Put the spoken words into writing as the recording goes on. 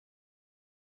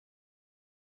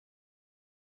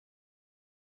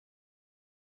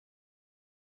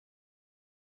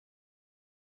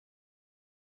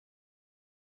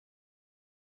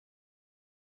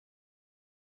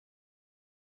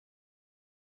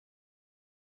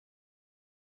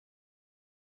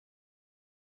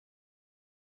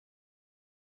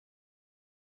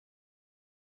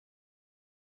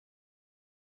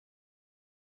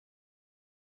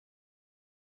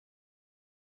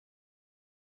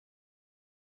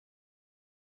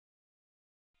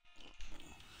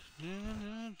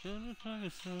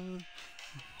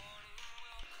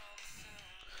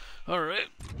Alright.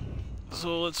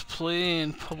 So let's play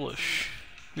and publish.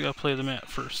 We gotta play the map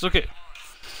first. Okay.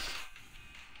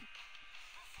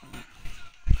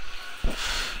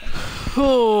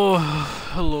 Oh,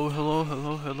 hello, hello,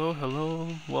 hello, hello, hello.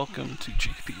 Welcome to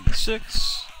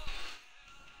GP86.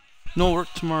 No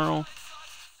work tomorrow.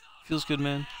 Feels good,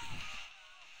 man.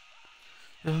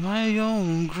 In my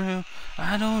own ground,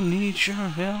 I don't need your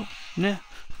help now.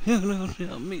 You don't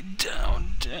help me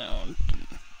down, down.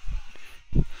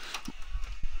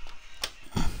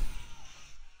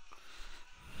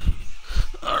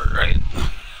 Alright.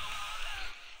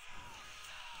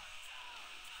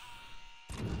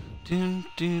 Dun,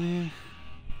 dun, dun.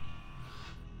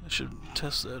 I should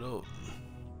test that out.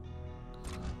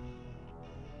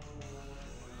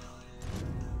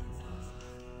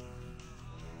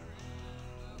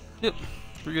 Yep,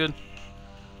 we're good.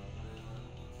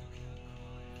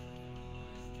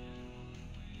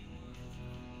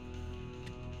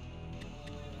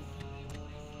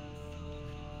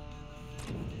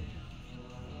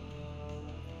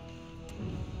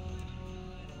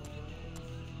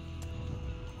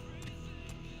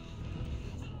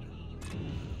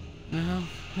 Now,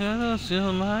 I'm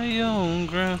still my own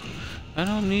ground. I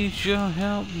don't need your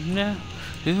help now.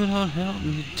 You don't help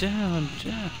me down,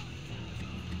 down.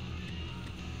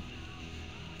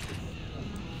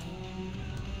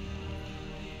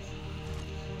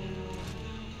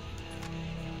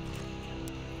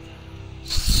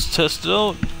 Let's test it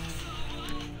out.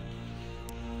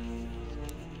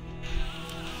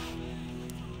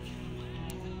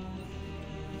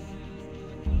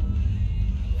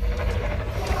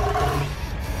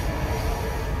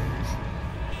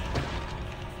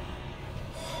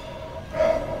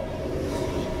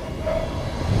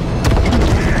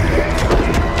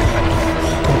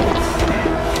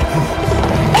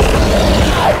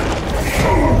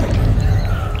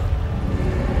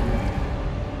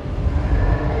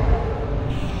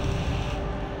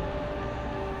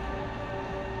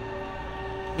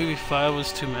 Maybe 5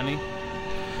 was too many.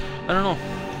 I don't know.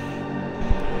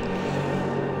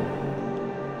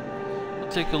 I'll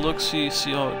take a look, see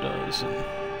how it does.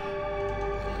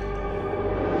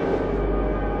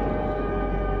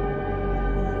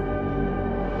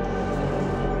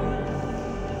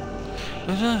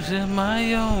 But I'm in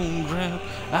my own ground.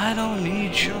 I don't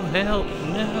need your help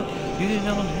now. You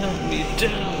don't help me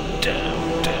down,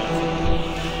 down, down.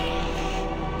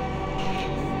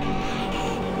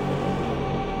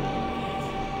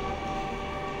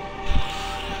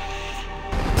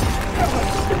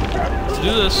 Do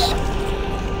this.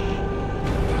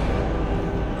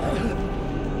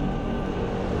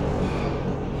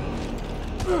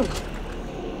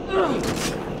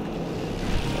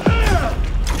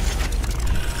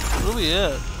 What are we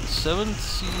at?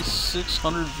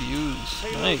 7,600 views.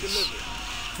 Nice.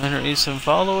 987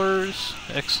 followers.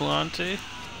 Excellente.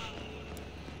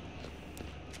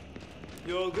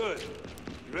 You all good?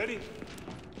 You ready?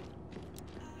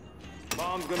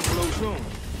 Bomb's gonna blow soon.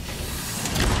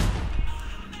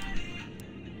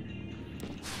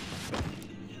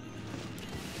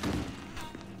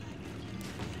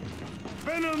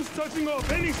 Venom's touching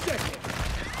off any second.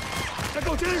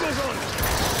 Echo Tango's on it.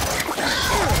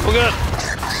 Oh god.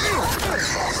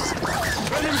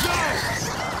 Venom's out.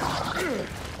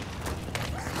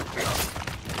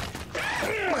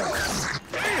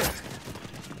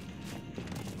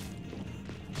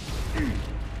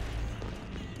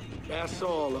 That's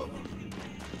all of them.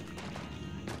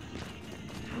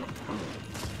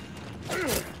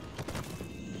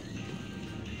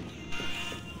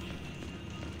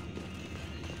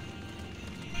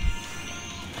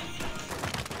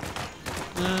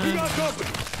 We got company.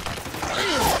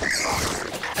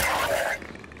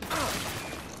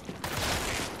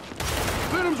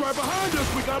 Venom's right behind us.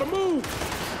 We gotta move.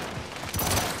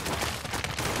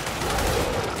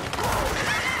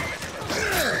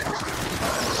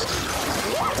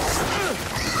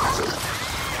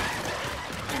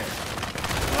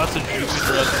 Lots of juicy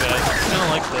dress, guys. I don't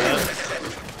like that.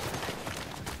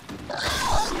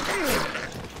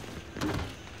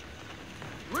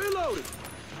 Reloaded.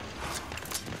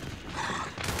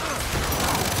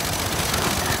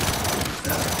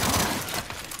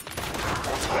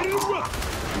 Ready to rock.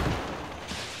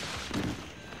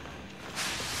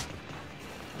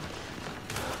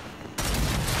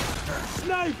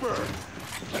 Sniper.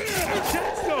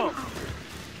 Check some.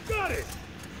 Got it.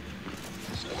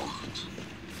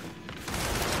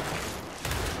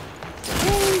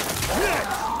 Who's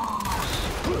next?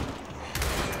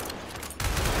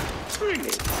 Bring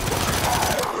it.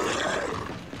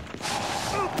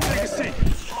 Up there.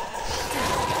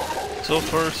 So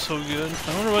far, so good.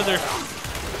 I wonder why they're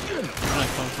not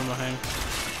coming from behind.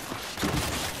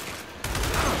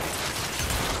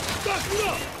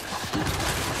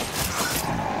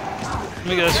 Let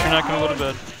me guess, you're not gonna go to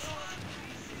bed.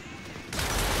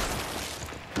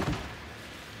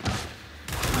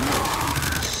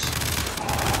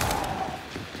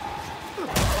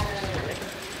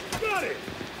 Got it!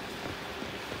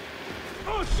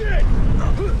 Oh shit!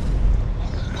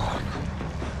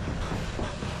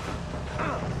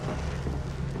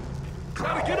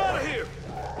 Gotta get out of here!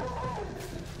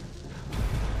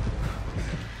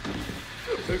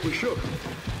 I think we should.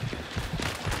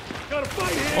 Gotta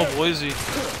fight here! Oh, Boise.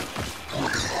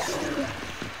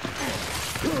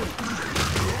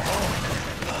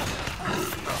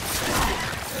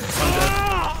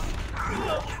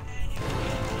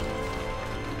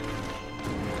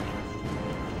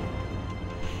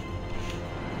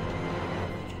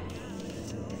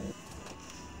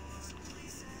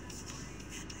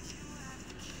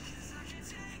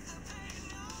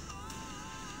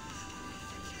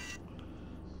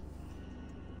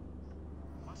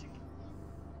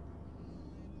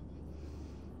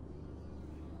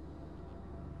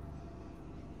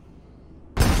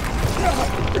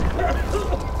 I'm dead.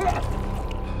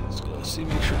 Let's go see,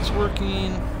 make sure it's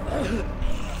working.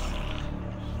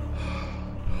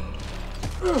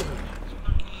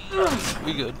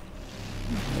 We good.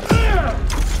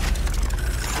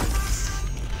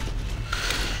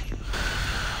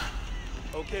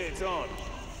 Okay, it's on.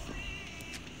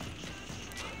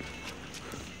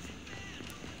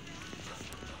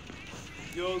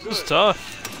 You all good? This is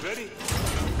tough. Ready?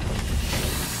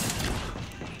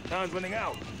 Time's running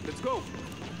out. Let's go.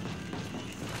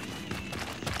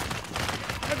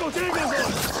 Echo Tango's on!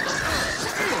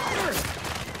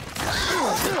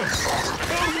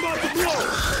 Hell's about to blow!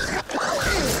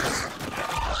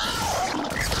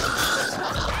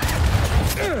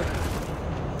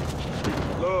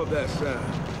 Love that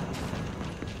sound.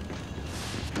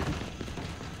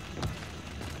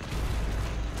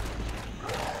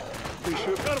 We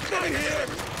sure gotta fight here!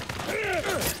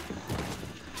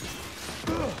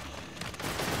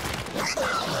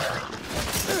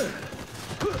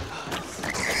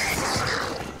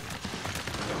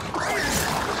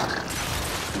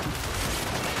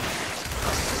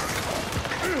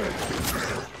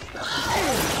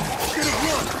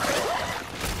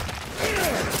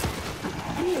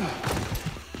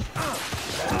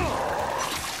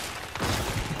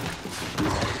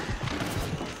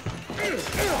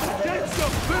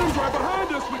 Venom's right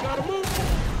behind us. We gotta move.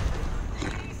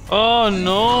 Oh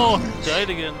no! Died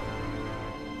again.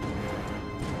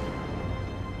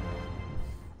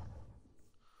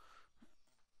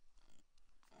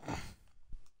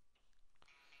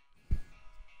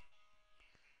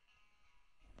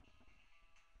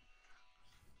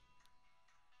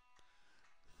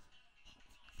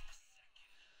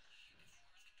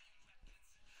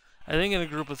 I think in a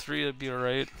group of 3 it'd be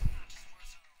alright.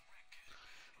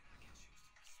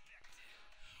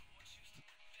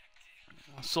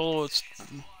 Solo,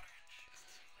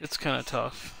 it's kind of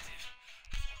tough.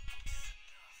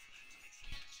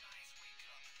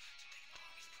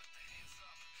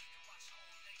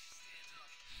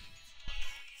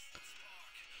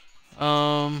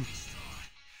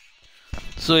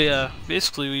 So yeah,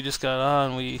 basically we just got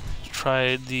on, we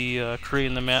tried the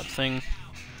creating the map thing.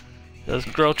 As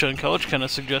Grouch on Couch kind of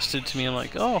suggested to me, I'm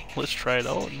like, oh, let's try it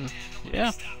out, and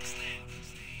yeah.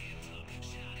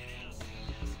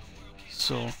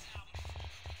 So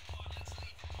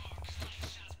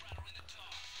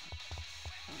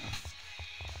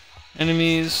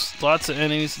enemies, lots of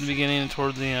enemies in the beginning and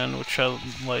toward the end, which I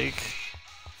like.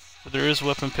 But there is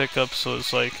weapon pickup, so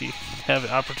it's like you have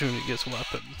an opportunity to get some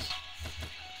weapons.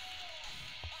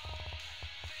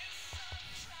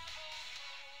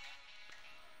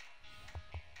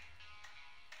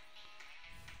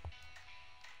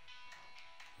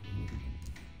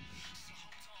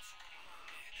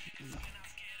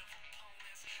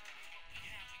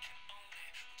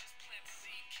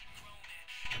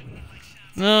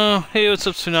 No, hey, what's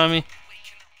up, Tsunami?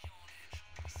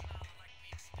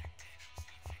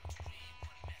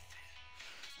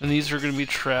 And these are gonna be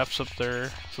traps up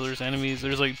there. So there's enemies,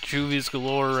 there's like juvies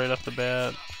galore right off the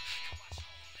bat.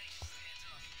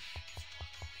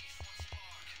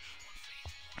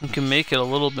 We can make it a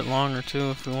little bit longer too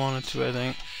if we wanted to, I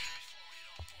think.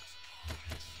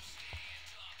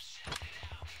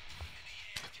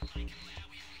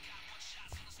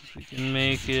 We can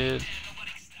make it.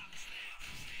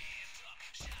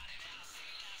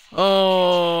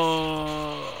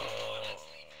 Oh,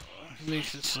 it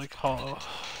makes this like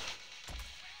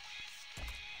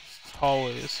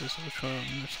hallways. This is which one?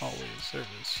 There's hallways. There it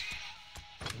is.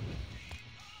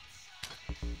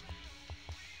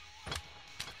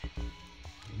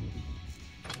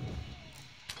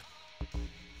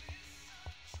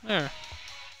 There.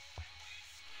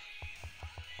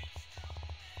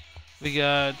 We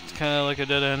got kind of like a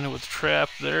dead end with trap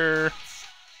there.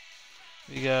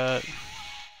 We got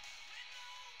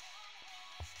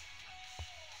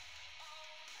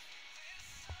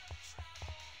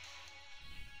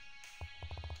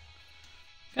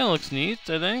kind of looks neat,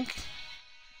 I think.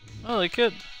 I like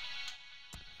it.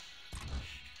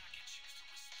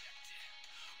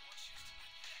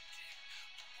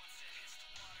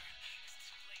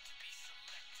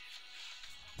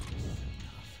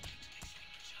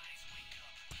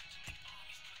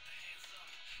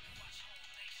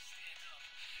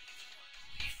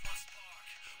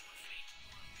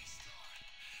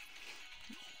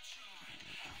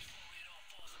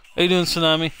 How you doing,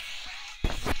 Tsunami?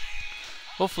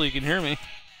 Hopefully you can hear me.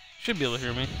 Should be able to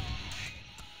hear me.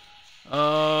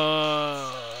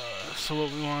 So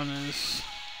what we want is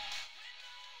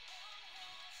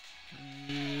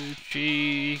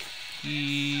G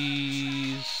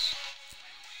keys.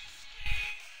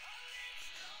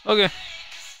 Okay.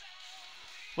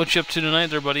 What you up to tonight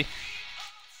there, buddy?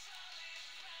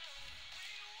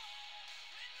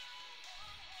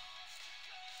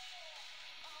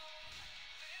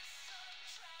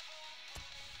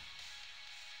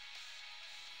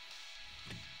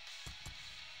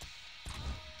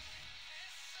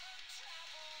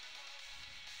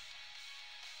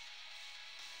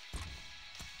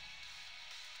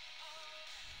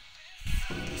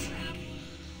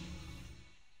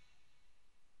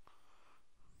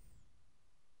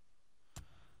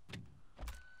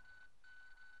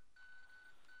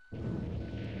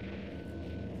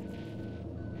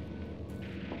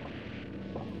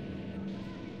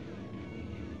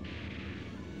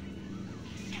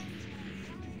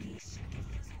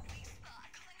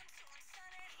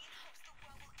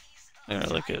 I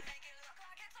like it.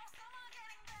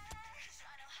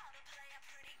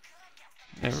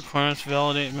 Yeah, requirements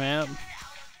validate map.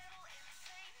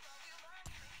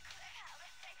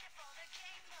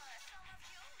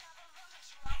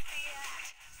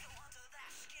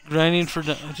 Grinding for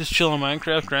just chill on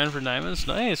Minecraft, grind for diamonds.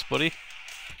 Nice, buddy.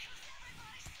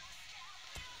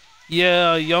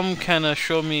 Yeah, Yum kind of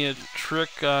showed me a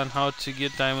trick on how to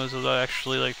get diamonds without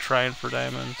actually like trying for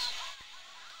diamonds.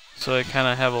 So I kind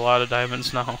of have a lot of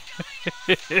diamonds now.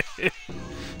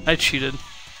 I cheated.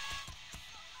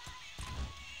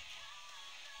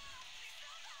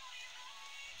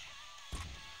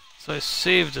 So I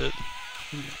saved it.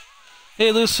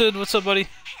 Hey Lucid, what's up, buddy?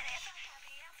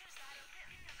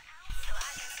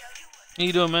 How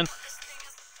you doing, man?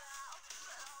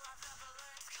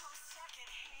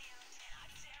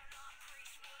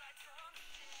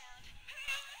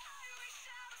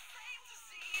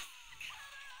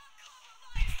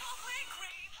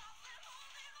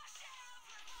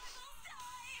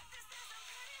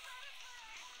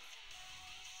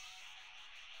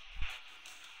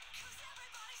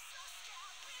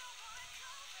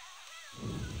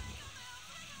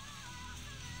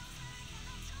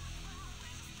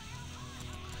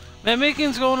 Map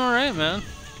making's going alright, man.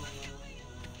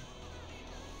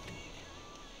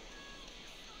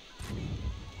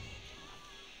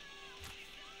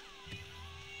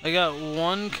 I got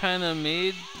one kind of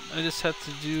made. I just have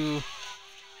to do.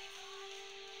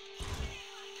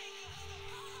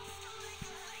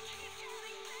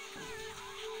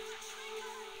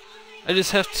 I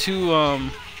just have to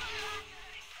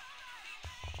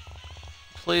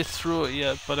play through it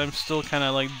yet, but I'm still kind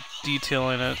of like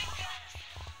detailing it.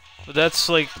 But that's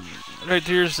like, right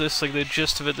there's this, like the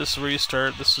gist of it, this is where you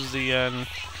start, this is the end.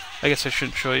 I guess I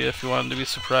shouldn't show you if you wanted to be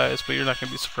surprised, but you're not going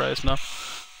to be surprised now.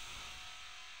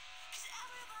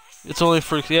 It's only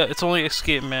for, yeah, it's only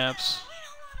escape maps.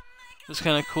 It's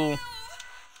kind of cool.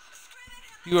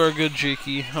 You are good,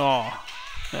 Jakey. Aw.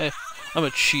 Hey, I'm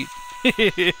a cheat.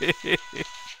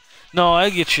 No, I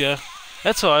get you.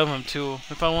 That's how I am too.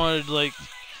 If I wanted to, like,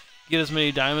 get as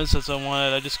many diamonds as I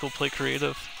wanted, I'd just go play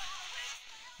creative.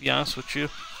 Be honest with you.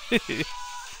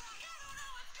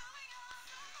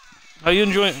 Are you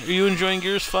enjoying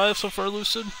Gears 5 so far,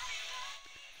 Lucid?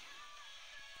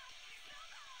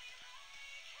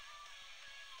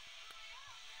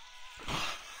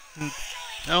 I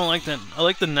don't like that. I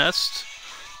like the nest,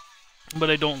 but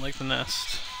I don't like the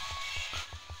nest.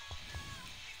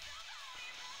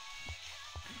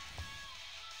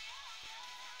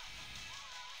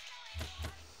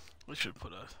 We should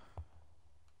put a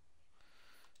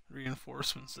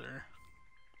reinforcements there.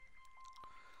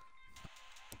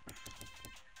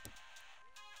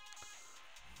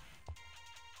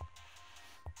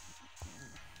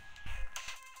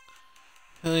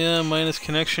 Hell yeah, minus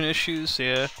connection issues,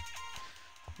 yeah.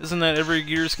 Isn't that every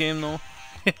Gears game though?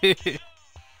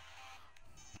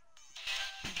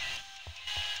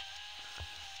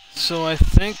 So I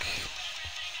think...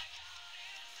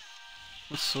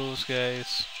 What's those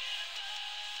guys?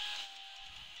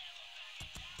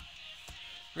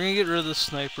 We're gonna get rid of the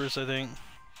snipers, I think.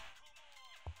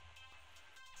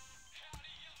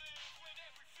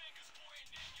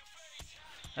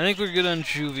 I think we're good on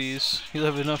juvies. You'll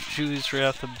have enough juvies right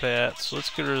off the bat, so let's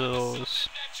get rid of those.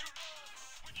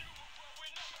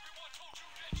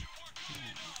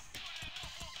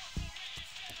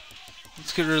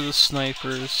 Let's get rid of the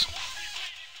snipers.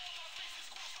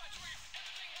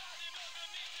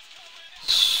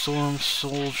 Storm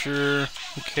Soldier.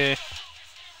 Okay.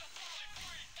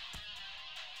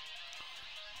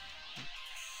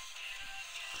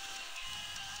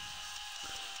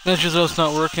 That's just us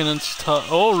not working and stuff.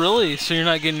 Oh, really? So you're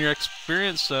not getting your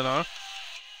experience then, huh?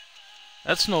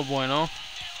 That's no bueno.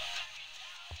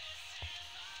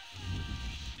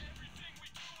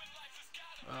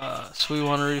 So we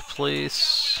want to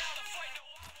replace...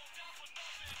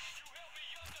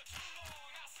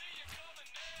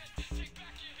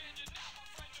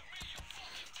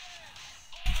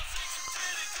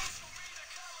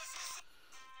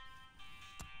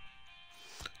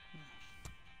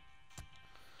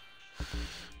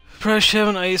 Probably should have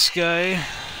an ice guy.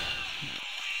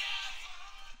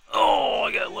 Oh,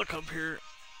 I gotta look up here.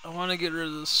 I want to get rid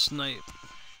of the snipe.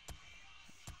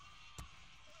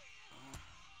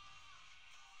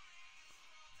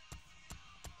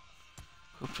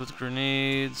 Equipped with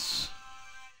grenades.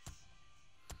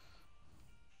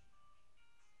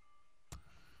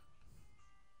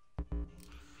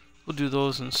 We'll do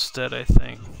those instead, I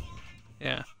think.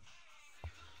 Yeah.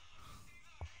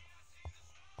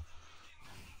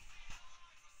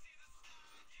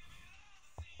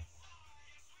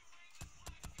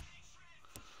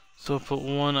 So put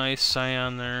one ice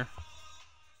scion there.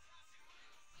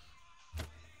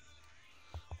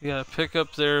 We got a pick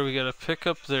up there, we got a pick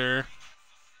up there.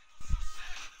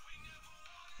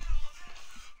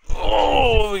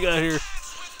 Oh, what we got here?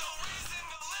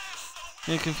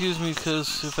 It confused me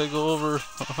because if I go over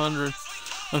 100,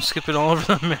 I'm skipping all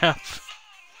over the map.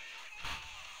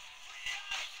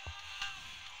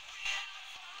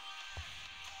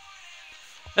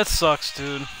 That sucks,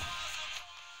 dude.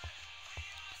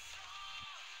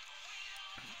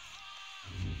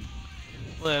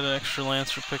 Let an extra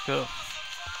Lancer pick up.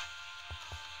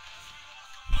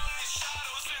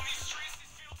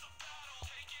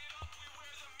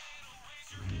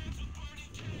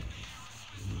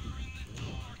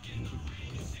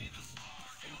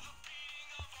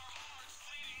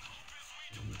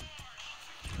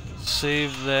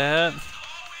 Save that.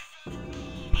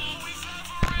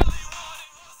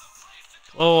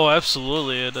 Oh,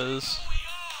 absolutely it is.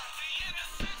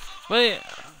 Wait,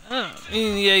 I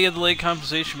mean, yeah, you have the late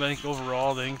compensation, but I think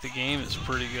overall, I think the game is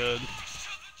pretty good.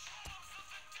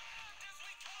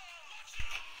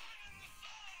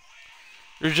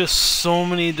 There's just so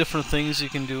many different things you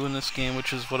can do in this game,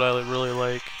 which is what I really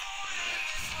like.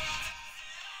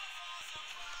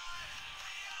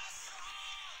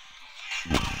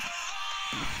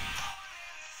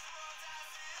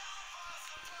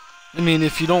 I mean,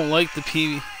 if you don't like the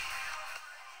PvP...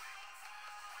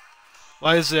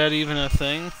 Why is that even a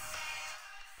thing?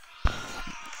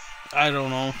 I don't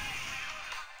know.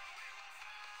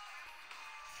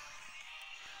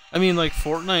 I mean, like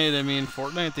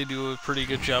Fortnite, they do a pretty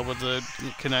good job with the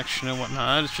connection and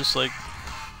whatnot. It's just like...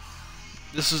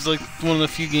 This is like one of the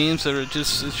few games that are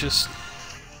just... It's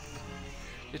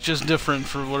just different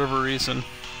for whatever reason.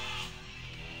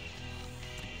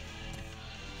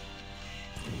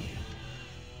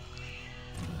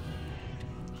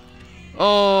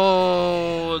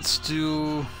 Oh, let's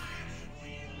do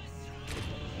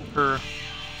her.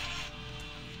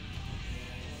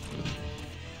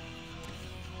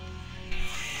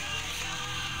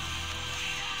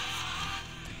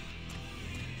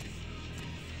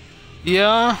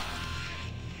 Yeah.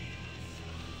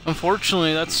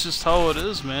 Unfortunately, that's just how it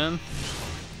is, man.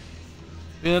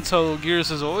 I mean, that's how Gears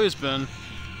has always been.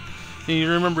 And you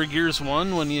remember Gears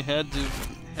 1 when you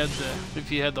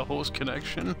if you had the host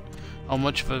connection? How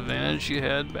much of an advantage you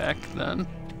had back then.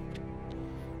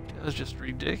 That was just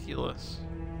ridiculous.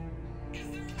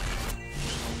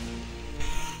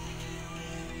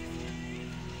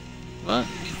 But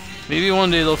maybe one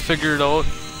day they'll figure it out.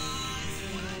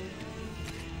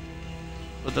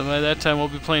 But then by that time we'll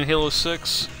be playing Halo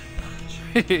 6.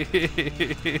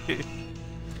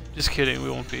 Just kidding, we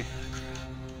won't be.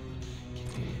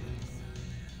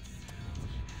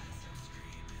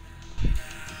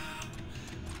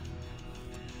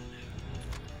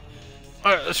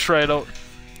 Alright, let's try it out.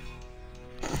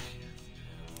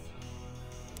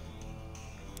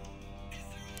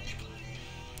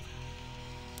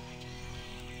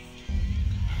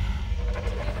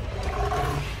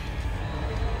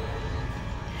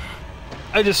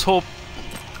 I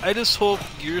just hope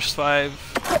Gears 5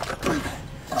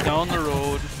 down the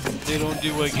road they don't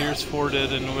do what Gears 4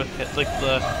 did and with like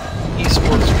the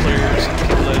esports players and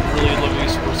people that really love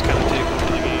esports kind of take over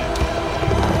the game.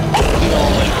 You know,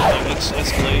 like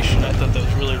Escalation, I thought that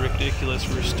was really ridiculous.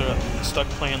 We were stuck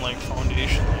playing like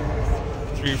Foundation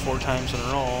like 3 or 4 times in a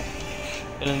row,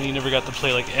 and then you never got to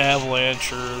play like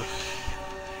Avalanche or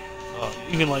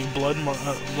even like Blood Marsh,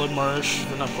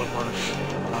 or not Blood Marsh,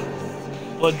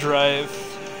 Blood Drive.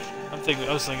 I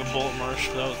was thinking Bullet Marsh,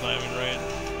 but that was not even right.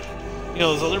 You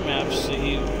know, those other maps that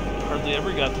you hardly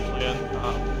ever got to play on.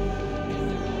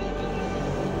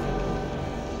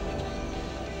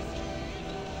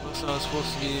 What's not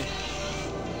supposed to be?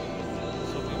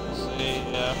 Some people say,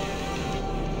 yeah.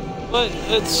 But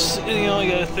it's, you know,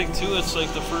 you gotta think too, it's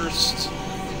like the first,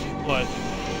 what,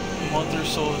 month or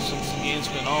so since the game's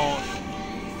been out.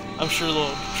 I'm sure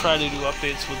they'll try to do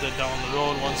updates with it down the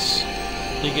road once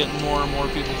they get more and more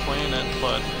people playing it,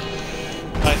 but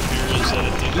my fear is that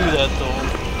if they do that though,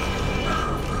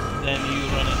 then you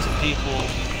run into people,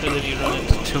 and then you run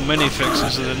into too many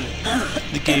fixes, and then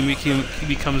the game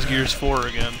becomes Gears 4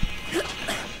 again.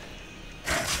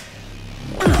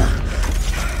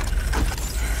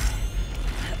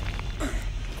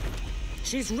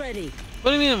 She's ready.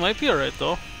 But I mean, it might be alright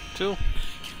though, too.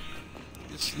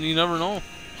 You never know.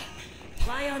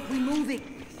 Why aren't we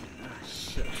moving? Ah,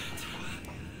 shit.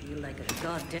 You like a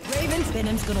goddamn Raven's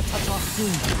venom's gonna touch off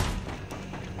soon.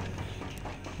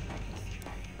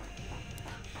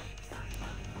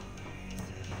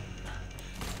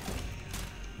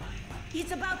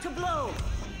 It's about to blow.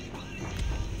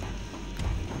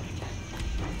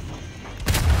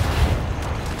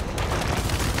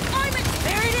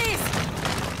 There it is.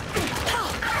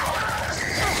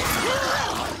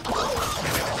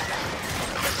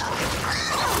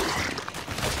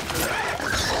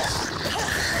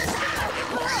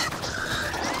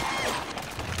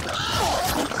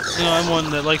 You know, I'm one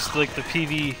that likes like the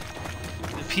PvE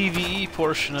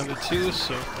portion of it too,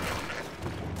 so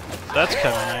that's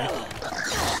kind of nice.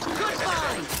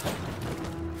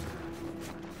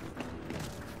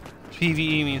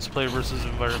 PvE means player versus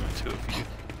environment too, if you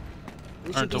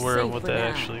aren't aware of what that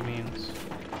actually means.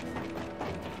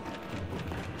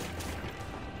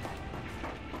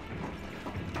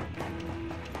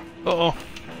 Uh-oh.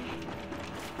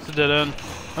 It's a dead end.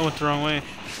 I went the wrong way.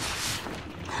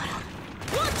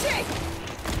 Watch it!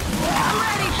 I'm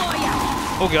ready for you!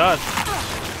 Oh god.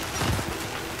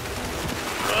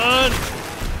 Run!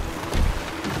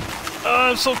 Oh,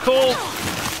 I'm so cold!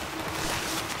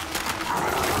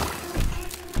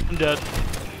 I'm dead.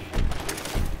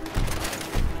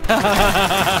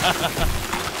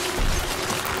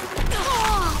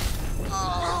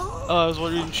 I was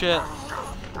wondering in chat.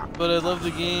 But I love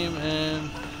the game and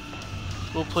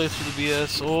we'll play through the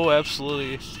BS. Oh,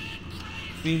 absolutely.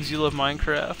 Means you love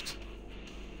Minecraft.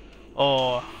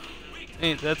 Oh,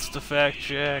 ain't that's the fact,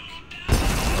 Jack.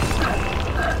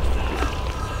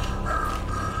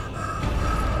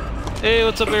 Hey,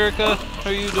 what's up, Erica? How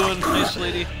are you doing, nice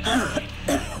lady?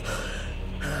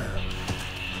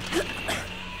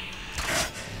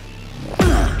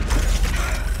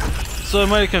 So I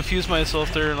might have confused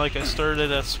myself there, like I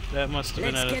started that must have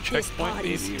been at a checkpoint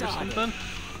maybe or something.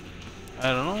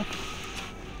 I don't know.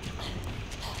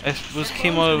 I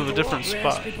came out of a different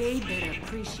spot.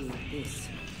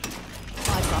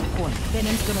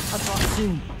 Venom's gonna touch off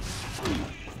soon.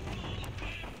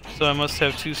 So I must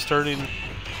have 2 starting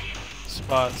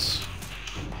spots.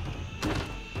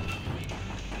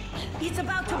 It's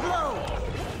about to blow.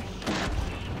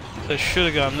 So I should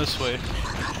have gone this way.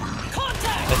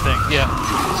 I think, yeah.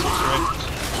 This is right.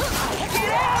 Get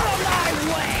out of my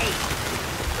way!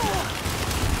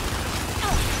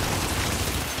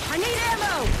 I need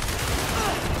ammo!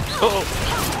 Uh-oh.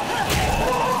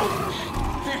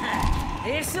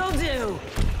 This'll do.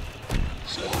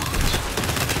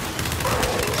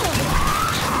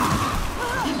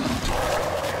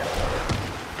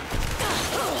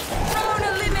 Drone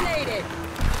eliminated.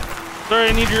 Sorry,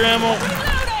 I need your ammo.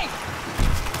 Reloading!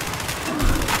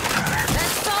 That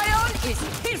Scion is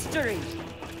history.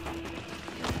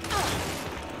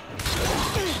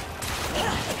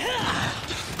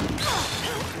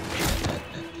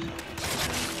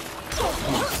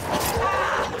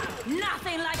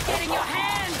 Nothing like getting your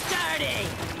hands dirty.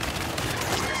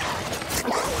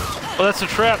 Oh, that's a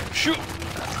trap. Shoot.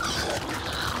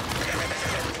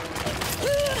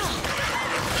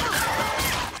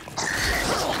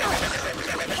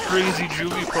 crazy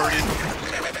juvie party.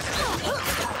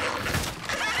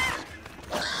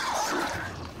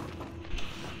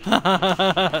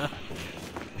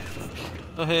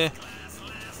 Oh hey.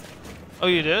 Oh,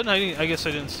 you did? I guess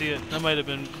I didn't see it. I might have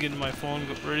been getting my phone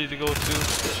ready to go too.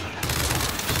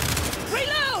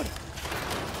 Reload!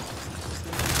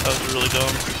 That was really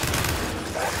dumb.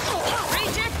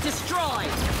 Reject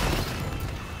destroyed!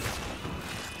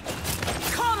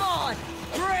 Come on!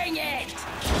 Bring it!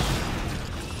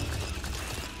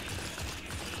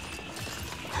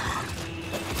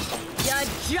 You're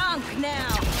junk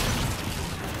now!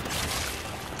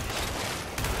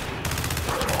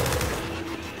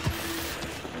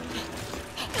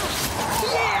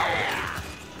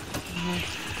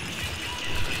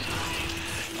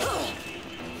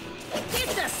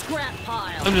 It's a scrap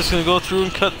pile! I'm just gonna go through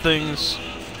and cut things.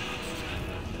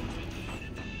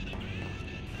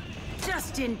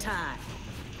 Just in time.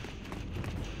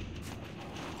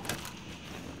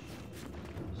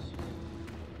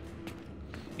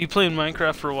 You playing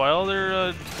Minecraft for a while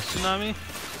there, Tsunami?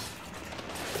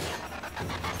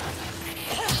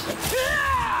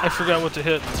 I forgot what to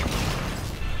hit.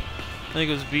 I think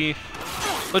it was B.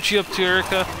 What you up to,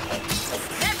 Erica?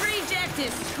 That reject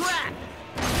is scrap!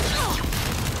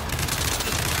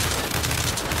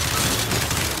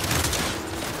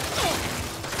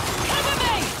 Cover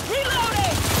me!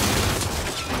 Reloading!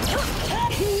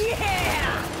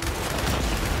 Yeah!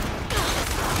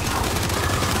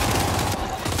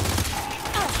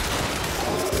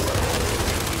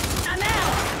 I'm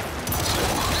out!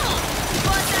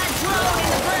 Put that drone in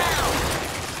the ground!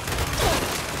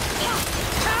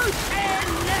 Tooth and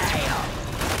nail!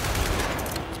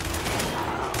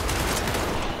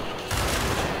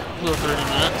 A little 30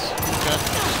 minutes. Okay.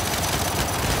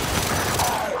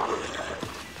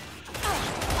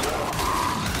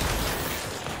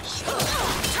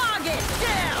 Target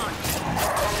down!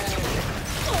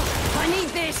 I need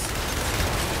this!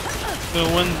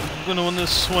 Gonna win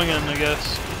this swinging, I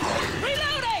guess.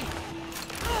 Reloading!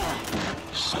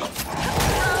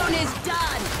 Drone is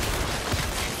done!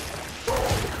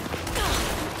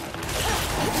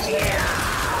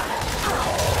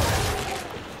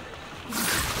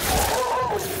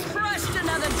 Crushed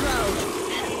another drone!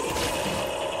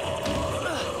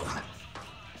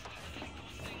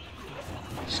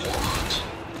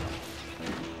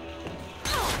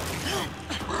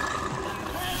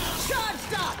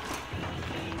 Charged up!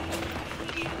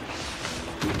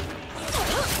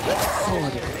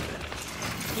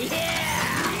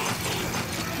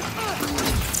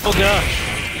 Oh gosh.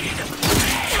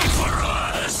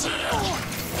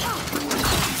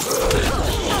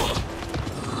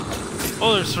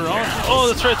 Oh, they're surrounded. Oh,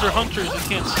 that's right, they're hunters. You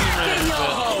can't see them right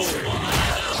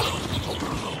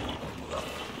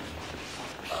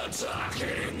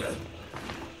Attacking.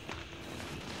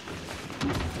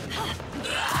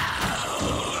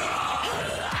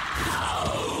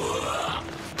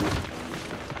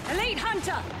 Elite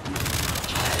hunter!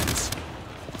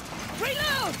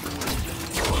 Reload!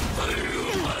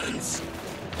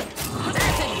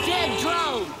 That's a dead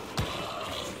drone!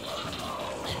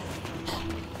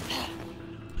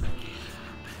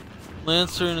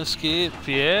 Lancer and escape.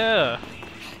 Yeah.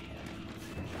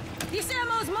 This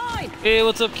ammo's mine! Hey,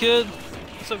 what's up, kid?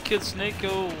 What's up, kid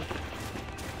Snake-O?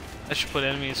 I should put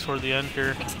enemies toward the end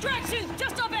here. Extraction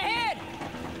just up ahead!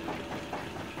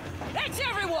 That's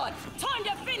everyone! Time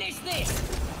to finish this!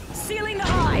 Sealing the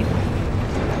hive!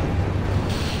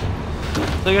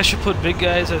 Like I should put big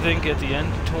guys, I think, at the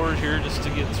end toward here just to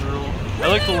get through. I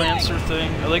like the Lancer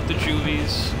thing. I like the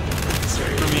Juvies.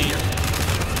 For me.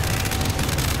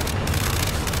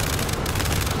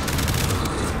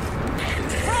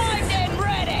 Primed and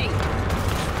ready!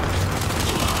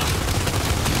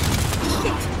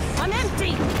 Shit! I'm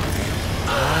empty!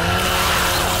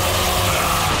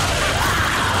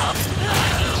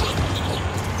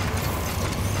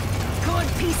 Good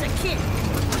piece of kit!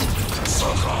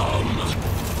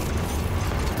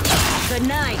 Good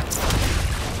night!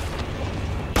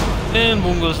 And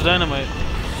boom goes the dynamite.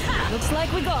 Looks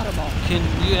like we got 'em all. Can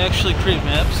you actually create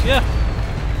maps? Yeah.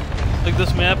 Like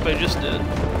this map I just did.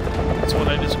 That's what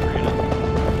I just created.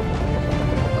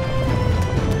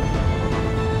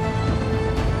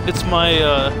 It's my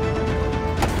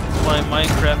my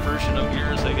Minecraft version of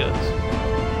yours, I guess.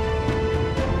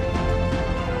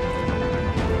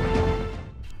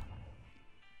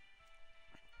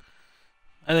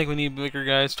 I think we need bigger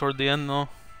guys toward the end though.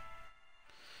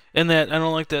 And that I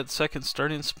don't like that second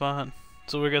starting spot.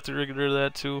 So we got to rig rid of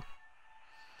that too.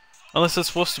 Unless it's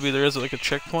supposed to be there is like a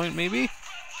checkpoint maybe?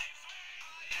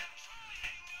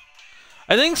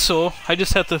 I think so. I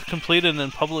just have to complete it and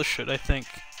then publish it, I think.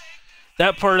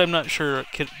 That part I'm not sure.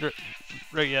 Kid,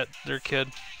 right yet, they're kid.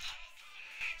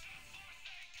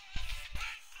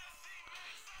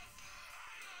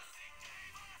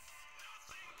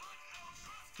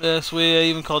 This way, I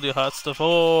even called you hot stuff.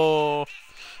 Oh,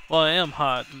 well, I am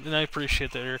hot, and I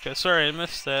appreciate that, Erica. Sorry, I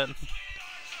missed that.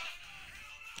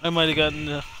 I might have gotten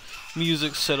the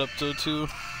music set up though too.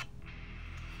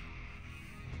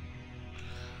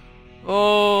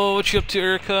 Oh, what you up to,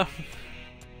 Erica?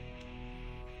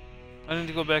 I need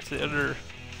to go back to the editor.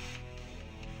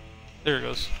 There it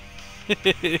goes.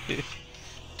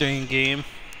 Dang game.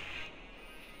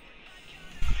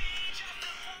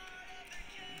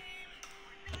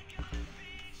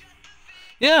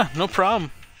 Yeah, no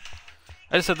problem.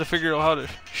 I just have to figure out how to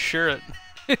share it.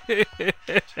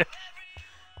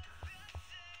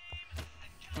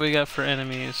 What we got for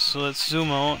enemies? So let's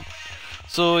zoom out.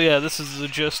 So yeah, this is the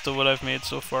gist of what I've made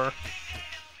so far.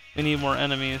 We need more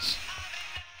enemies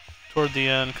toward the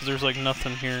end because there's like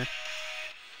nothing here.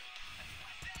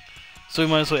 So we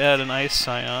might as well add an ice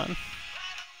scion.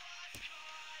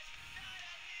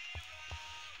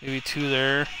 Maybe 2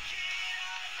 there.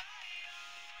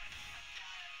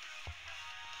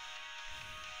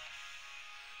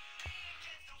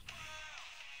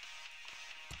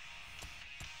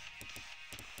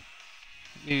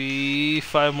 Maybe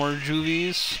 5 more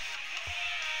juvies.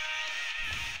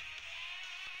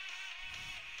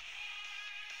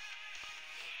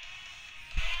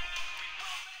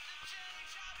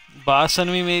 Boss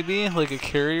enemy maybe? Like a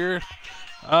carrier?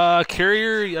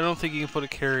 Carrier, I don't think you can put a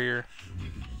carrier.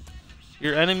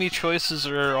 Your enemy choices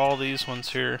are all these ones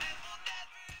here.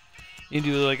 You can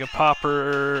do like a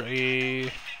popper,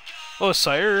 a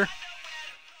sire.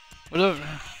 Whatever.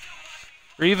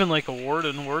 Or even like a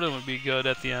warden. Warden would be good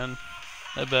at the end,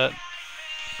 I bet.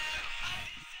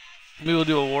 Maybe we'll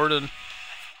do a warden.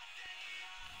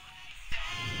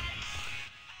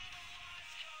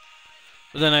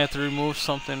 But then I have to remove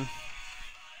something.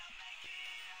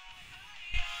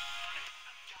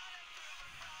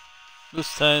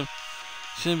 This time,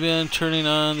 shouldn't be on turning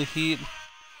on the heat.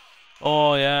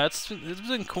 Oh yeah, it's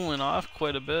been cooling off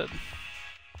quite a bit.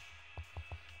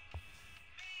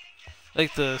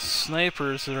 Like the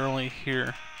snipers that are only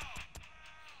here,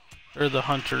 or the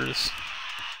hunters.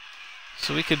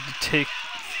 So we could take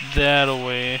that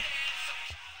away.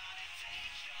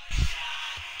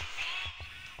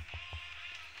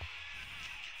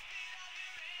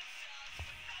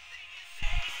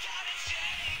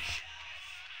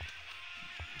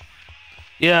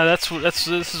 Yeah, this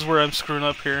is where I'm screwing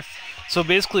up here. So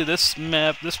basically, this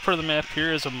part of the map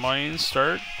here is a mine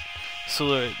start. So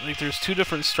like, there's 2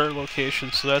 different start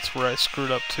locations. So that's where I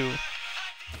screwed up too.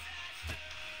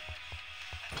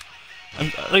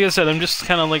 Like I said, I'm just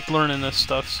kind of like learning this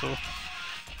stuff, so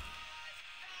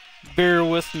bear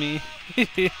with me.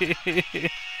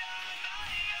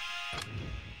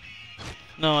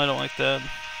 No, I don't like that.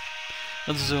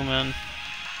 Let's zoom in.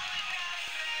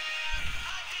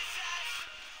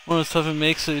 One of the stuff it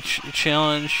makes it a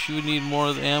challenge. You would need more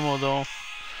of the ammo though.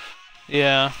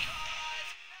 Yeah.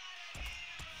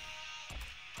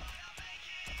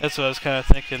 That's what I was kind of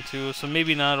thinking too. So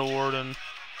maybe not a warden.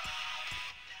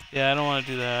 Yeah, I don't want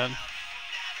to do that.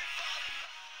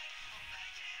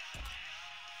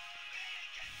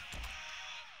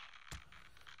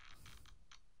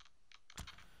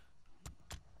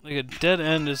 Like a dead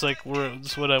end is like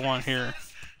is what I want here.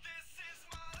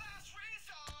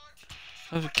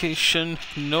 Suffocation,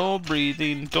 no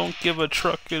breathing. Don't give a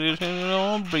truck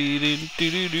no breathing. Do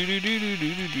do do do do do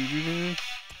do do do do.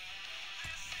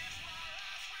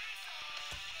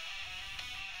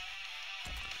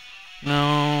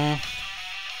 No.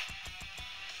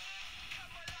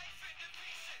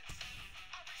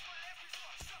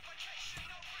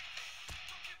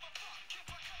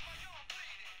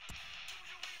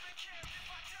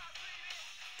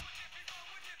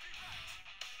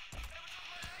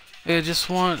 I just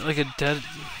want like a dead.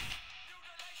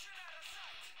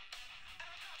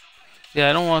 Yeah,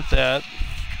 I don't want that.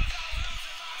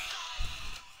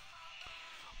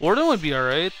 Warden would be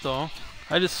alright though.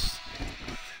 I just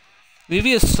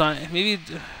maybe a sign. Maybe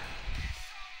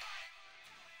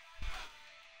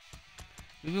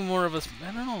more of a.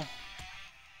 I don't know.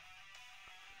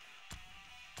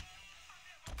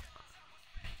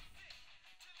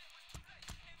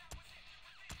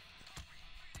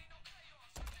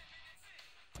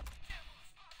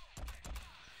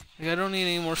 Like, I don't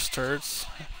need any more starts.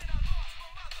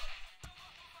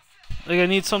 Like, I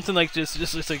need something like just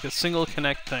like a single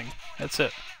connect thing. That's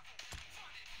it.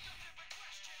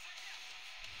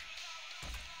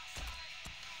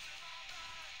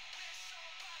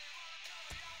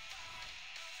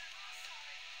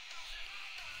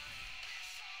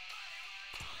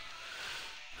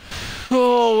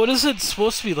 what is it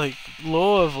supposed to be, like,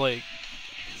 low of, like,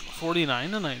 49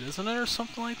 tonight, isn't it, or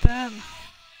something like that?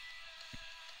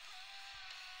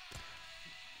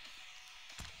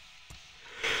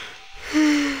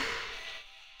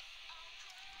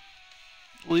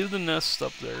 Leave the nest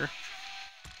up there.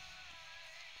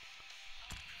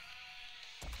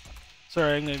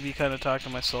 Sorry, I'm going to be kind of talking to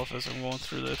myself as I'm going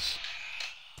through this.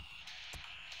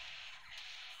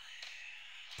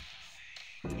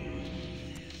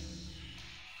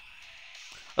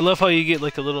 I love how you get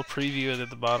like a little preview at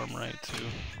the bottom right too.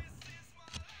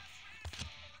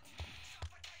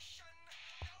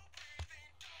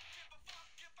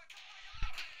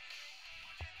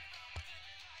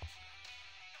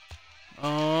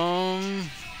 Well,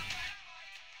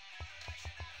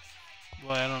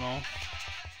 I don't know.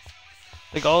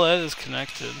 Like all that is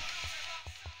connected.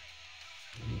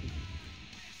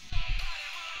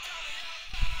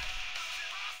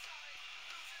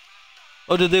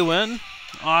 Oh, did they win?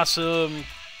 Awesome.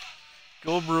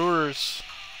 Go Brewers.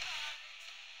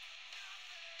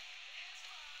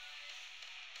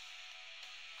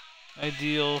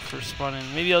 Ideal for spawning.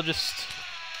 Maybe I'll just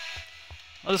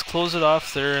close it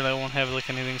off there and I won't have like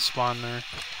anything spawn there.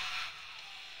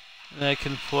 And I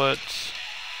can put,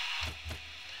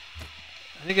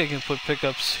 I think I can put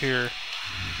pickups here.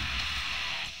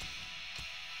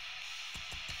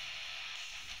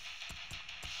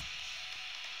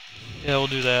 Yeah, we'll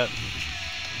do that.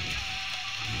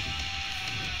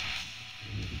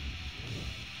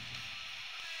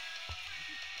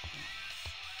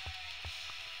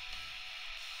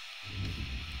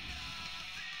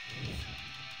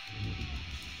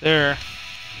 There.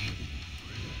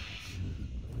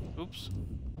 Oops.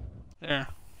 There.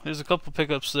 There's a couple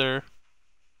pickups there.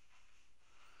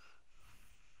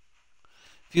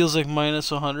 Feels like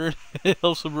minus 100. It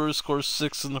helps the Brewers score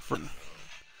 6 in the front.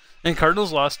 And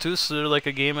Cardinals lost too, so they're like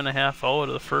a game and a half out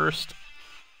of the first.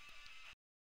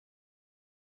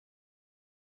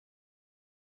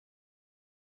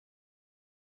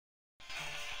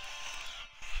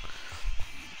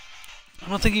 I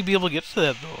don't think he'd be able to get to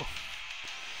that though.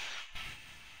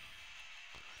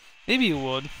 Maybe he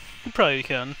would. He probably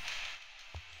can.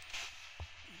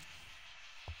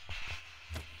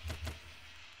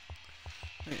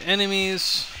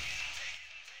 Enemies.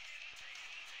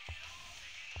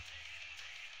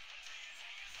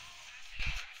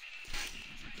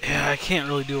 Yeah, I can't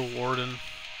really do a warden.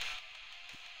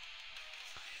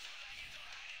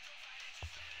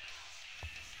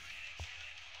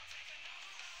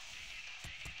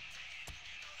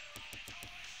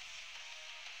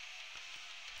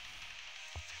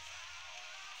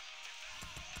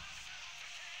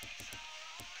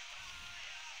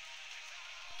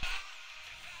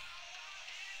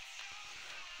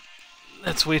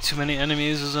 That's way too many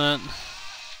enemies, isn't it?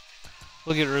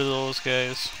 We'll get rid of those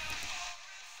guys.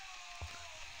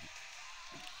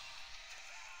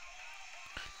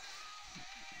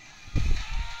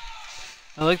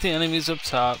 I like the enemies up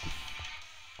top.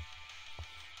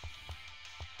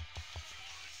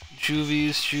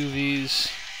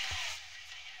 Juvies.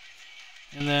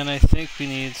 And then I think we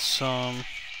need some...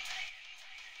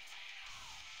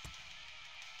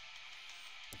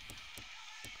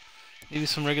 maybe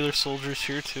some regular soldiers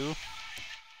here too.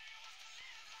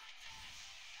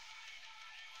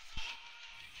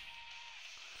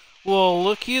 Well,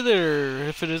 looky there.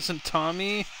 If it isn't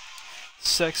Tommy,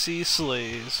 Sexy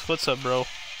Slays. What's up, bro?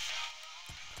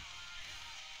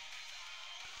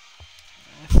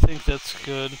 I think that's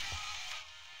good.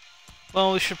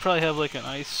 Well, we should probably have like an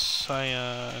ice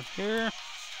scion here.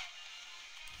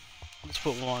 Let's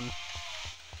put one.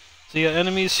 So you got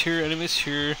enemies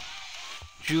here,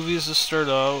 Juvies to start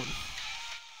out.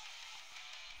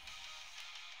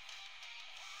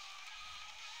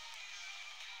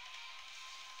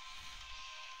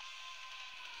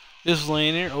 Just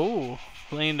laying here. Oh,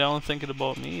 laying down thinking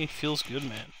about me. Feels good,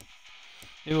 man.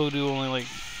 Maybe we'll do only like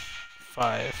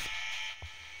 5.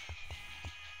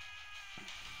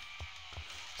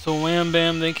 So wham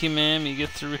bam, thank you ma'am, you get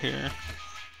through here.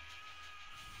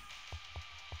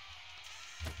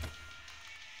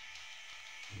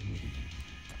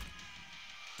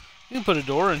 You can put a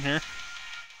door in here.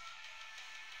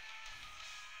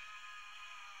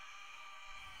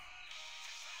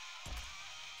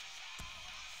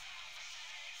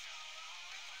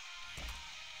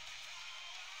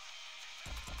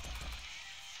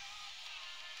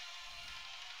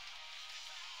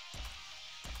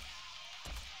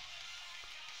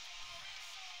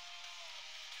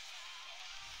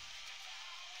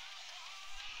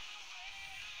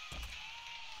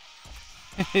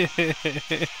 I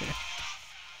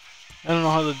don't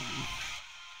know how the...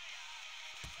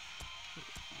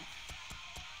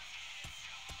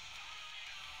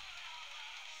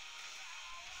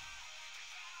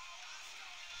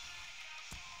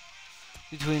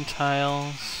 between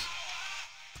tiles.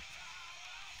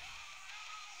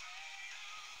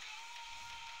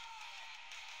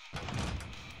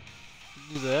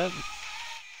 Do that.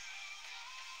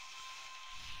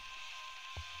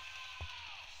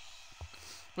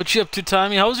 What you up to,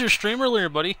 Tommy? How was your stream earlier,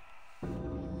 buddy?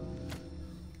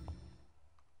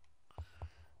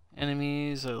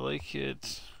 Enemies, I like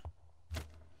it.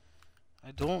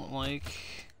 I don't like...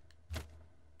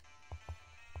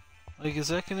 Like, is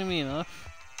that gonna be enough?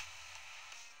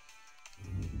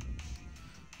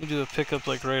 We do a pickup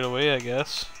like right away, I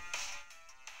guess.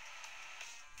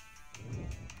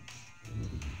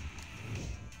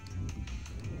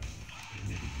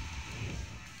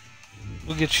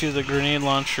 We'll get you the grenade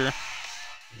launcher.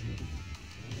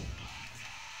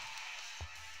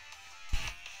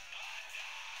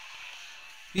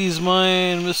 He's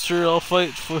mine, mister. I'll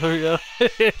fight for ya.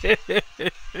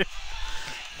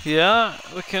 Yeah,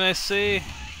 what can I say?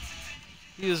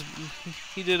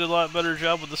 He did a lot better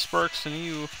job with the sparks than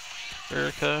you,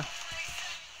 Erica.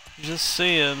 Just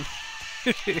saying.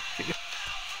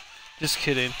 Just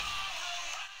kidding.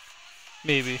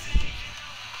 Maybe.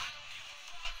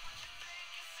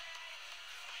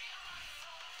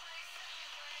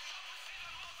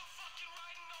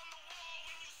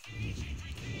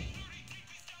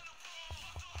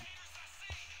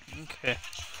 Okay.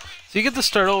 So you get to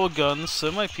start out with guns, so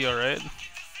it might be alright.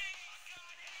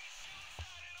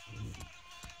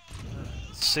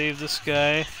 Save this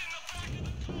guy.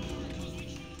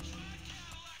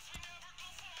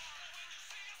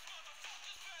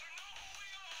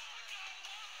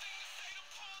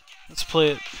 Let's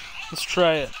play it. Let's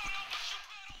try it.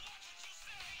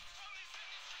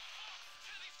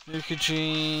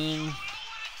 Mirkagene.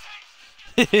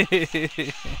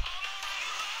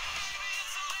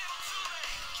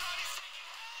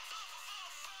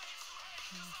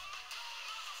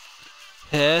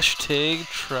 Hashtag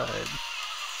tried.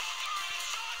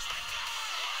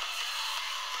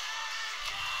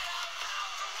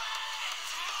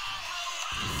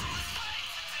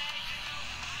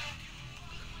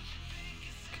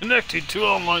 Connecting to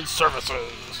online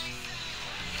services.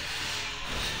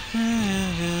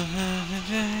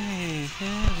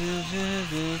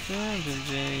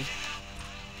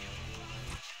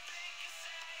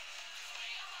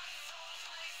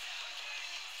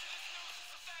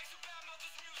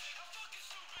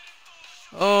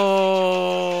 Oh,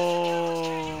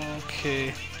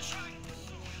 okay.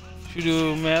 Should we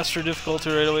do master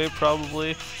difficulty right away?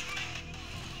 Probably.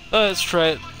 Let's try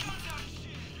it.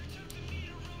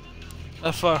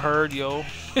 I fought hard, yo.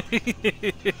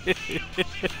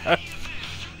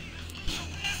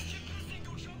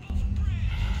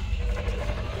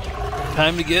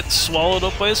 Time to get swallowed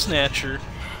up by a snatcher.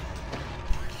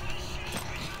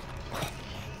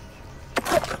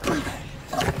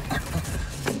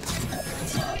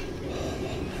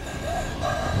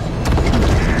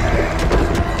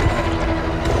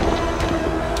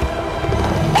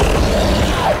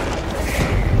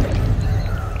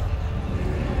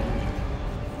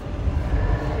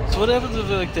 What happens if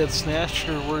like that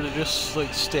snatcher were to just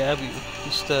like stab you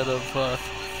instead of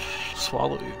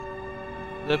swallow you?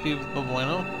 Would that be a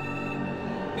bueno?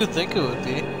 You'd think it would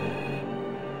be.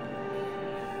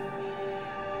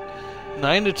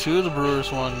 9-2 the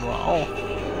Brewers won. Wow.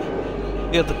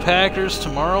 You got the Packers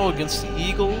tomorrow against the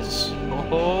Eagles.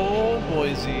 Oh,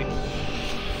 Boise.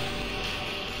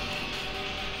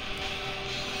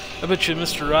 I bet you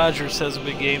Mr. Rogers has a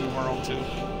big game tomorrow too.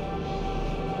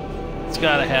 It's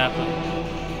gotta happen.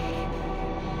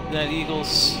 That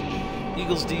Eagles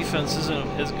defense isn't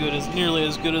as good as nearly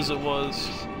as good as it was.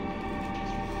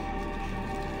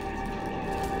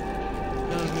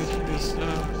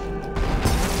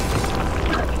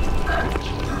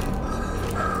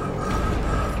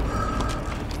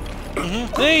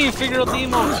 Hey, you figured out the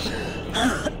emotes.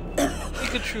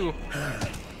 Pikachu.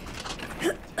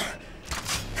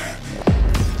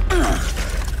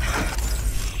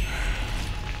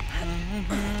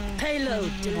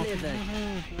 Payload delivered.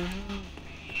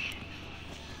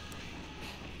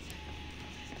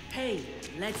 Hey,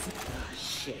 let's... Oh,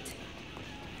 shit.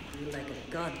 You like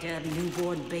a goddamn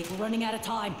newborn baby. We're running out of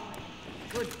time.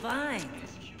 Good find.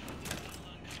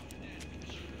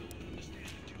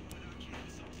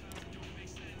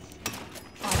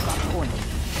 I've got point.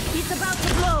 He's about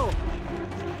to blow.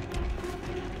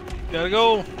 Gotta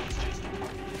go.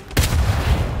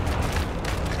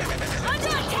 Under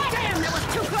attack! Damn, that was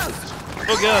too close.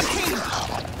 Oh god.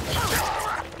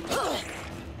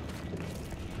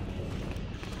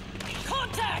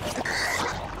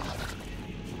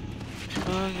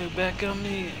 Get back on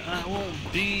me. I won't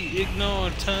be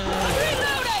ignored. Time.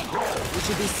 Reloading! We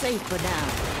should be safe for now.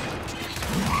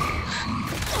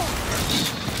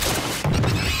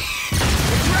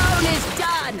 The drone is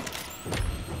done!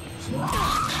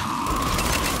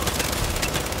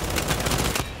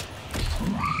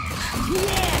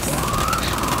 Yes!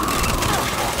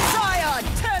 Scion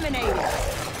terminated!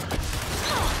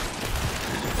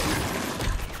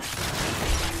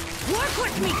 Work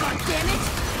with me, goddammit!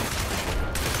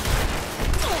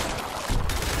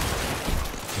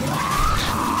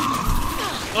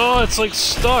 Oh, it's like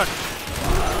stuck. This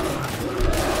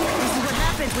is what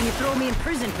happens when you throw me in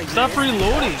prison for years. Stop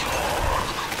reloading.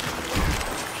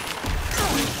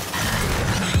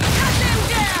 Cut them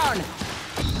down!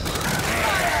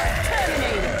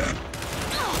 Terminated!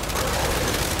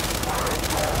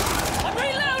 I'm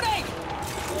reloading!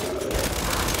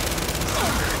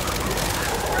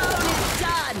 Drone is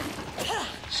done!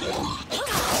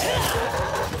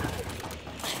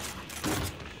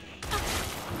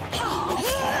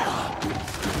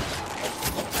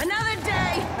 Another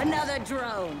day, another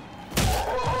drone.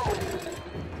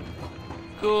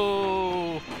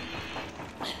 Go.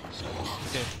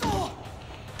 Okay.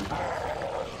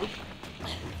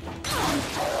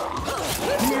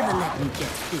 Never let me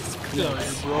get this Get out of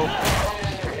here, bro.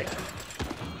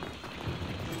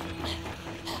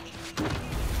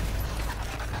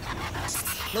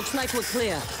 Looks like we're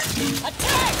clear.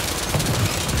 Attack!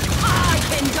 I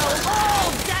can go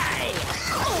all day!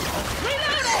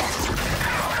 Reloading!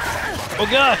 Oh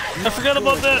god, I forgot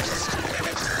about that.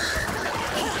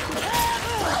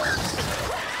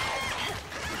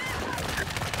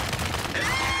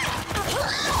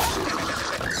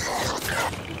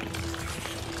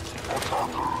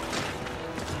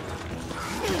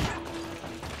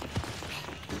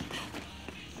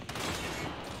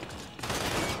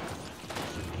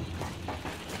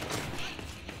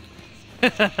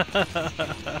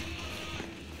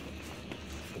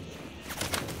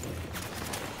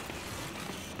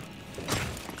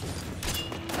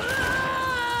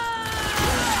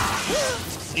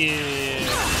 Yeah.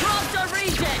 Drop the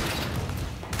regen!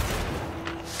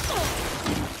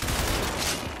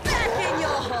 Back in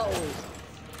your hole!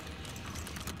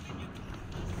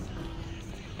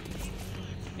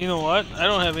 You know what? I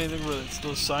don't have anything with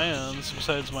those scions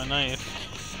besides my knife.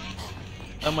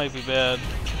 That might be bad.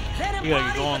 Let We gotta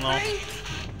get going, though.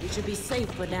 We should be safe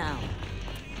for now.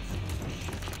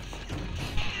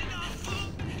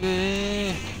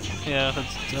 Yeah,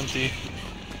 that's empty.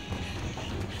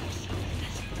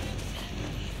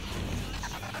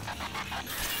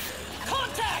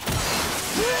 Contact!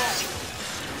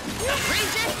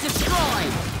 Regen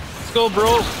destroyed! Let's go,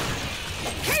 bro.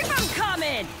 Keep them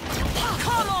coming!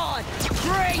 Come on!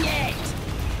 Bring it!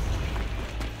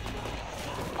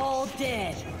 All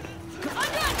dead. Under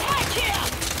attack here!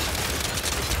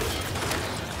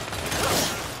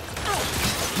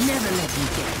 Never let me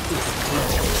get this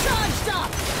close. Charged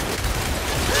up!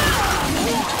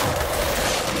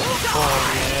 Oh,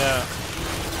 yeah.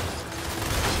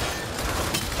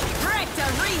 Break the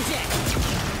reject!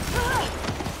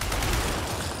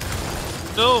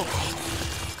 No.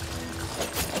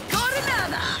 Got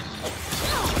another!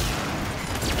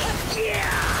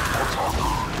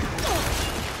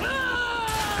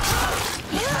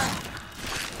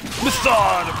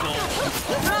 Methodical.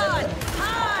 Run!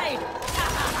 Hide!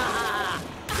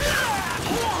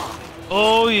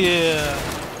 Oh, yeah.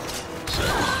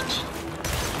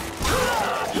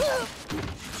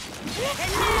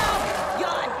 And now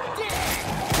you're dead!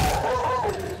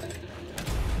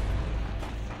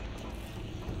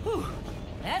 Whew.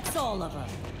 That's all of them.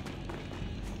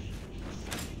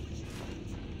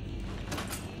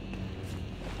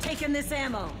 Taking this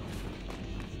ammo.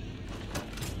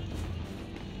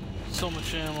 So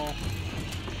much ammo.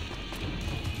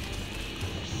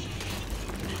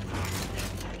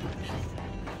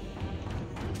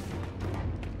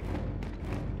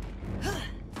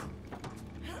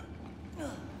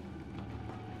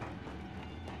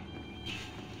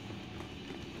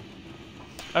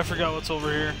 I forgot what's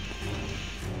over here.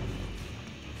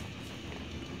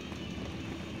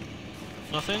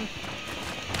 Nothing?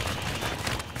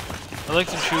 I like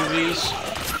to chew these.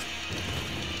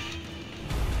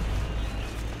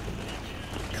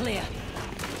 Clear.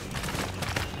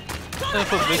 I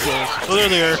put big guys. Oh, there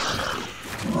they are.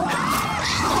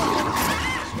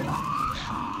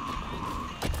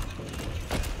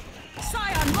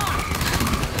 Scion lock!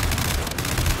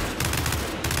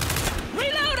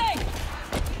 Reloading!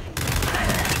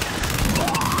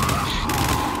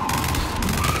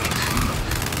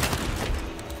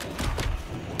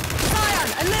 Scion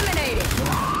eliminated!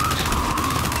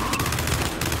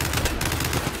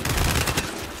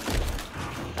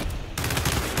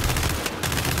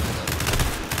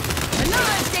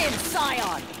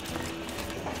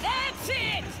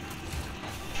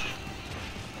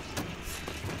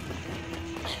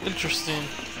 Interesting.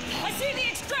 I see the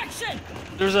extraction!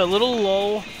 There's that little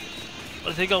lull.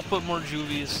 I think I'll put more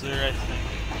juvies there, I think.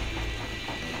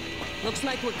 Looks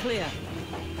like we're clear.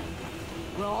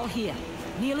 We're all here.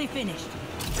 Nearly finished.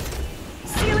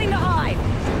 Sealing the hive!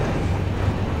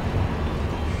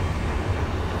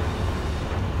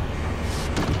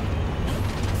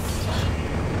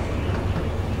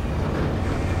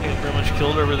 I think I pretty much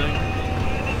killed everything.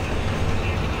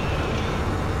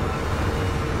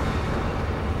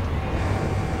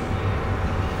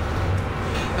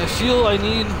 I feel I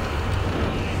need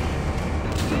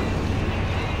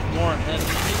more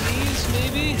enemies,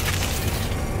 maybe?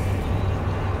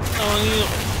 Oh,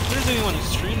 if there's anyone in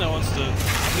stream that wants to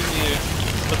give me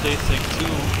what they think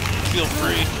too, feel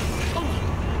free.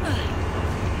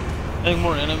 I think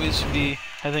more enemies would be,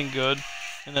 I think, good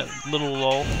in that little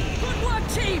lull. Good work,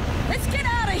 team! Let's get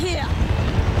out of here!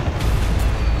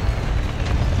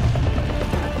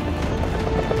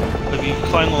 Like you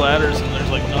climb the ladders and there's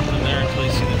like nothing there until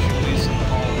you see the juvies in the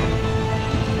hall.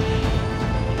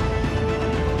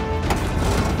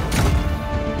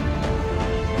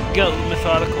 You got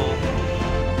methodical,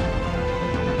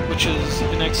 which is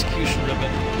an execution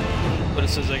ribbon, but it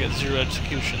says I got 0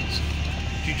 executions.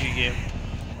 GG game.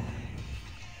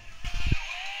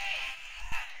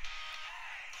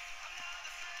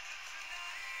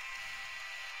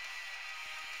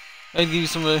 I'd give you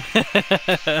some.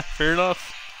 Fair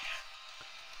enough.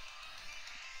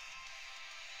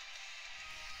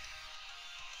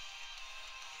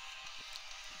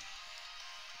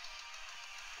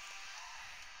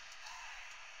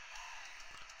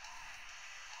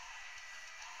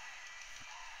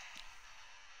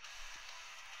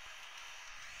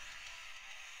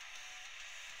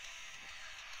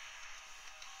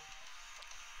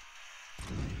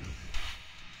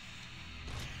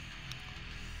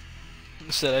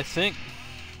 Said I think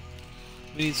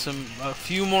we need a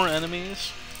few more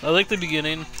enemies. I like the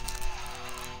beginning.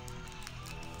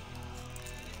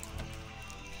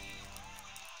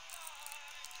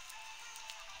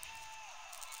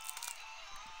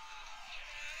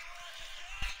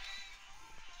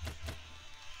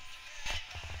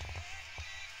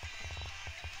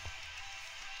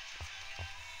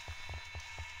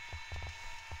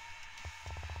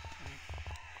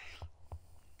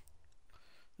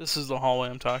 This is the hallway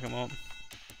I'm talking about.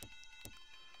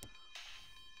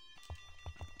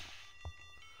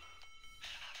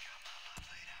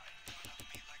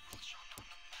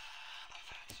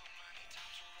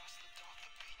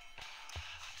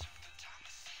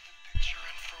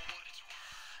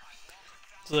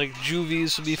 So like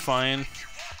juvies would be fine.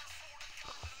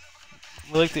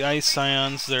 I like the ice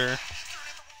scions there.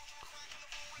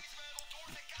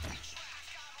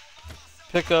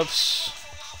 Pickups.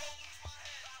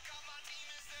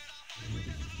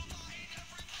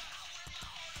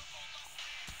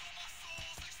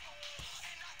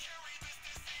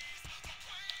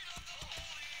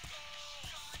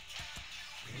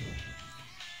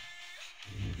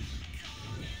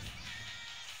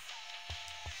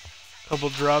 Couple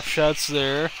drop shots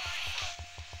there.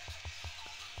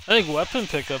 I think weapon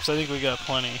pickups, I think we got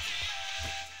plenty.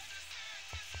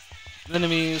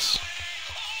 Enemies.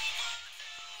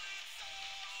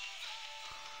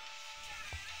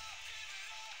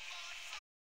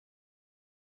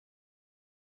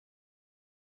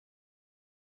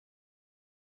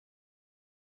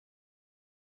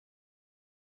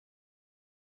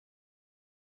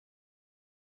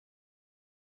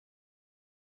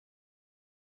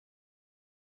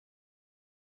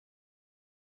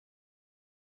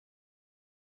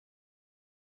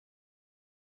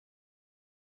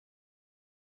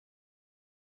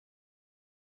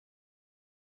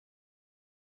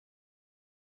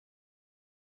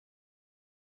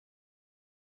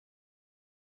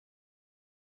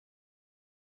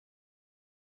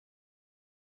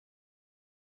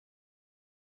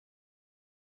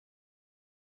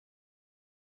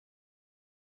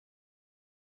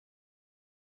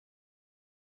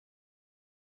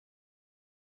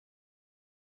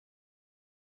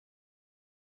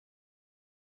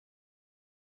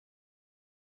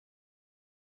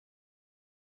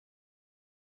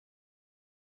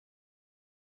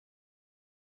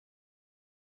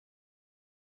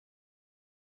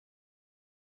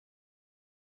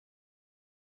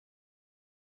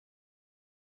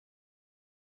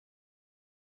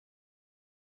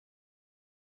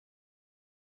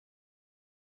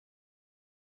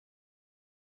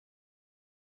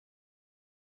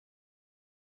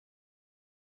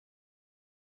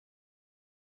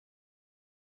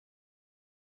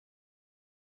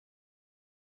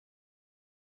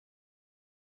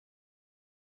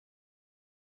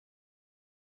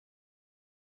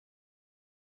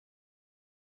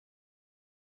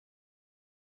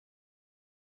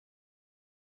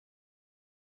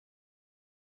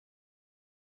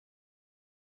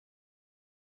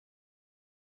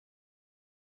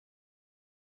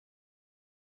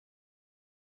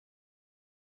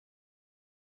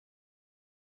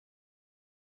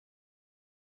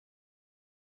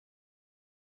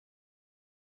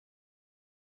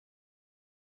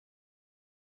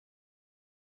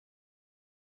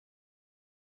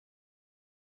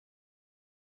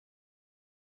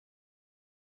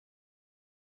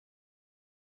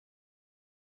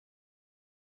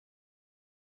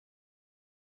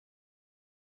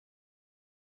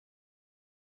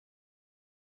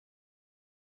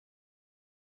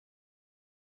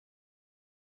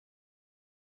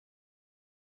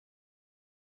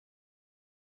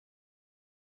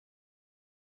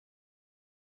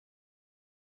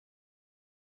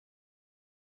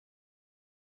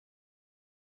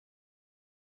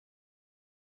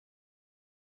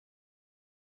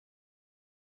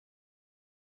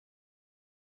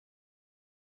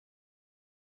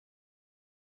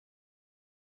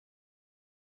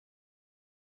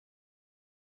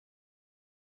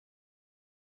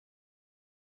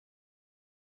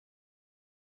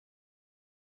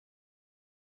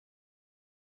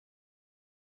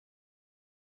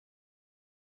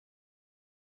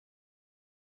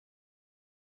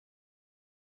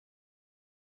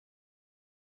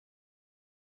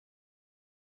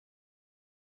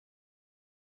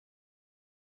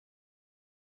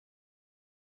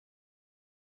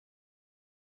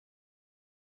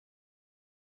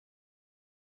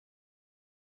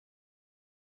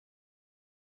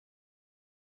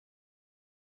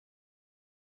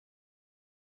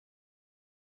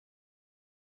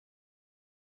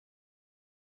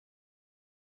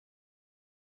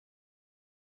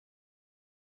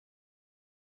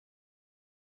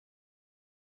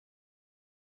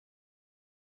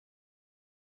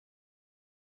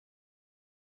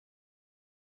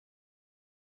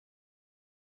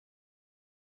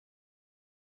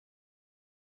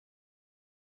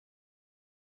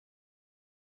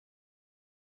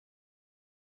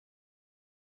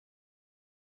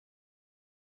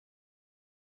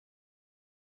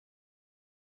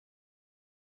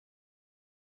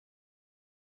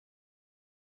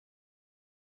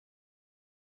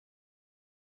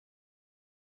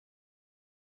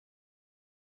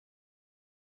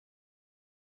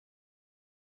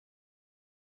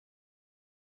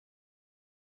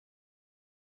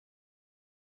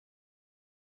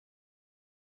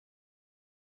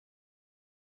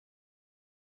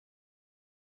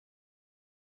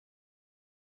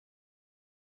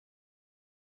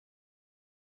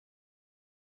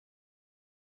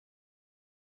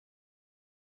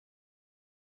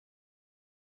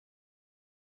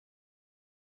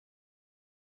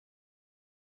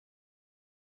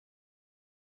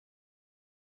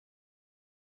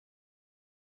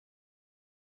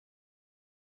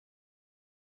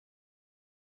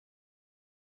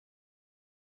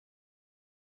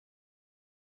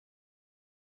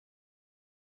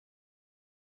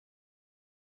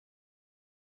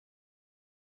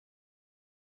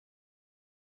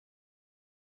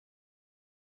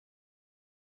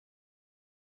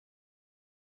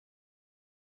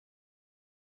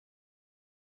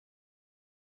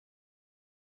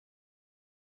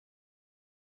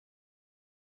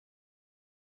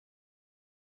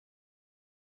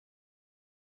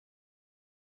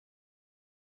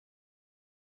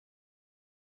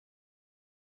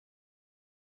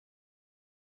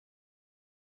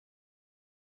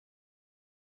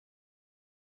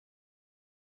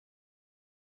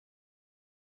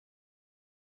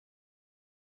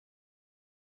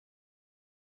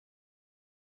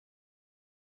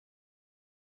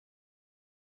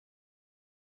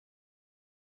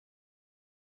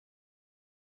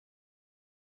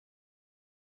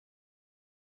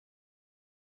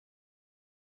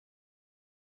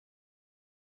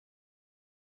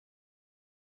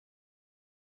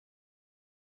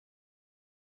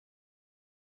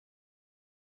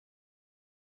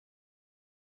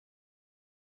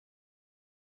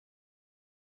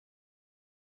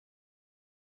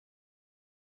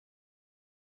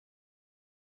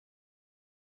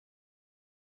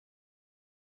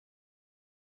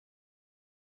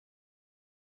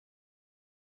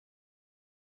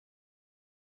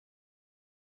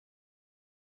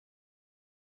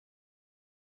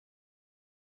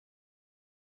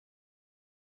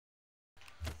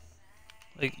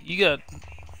 Like, you got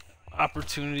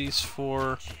opportunities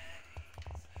for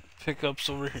pickups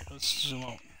over here. Let's zoom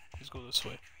out. Let's go this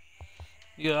way.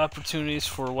 You got opportunities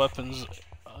for weapons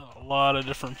a lot of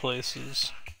different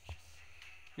places.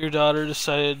 Your daughter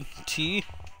decided tea.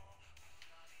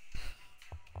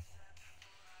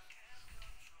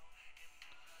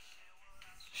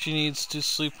 She needs to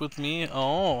sleep with me.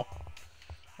 Oh.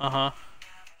 Uh-huh.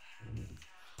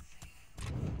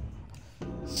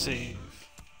 Save.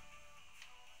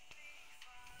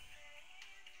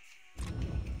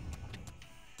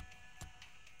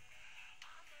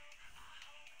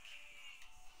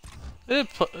 I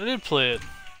did play it.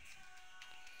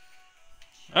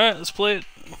 Alright, let's play it.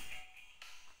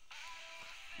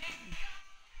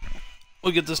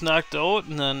 We'll get this knocked out,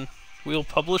 and then we'll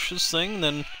publish this thing, and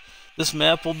then this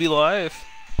map will be live.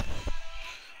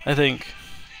 I think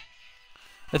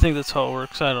that's how it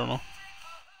works. I don't know.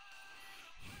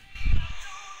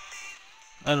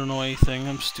 I don't know anything.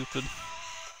 I'm stupid.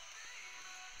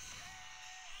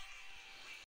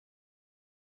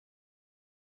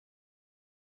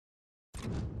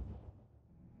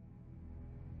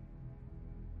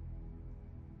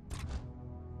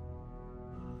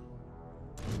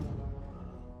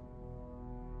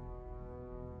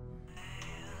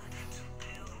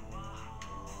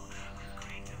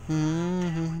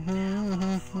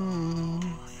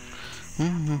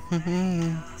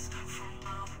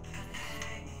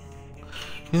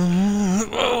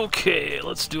 Okay,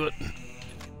 let's do it.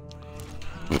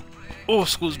 Oh,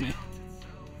 excuse me.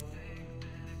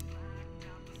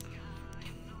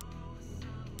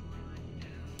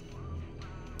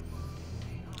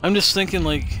 I'm just thinking,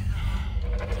 like,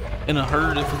 in a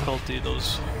harder difficulty,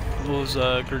 those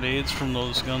grenades from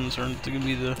those guns aren't gonna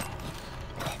be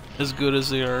as good as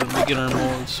they are in beginner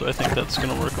mode, so I think that's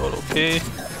gonna work out okay.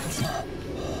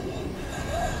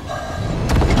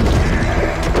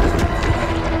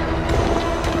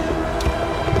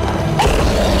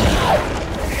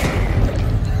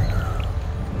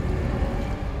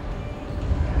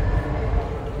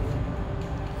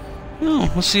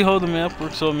 Oh, we'll see how the map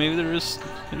works out. Maybe there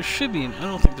should be. I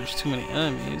don't think there's too many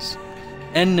enemies.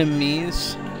 Enemy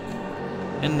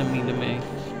to me.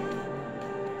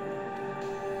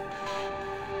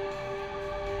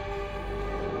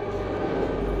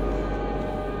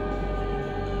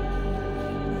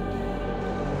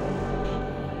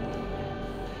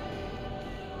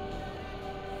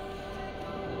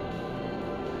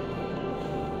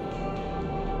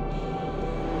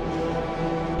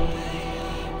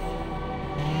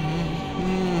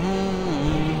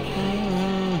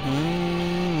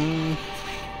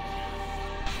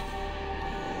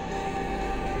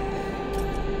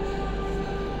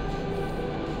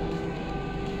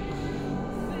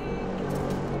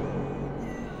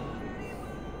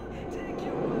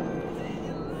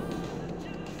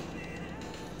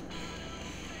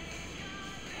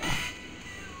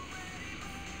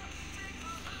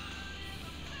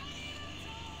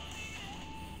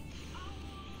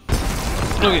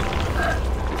 Okay.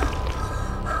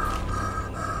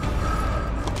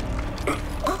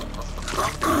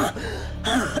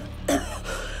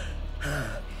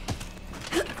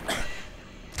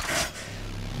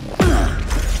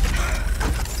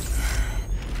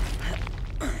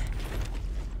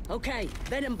 Okay,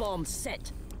 venom bomb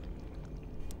set.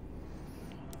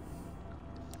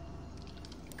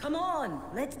 Come on,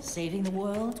 let's saving the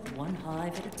world one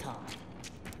hive at a time.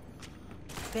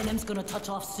 Venom's gonna touch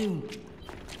off soon.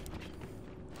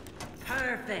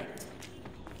 Perfect.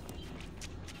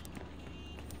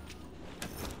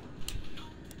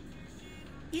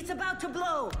 It's about to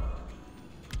blow.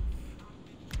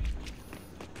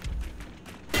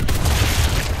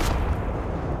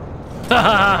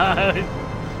 I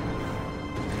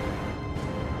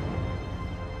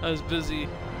was busy.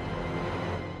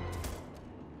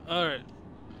 Alright.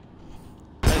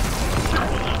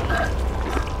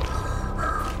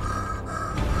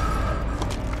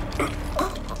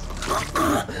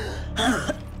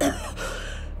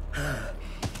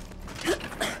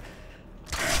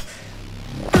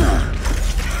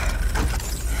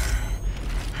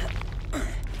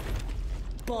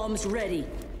 Bombs ready.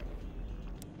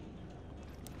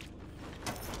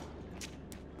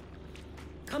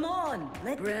 Come on,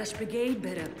 Brash Brigade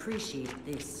better appreciate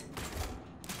this.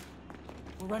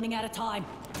 We're running out of time.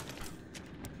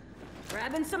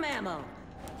 Grabbing some ammo.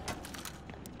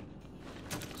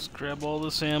 Just grab all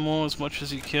this ammo as much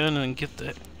as you can and get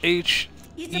the HE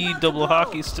double blow.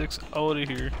 hockey sticks out of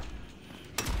here.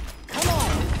 Come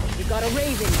on, you got a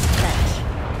Raven to catch.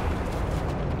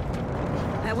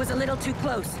 That was a little too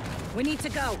close. We need to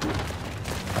go.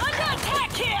 Under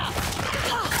attack here!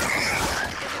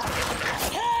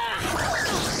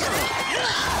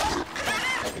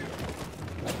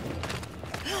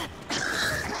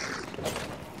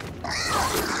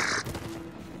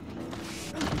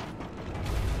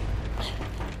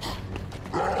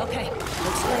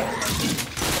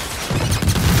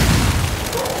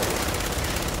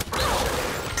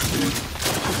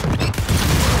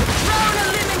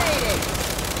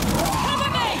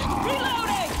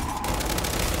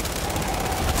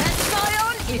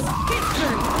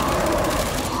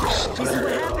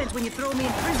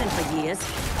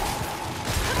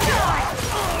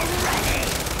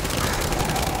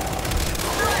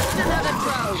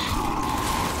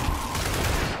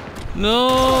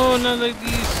 No, not like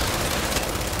these.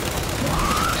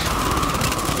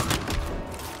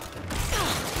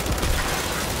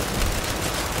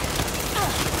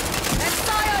 That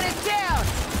Scion is down!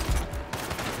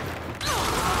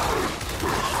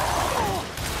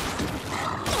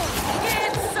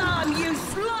 Get some, you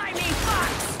slimy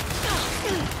fucks!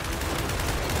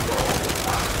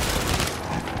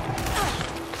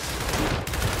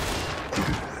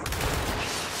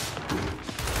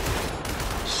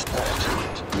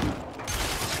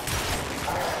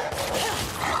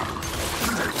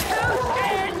 Tooth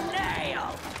and nail!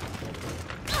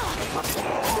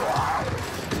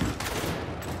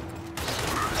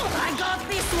 I got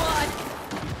this one!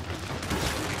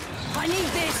 I need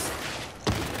this!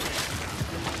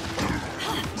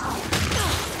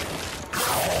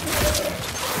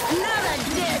 Another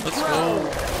dead Let's crow!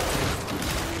 go.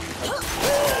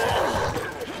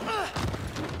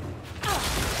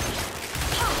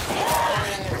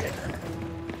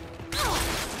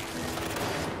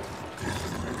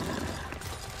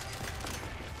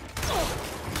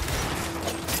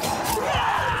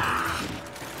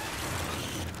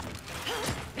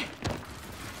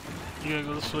 You gotta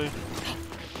go this way.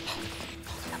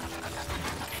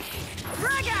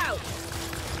 Frag out!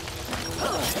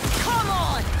 Come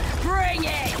on! Bring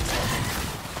it!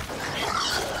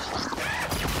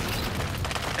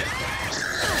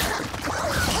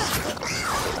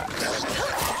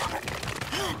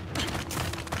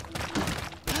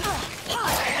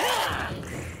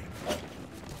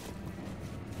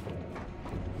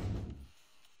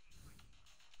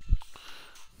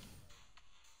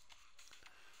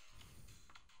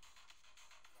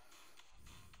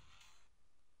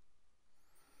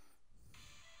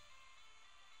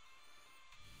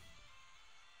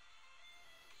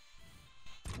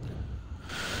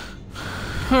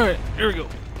 Alright, here we go.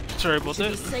 Sorry about Should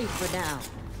that. be safe for now.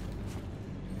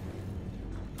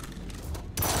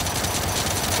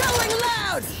 Going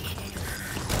loud!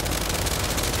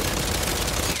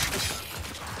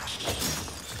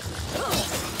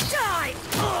 Die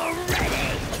already!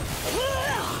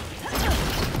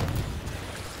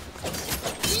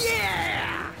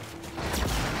 Yeah!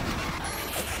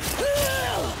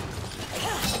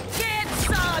 Get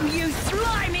some, you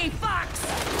slimy fucks!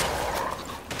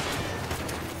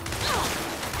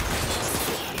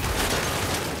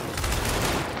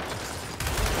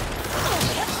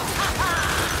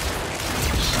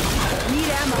 Need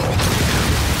ammo.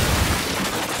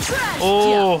 Trash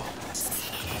Oh,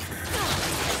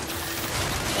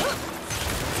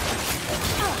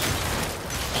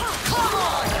 Come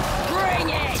on, bring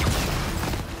it!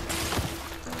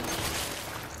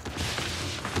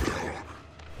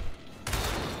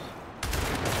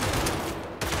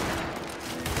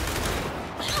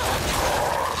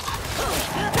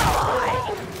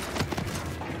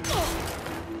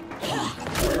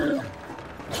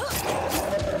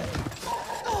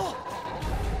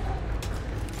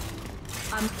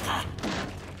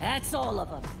 That's all of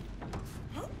them.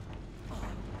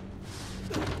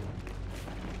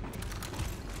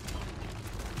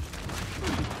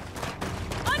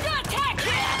 Under attack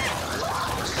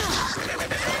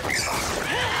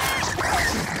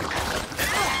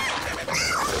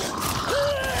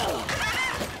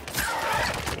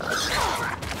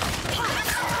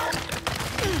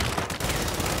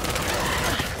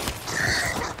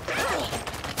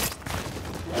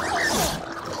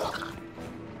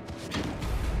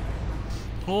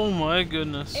oh my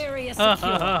goodness. Area secure.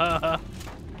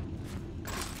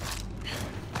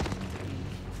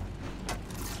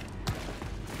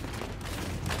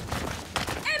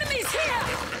 Enemies here!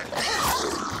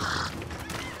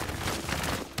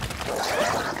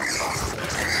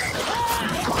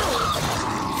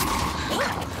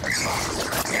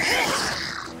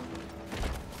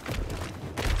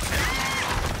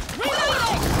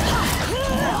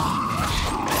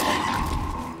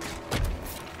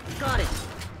 Got it.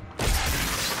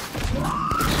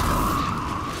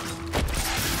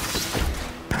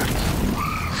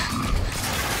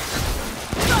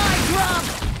 Die, drop!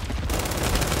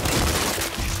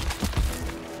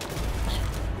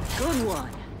 Good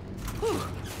one. Whew.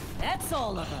 That's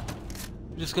all of them.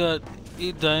 Just got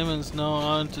 8 diamonds now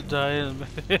on to die in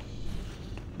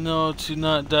no, to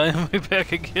not die on my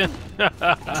back again.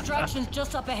 Distractions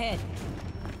just up ahead.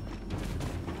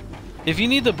 If you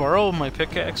need to borrow my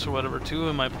pickaxe or whatever too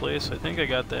in my place, I think I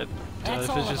got that That's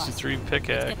all of efficiency us. 3 Get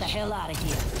pickaxe. the hell out of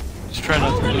here. Just try not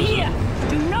Hold to them lose here!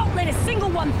 Do not let a single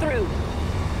one through!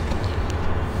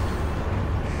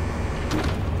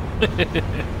 it.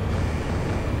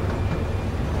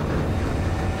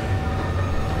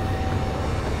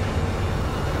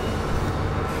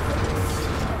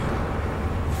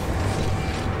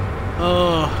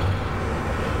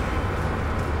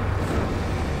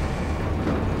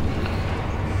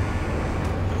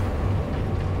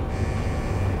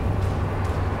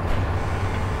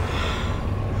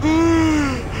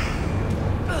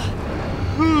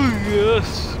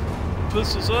 keep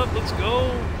this up. Let's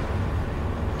go.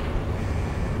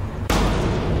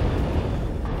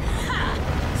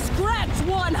 Scratch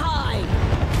one hide!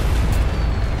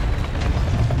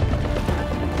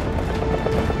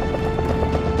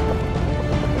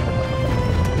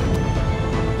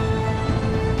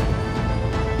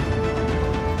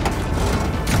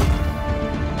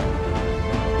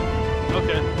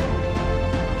 Okay.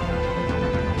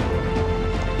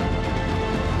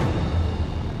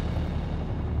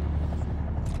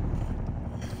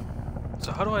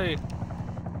 So how do I...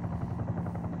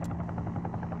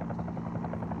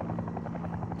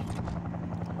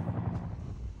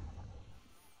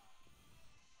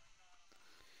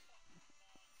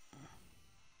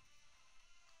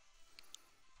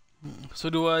 So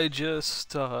do I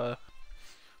just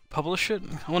publish it?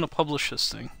 I want to publish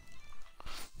this thing.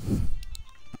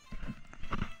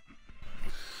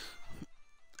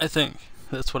 I think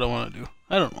that's what I want to do.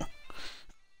 I don't know.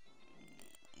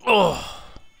 Oh.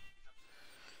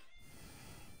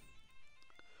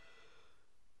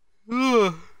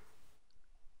 Ugh.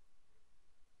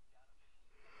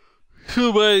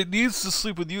 So by needs to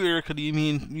sleep with you, Erica, do you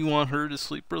mean you want her to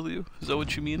sleep with you? Is that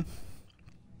what you mean?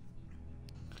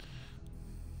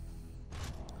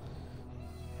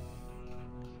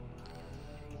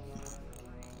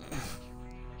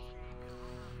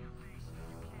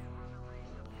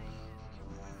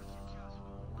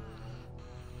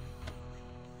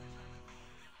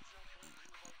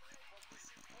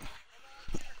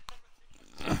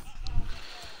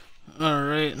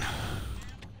 Alright.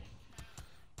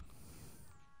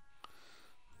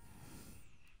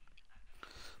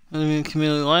 I mean,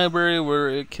 community library where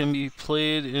it can be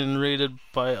played and rated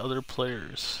by other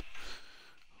players.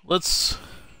 Let's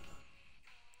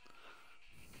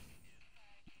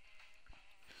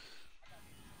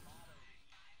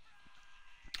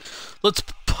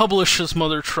publish this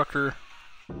mother trucker.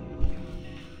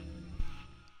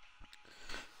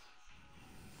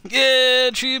 Yeah,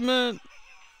 achievement!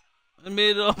 I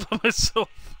made it all by myself.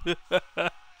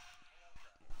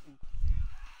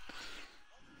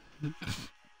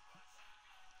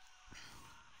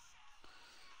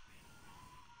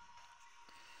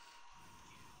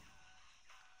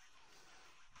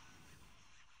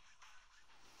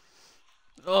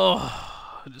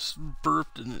 Oh, I just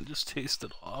burped and it just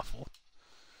tasted awful.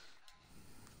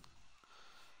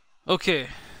 Okay,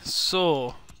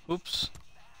 so, oops.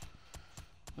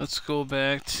 Let's go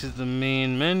back to the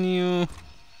main menu.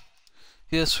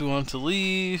 Yes, we want to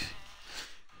leave.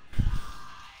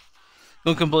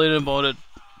 Don't complain about it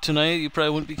tonight. You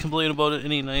probably wouldn't be complaining about it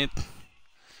any night.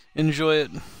 Enjoy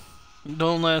it.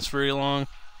 Don't last very long.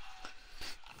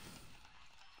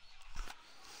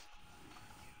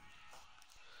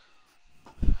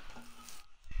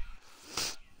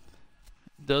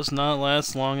 Does not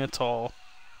last long at all.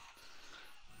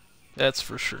 That's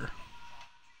for sure.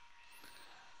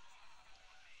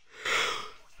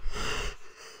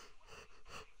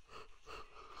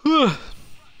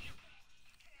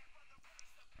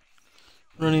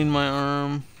 Running my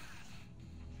arm.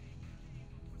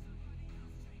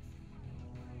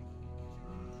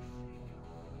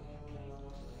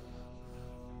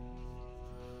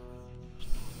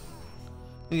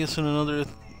 I guess in another...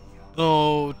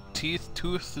 Oh,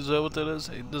 tooth? Is that what that is?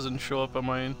 It doesn't show up on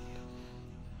mine.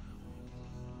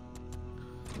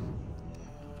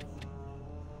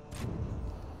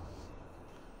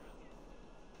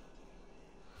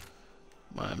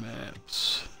 My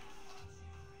maps.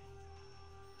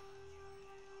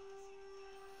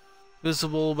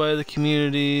 Visible by the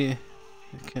community.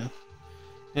 Okay.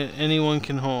 Anyone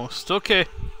can host. Okay.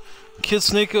 Kid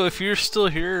Snako, if you're still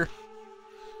here,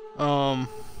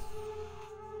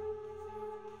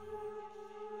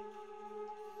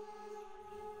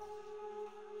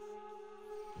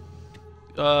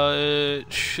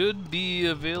 it should be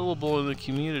available in the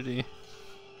community.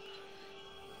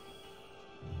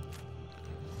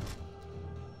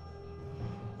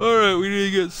 Alright, we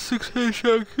need to get 6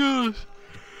 headshot kills.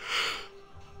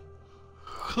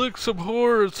 Click some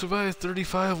horde, survive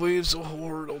 35 waves of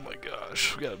horde. Oh my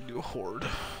gosh, we gotta do a horde.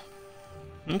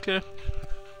 Okay.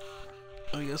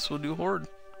 I guess we'll do horde.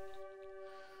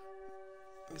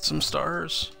 Get some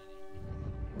stars.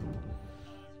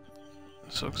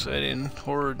 So exciting.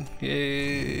 Horde.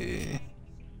 Yay.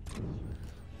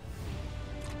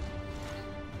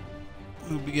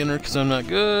 Ooh, beginner because I'm not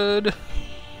good.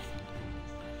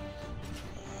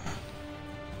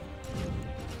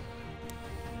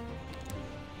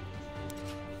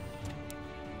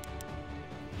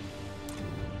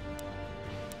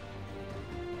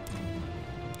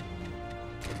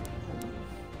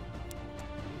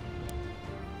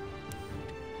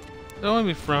 Don't want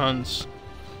to be Franz.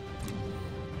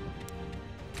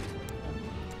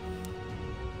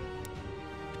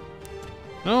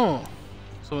 No!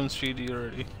 Someone's shady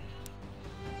already.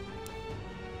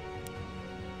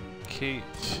 Kate.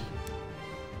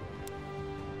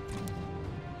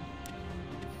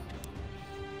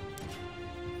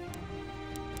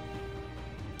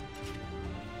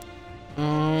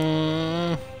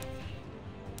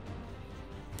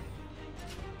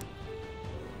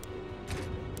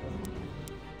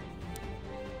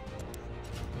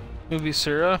 Maybe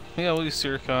Sarah? Yeah, we'll use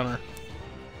Sarah Connor.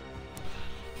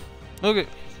 Okay,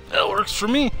 that works for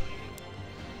me.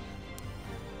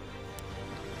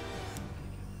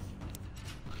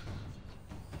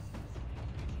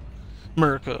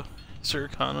 America. Sarah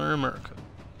Connor, America.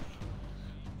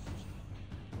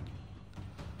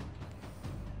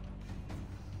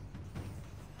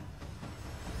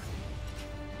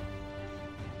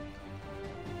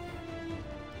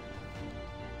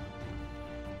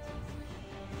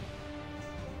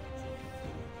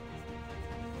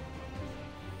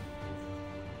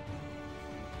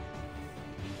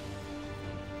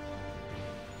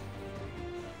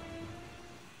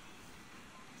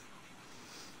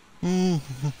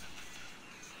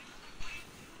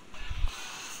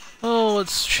 Oh,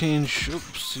 let's change.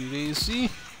 Oopsie daisy.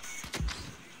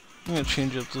 I'm gonna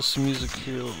change up this music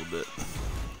here a little bit.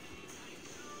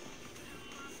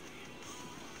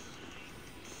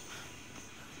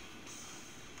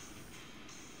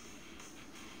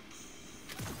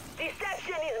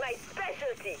 Deception is my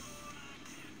specialty.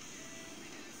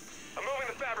 I'm moving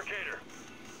the fabricator.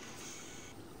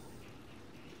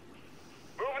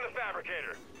 Moving the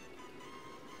fabricator.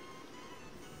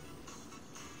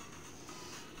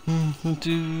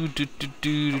 Do do do do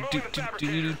do do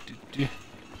do do do.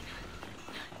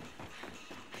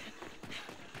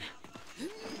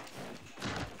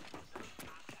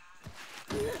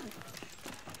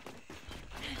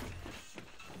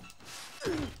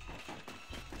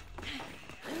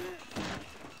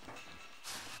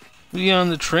 We on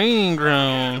the training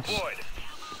grounds.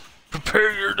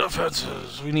 Prepare your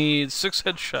defenses. We need 6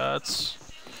 headshots.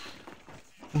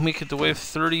 Make it to wave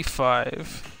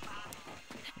 35.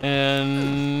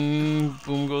 And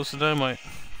boom goes the dynamite.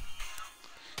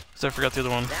 Because I forgot the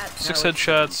other one. 6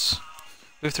 headshots,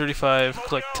 wave 35,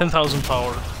 collect 10,000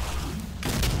 power.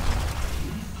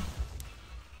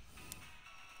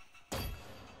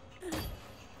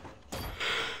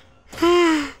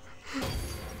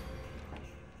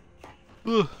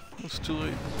 Ugh, it's too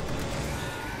late.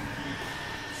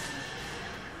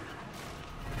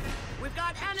 We've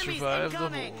got enemies Survive the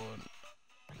incoming. horde.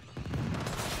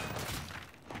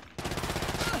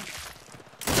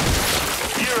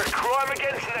 You're a crime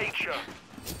against nature.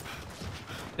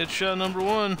 Headshot number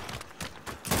 1.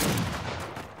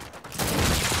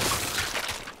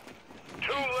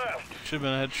 2 left. Should've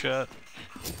been a headshot.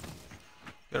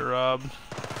 Got robbed.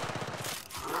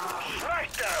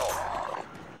 Smackdown.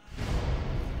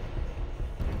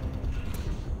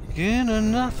 Get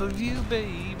enough of you,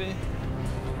 baby.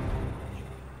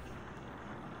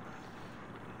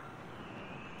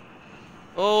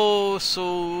 Oh, so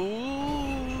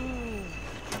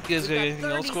you guys got anything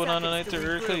else going on tonight there,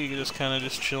 Erica? You just kind of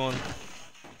just chilling,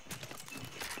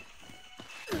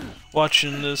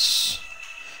 watching this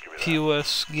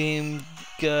POS game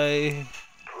guy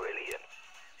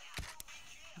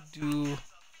do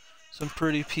some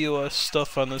pretty POS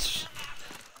stuff on this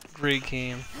great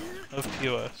game of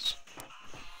POS.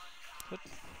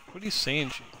 What are you saying,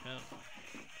 Chief? Yeah.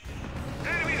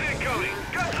 Enemies incoming.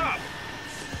 Guns up.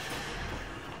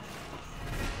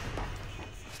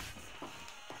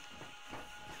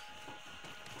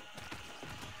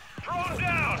 Throw him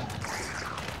down.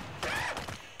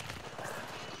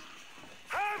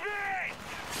 Heavy.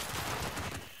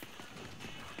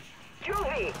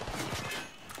 Juvie.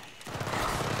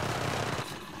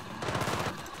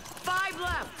 5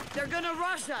 left. They're gonna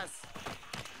rush us.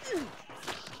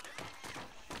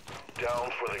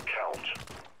 Down for the count.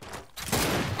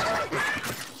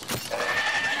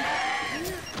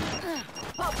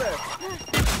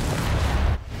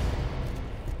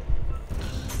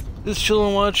 Just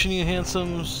chilling watching you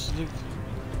handsomes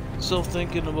still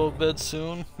thinking about bed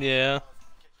soon? Yeah.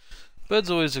 Bed's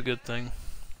always a good thing.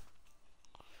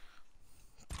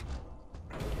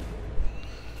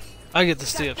 I get to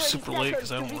stay up super late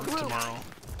because I don't work tomorrow.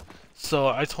 So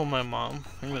I told my mom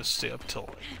I'm gonna stay up till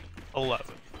like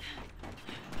 11.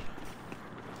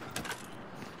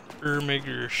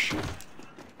 Ermigers.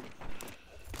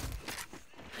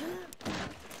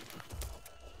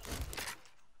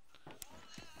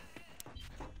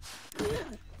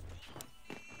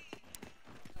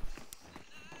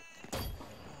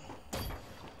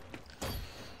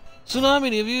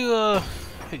 Tsunami,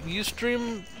 have you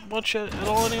stream much at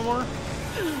all anymore?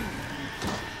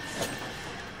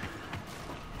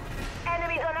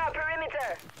 Enemies on our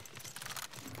perimeter.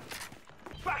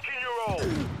 Back in your hole!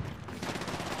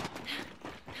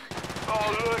 Oh,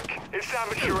 look! It's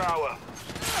amateur hour!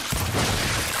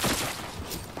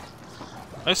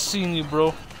 I seen you,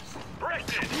 bro.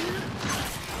 Breakfast!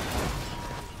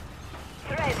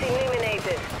 Threat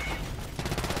eliminated.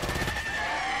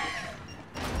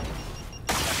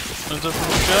 Comes up from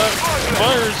the shot.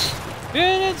 Fires!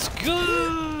 And it's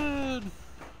good!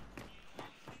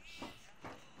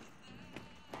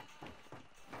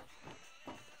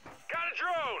 Got a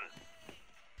drone!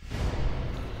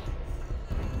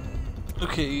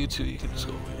 Okay, you two, you can just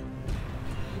go away.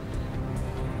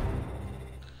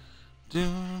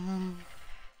 Doom,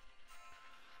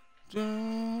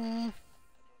 doom,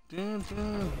 doom,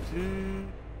 doom,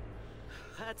 doom.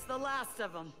 That's the last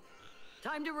of them.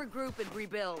 Time to regroup and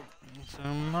rebuild. So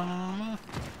mama,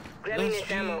 Grabbing bless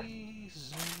this ammo.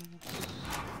 Jesus.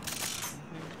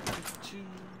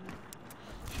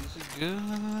 She's a good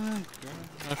girl.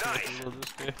 I forgot to load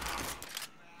this guy.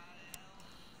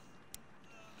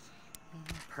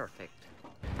 Perfect.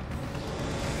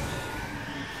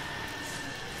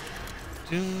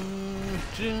 Doom,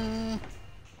 doom.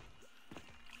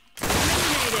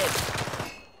 Eliminated.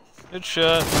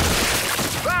 Headshot.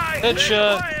 Bye!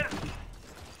 Headshot.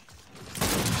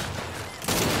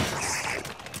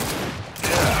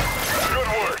 Good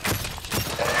work!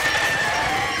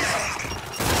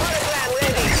 Hologram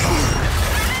ready.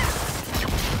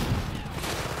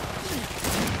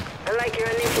 I like your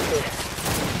initiative.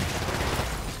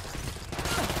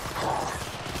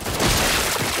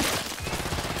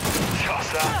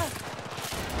 Toss up!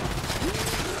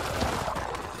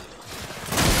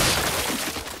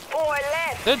 Forward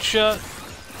left. Headshot.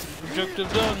 Objective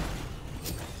done.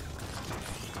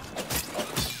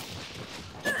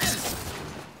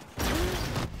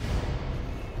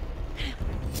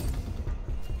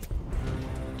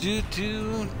 Do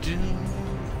do do.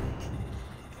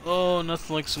 Oh,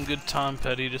 nothing like some good Tom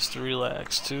Petty just to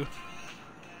relax to.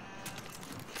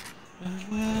 That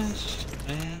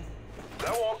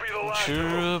won't be the last.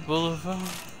 Ventura Boulevard.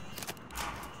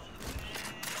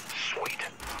 Sweet.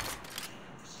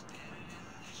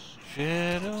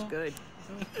 Shadow. Good.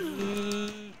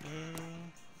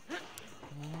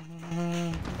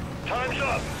 Time's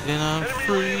up! And I'm Enemy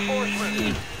free.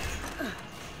 reinforcements.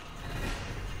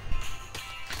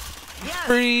 Yes.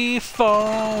 Free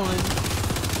falling.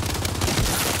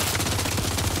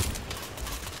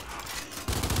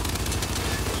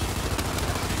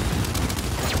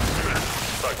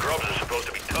 Thought grubs are supposed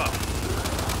to be tough.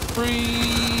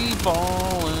 Free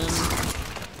falling.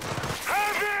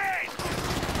 Heavy!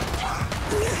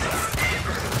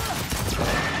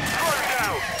 Gun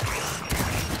down!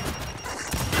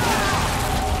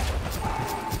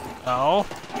 Ow.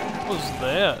 What was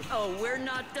that? Oh, we're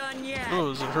not done yet. Oh,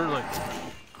 does it hurt like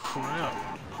crap?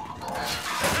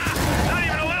 Not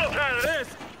even a little tired of this!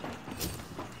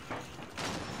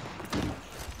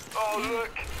 Oh,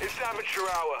 look, it's amateur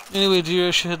hour. Anyway, dear,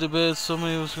 I should head to bed.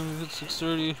 Somebody was gonna be at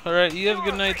 6:30. Alright, you have a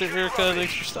good night there, Erica.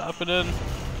 Thanks for stopping in.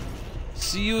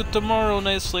 See you tomorrow,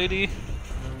 nice lady.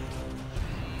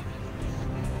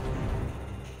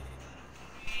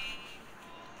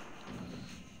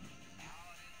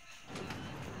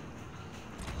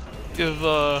 Give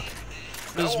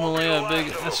Ms. Malaya a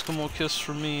big Eskimo kiss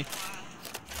from me.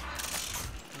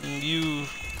 And you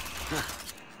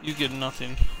get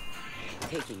nothing.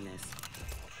 Taking this.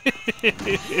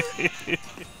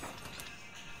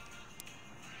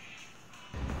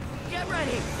 Get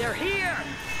ready. They're here.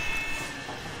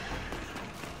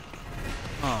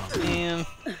 Oh man.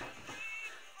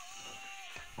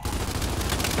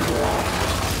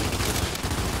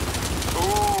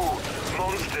 Ooh,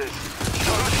 monsters.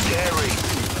 So scary.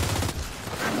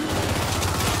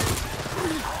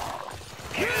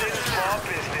 Killing's my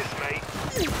business, mate.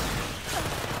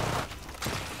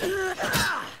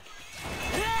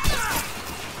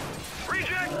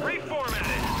 Reject,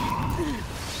 reformatted.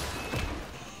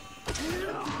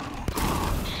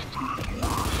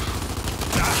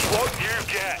 That's what you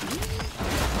get.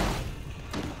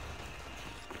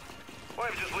 Why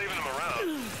am I just leaving them around?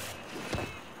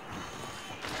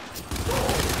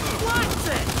 What's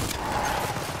it?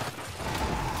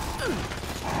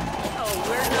 Oh,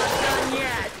 we're not done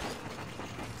yet.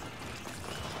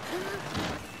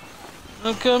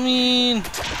 I'm coming.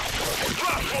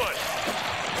 Drop one.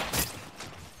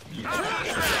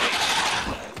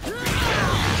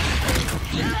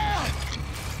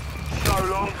 So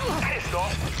long, pissed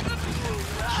off.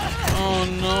 Oh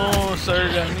no, sorry,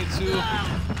 got me too.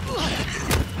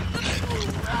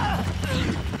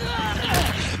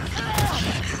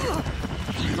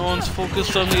 No one's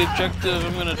focused on the objective.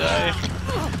 I'm gonna die.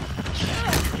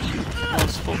 No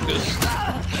one's focused.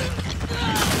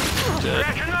 Dead.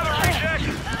 Catch another reject!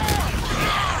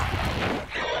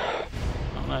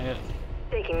 Oh, not yet.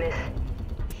 Taking this.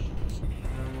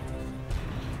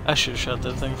 I should have shot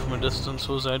that thing from a distance.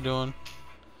 What was I doing?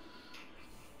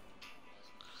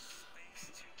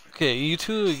 Okay, you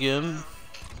two again.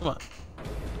 Come on.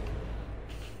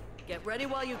 Get ready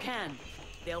while you can.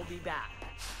 They'll be back.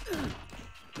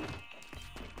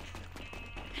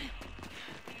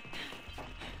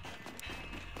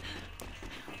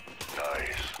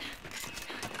 Nice.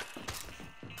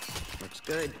 Looks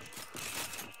good.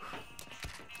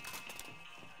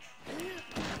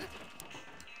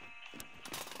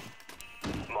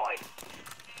 Mine.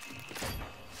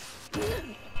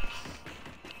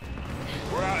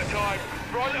 We're out of time.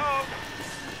 Run up!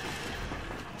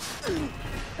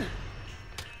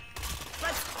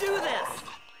 Let's do this!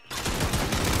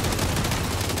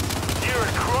 You're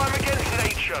a crime against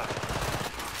nature.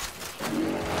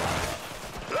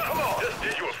 Come on, just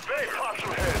did you a favor. Pop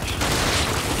some heads.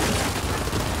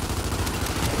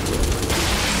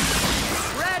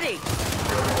 Ready!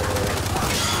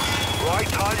 Right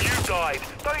time you died,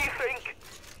 don't you think?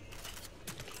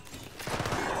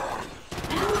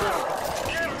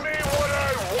 Give me what I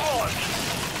want!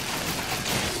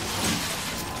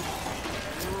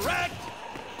 Wreck!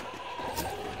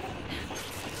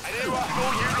 I knew I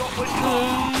thought you lot would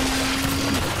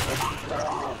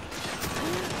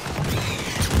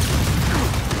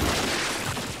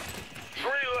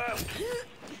Three left.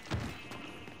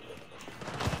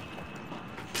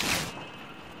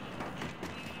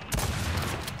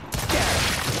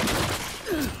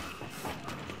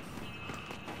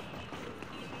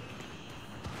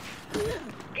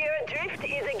 Gear adrift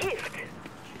is a gift.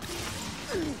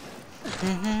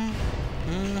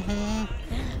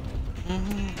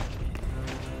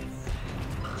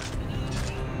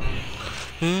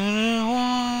 And I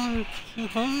want to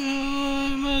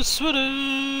find my sweater.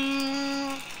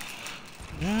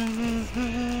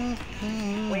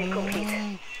 Wave complete.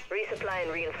 Resupply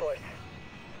and reinforce.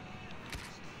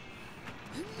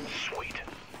 Sweet.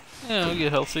 Yeah, I'll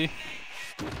get healthy.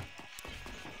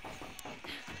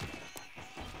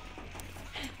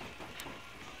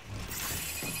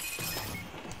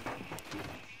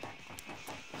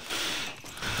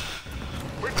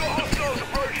 We've got hostiles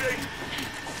approaching!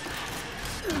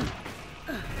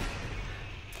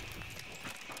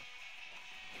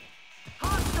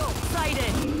 Hostile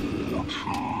sighted!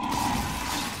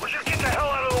 Would you get the hell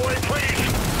out of the way, please?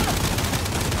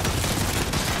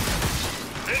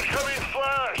 Incoming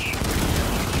flash!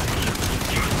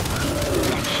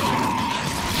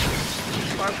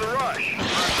 Where's the rush? I'm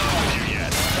not on you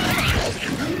yet.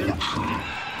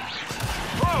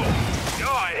 Whoa!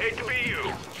 Oh, I hate to be you.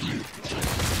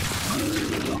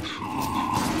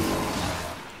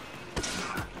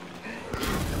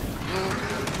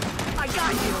 I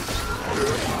got you!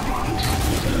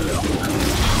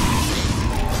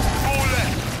 Four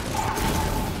left.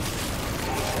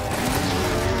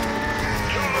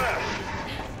 Two left.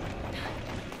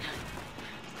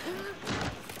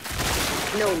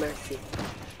 No mercy.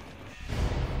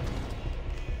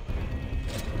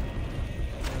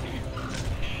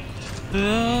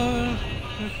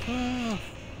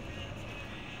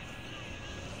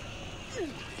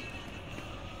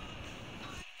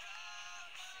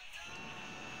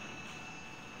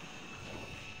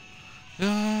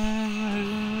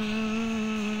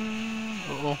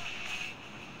 Uh-oh.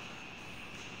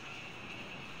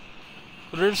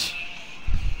 Critters?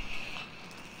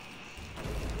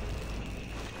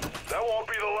 That won't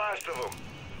be the last of them.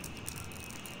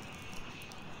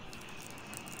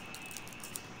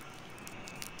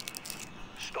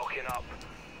 Stocking up.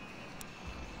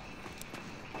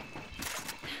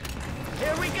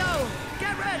 Here we go!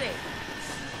 Get ready!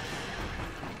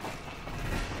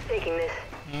 Taking this.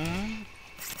 Hmm?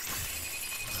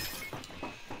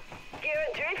 Gear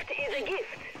adrift is a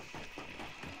gift.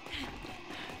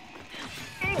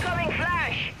 Incoming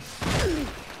flash!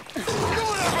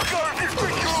 You'll never go if you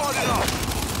think you're hard enough!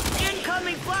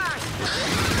 Incoming flash!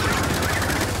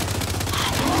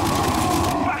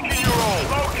 Back in your hole!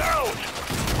 Smoke out!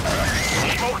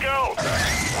 Smoke out!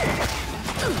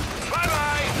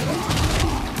 Bye-bye!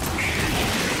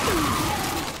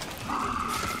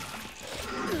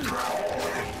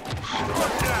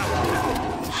 Look down!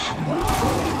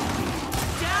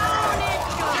 Down it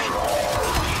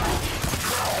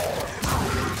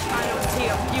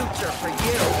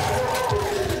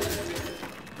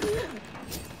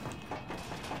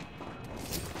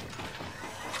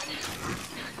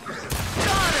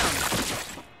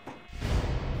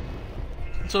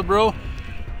What's up, bro?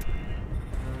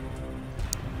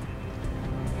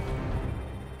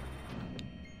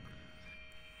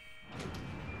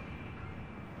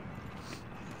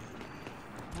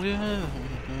 Yeah,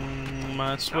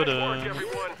 my sweater.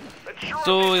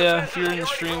 So yeah, if you're in the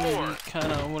stream, we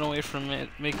kind of went away from it,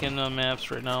 making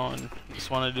maps right now, and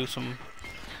just want to do some,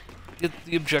 get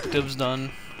the objectives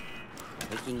done.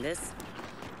 Making this?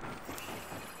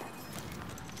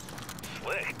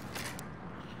 Slick.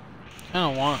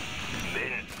 Kind of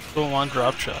don't want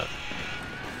drop shot.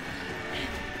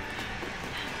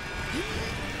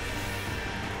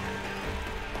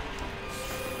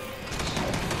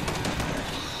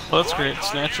 Well, that's great,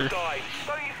 Snatcher. I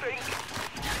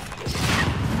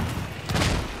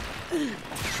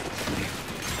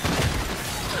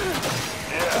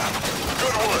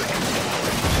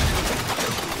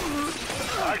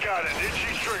got an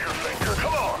itchy trigger finger.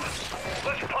 Come on.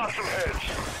 Let's pop some heads.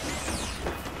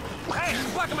 Hey,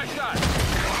 blocking my shot!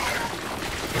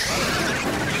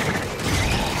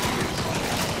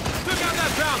 Took out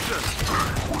that bouncer!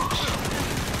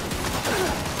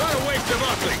 Not a waste of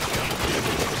nothing!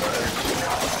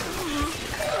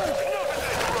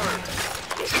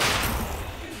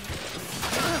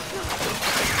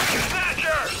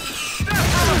 Snatcher! Step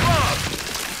from above!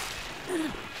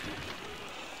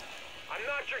 I'm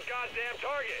not your goddamn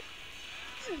target.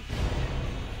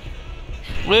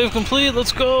 Wave complete,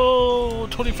 let's go!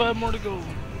 25 more to go.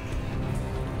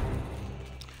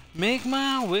 Make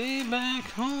my way back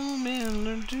home and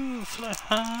learn to fly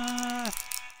high.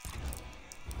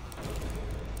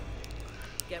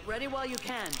 Get ready while you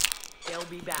can. They'll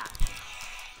be back.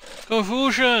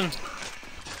 Confusion!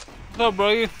 What's up,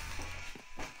 buddy?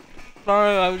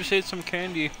 Sorry, I just ate some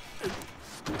candy.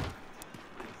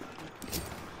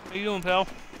 How you doing, pal?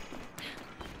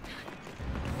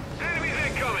 Enemies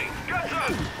incoming! Guns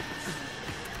up!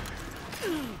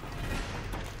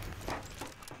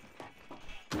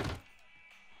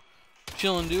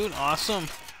 Chilling, dude. Awesome.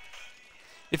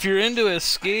 If you're into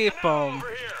escape, Over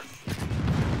here!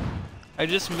 I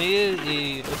just made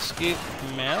a escape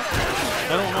map. I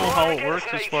don't know how it works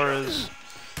as far as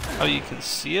how you can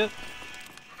see it,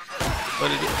 but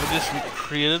I just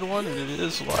created one and it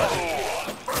is live.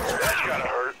 That's gotta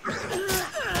hurt.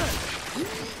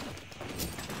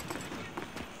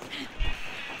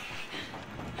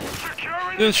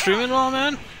 Securing You been streaming at all,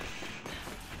 man?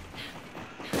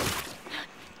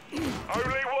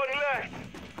 Only one left.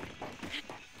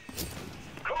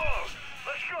 Come on,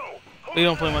 let's go. Oh, you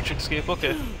don't play much escape?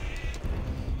 Okay.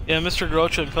 Yeah, Mr.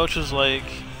 Grouch and Coach is like,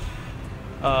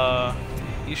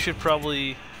 you should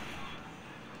probably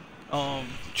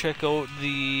check out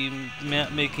the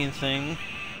map making thing,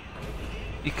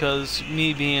 because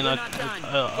me being a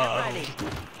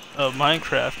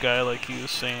Minecraft guy, like he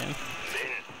was saying,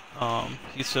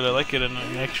 he said I like it, and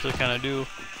I actually kind of do.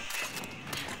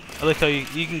 I like how you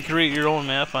can create your own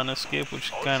map on Escape, which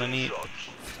is kind of neat.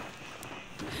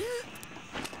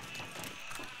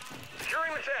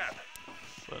 Securing the tap.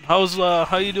 But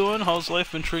how you doing? How's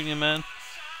life been treating you, man?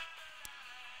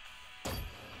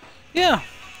 Yeah,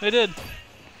 I did.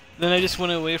 Then I just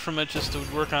went away from it just to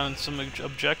work on some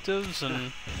objectives,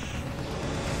 and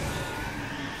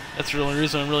that's the only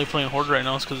reason I'm really playing Horde right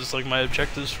now, is because it's like my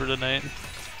objectives for tonight.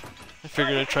 I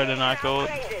figured I'd try to knock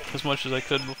out as much as I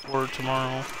could before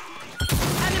tomorrow.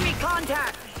 Enemy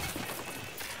contact!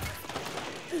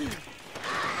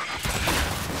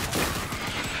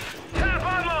 Tap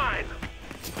online.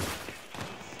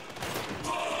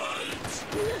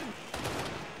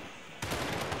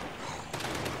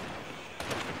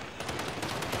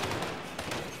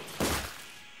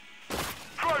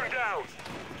 Drone down.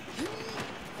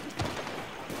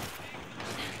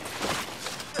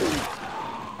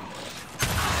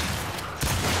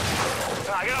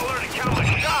 I gotta learn to count my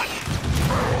shots.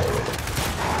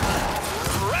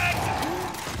 Correct.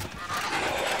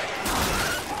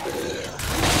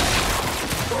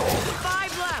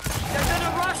 Five left! They're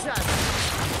gonna rush us!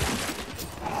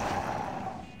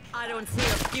 I don't see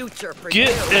a future for Get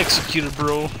you. executed,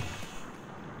 bro.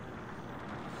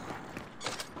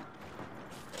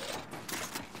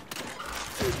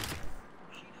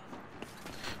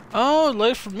 Oh,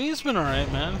 life for me has been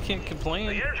alright, man. Can't The complain.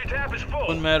 energy tap is full.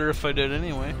 Wouldn't matter if I did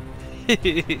anyway.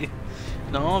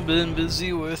 No, I've been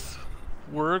busy with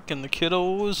work and the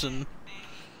kiddos and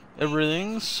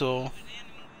everything, so.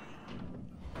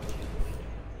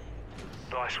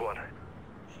 Nice one.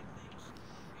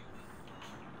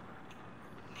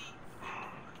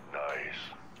 Nice.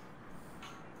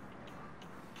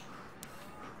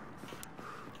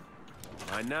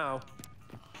 I know.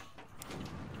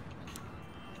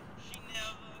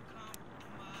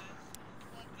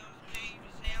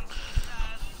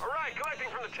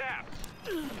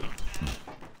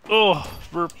 Oh,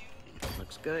 burp.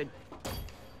 Looks good.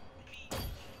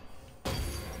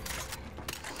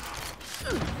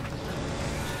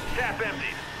 Tap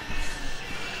emptied.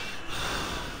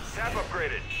 Tap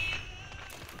upgraded.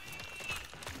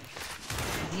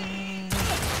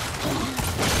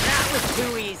 That was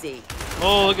too easy.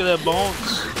 Oh, look at that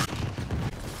bounce.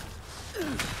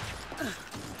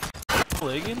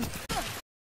 Legging? Hey,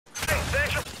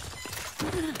 thanks for...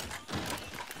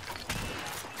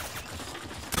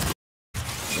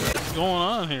 What's going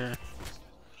on here?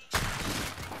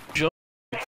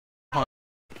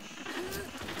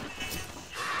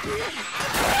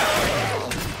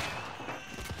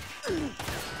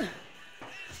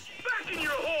 Back in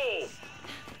your hole!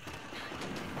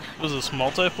 Was this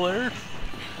multiplayer?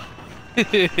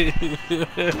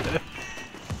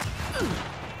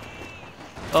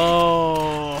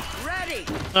 Oh. Ready.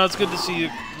 No, it's good to see you.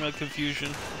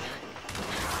 Confusion.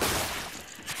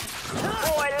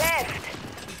 Boy left.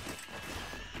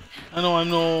 I know I'm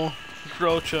no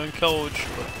grouch on couch,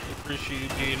 but I appreciate you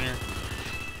being here.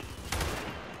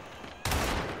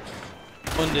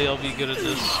 One day I'll be good at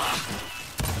this.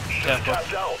 Tap up.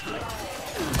 Tapped out.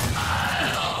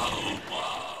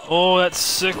 Oh, that's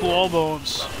sick wall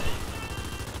bones.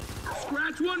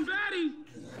 Scratch one baddie.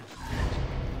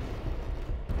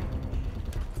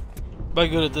 By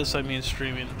good at this, I mean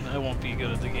streaming. I won't be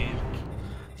good at the game.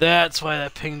 That's why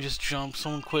that ping just jumped.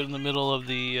 Someone quit in the middle of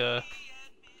the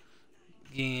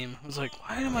game. I was like,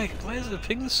 why is the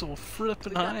ping so frippin'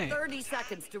 We've got high? 30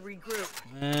 seconds to regroup.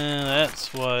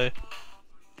 That's why.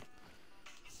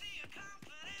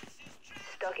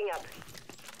 Stocking up.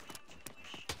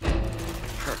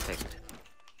 Perfect.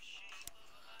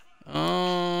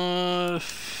 I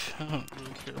don't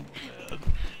really care about that.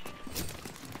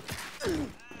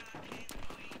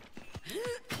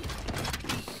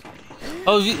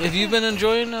 Oh, have you been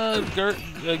enjoying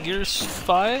Gears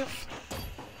 5?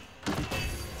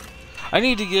 I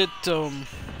need to get,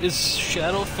 is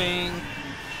Shadowfang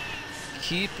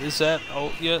Keep, is that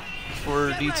out yet for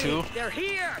Get D2? ready. They're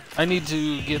here. I need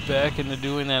to get back into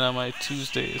doing that on my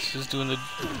Tuesdays. Just doing the,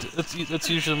 that's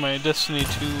usually my Destiny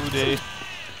 2 day.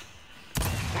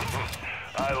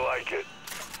 I like it.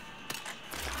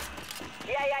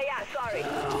 Yeah, sorry.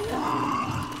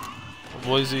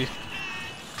 Boise.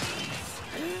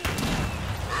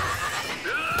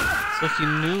 It's like you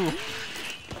knew.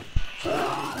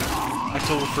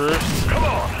 October 1st. Come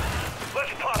on!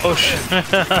 Let's pop Oh some shit.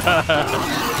 heads.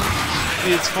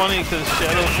 See, it's funny because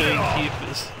Shadowfang Keep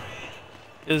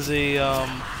is a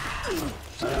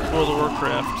World of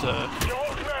Warcraft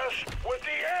Don't mess with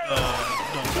the end!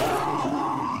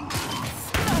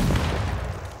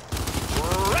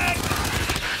 Wreck!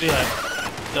 yeah,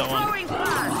 that one. Throwing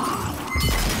flash.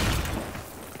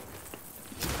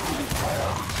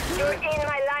 You're in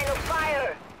my line of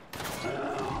fire.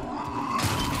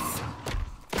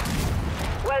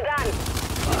 Well done.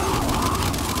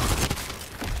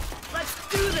 Let's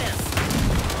do this.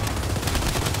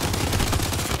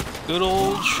 Good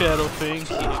old Shadowfang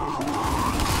Keep.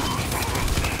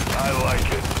 I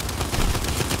like it.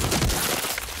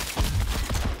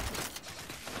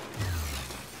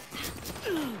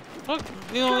 Fuck,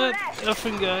 you know that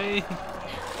effing guy.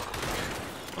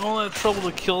 All that trouble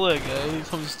to kill that guy. He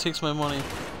comes, takes my money.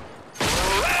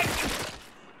 Wreck!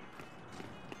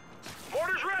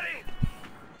 Mortar's ready!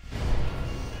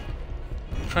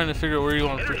 I'm trying to figure out where you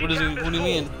want. What do you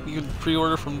mean? You can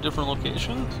pre-order from different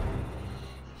locations?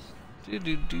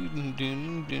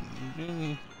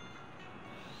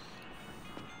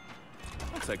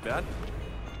 Looks like that.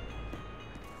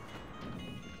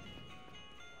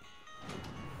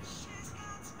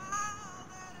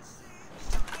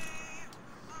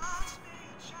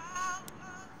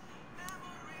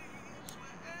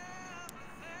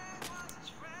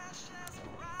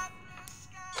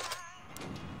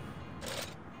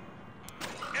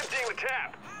 Emptying the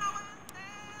tap.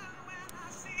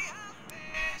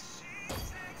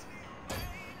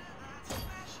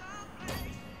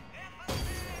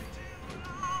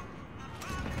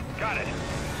 Got it.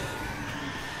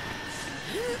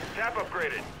 Tap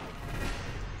upgraded.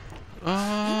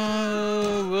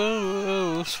 Oh,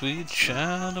 sweet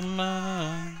child of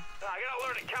mine. I gotta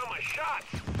learn to count my shots.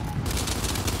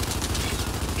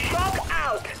 Shock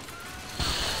out.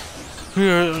 We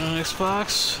are on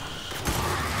Xbox.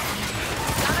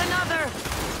 Got another.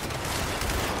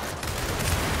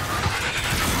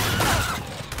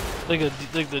 Like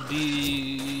the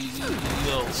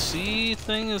DLC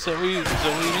thing? Is that what you mean?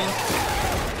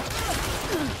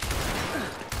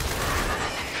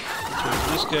 Wait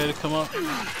for this guy to come up.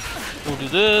 We'll do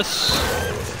this.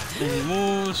 Then he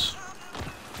moves.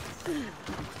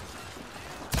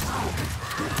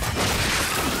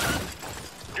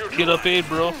 get up aid,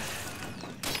 bro. Ready.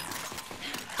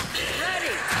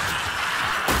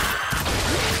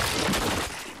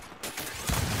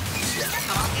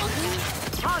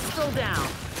 Hostile down.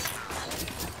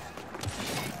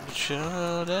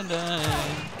 Should I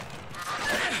die?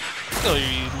 Oh,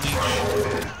 you leech.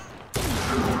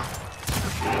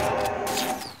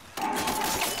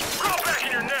 Crawl back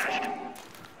in your nest.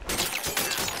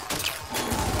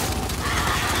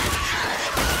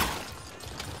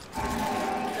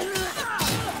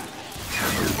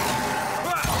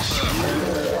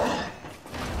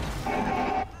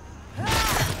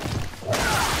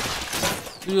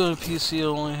 You on a PC, I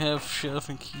only have chef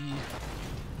and key.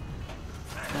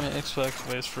 My Xbox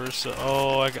vice versa.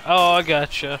 Oh, I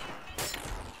gotcha.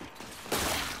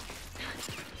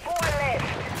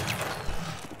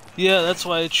 Yeah, that's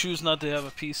why I choose not to have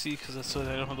a PC, because that's why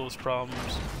I don't have those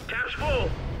problems. Tap's full.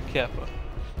 Kappa.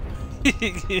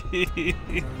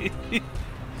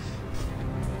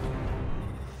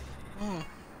 Hmm.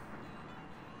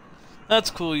 That's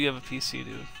cool. You have a PC,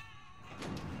 dude.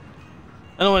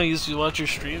 I know when I used to watch your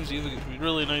streams, you have a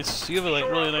really nice. You have a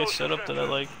really nice setup that I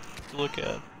like to look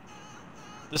at.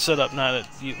 The setup, not at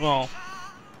you. Well,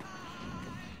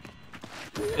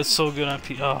 it's so good on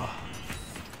P. Oh.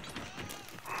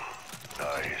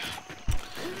 Nice.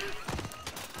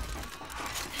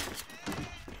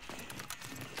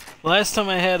 Last time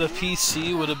I had a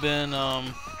PC would have been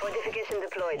Fortification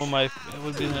deployed. when it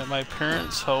would have been at my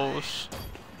parents' house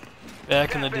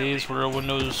back in the days where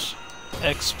Windows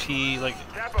XP, like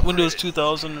Windows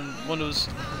 2000 and Windows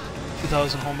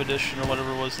 2000 Home Edition or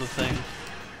whatever was the thing.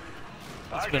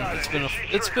 It's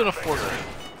been a fortnight.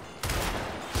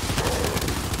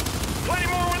 Plenty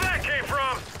more where that came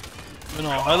from. You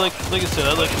know, I like I said,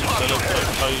 I like your setup,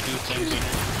 like how you do things in your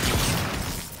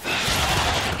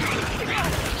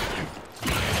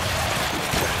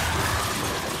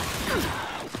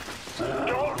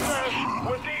Don't mess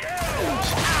with the animals.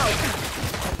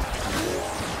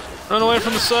 Run away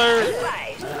from the sire!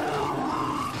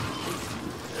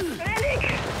 Medic!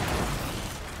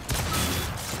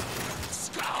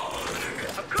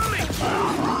 I'm coming.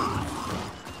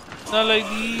 Not like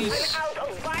these. Out of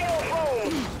vile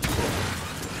room!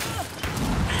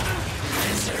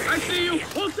 I see you.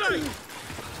 Hold tight.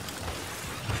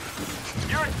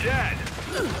 You're dead.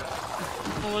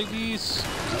 Not like these.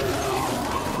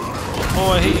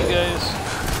 Oh, I hate you guys.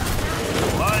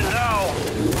 Mine now.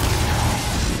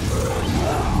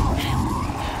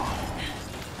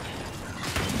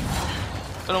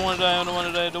 I don't want to die, I don't want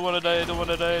to die, I don't want to die, I don't want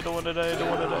to die, I don't want to die, I don't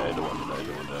want to die, I don't want to die,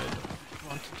 I don't want to die, I don't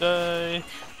want to die.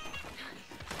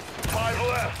 5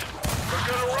 left. They're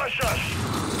gonna rush us.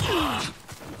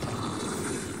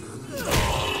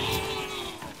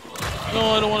 No,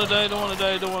 I don't want to die, I don't want to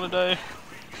die, I don't want to die.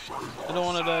 I don't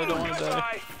want to die, I don't want to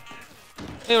die.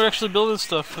 Hey, we're actually building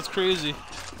stuff, that's crazy.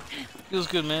 Feels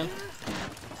good, man.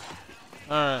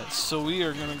 Alright, so we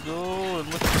are gonna go and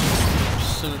look at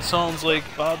this, and it sounds like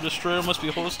Bob Destroyer must be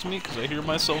hosting me because I hear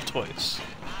myself twice.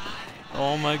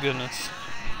 Oh my goodness.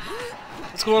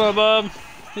 What's going on, Bob?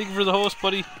 Thank you for the host,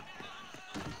 buddy.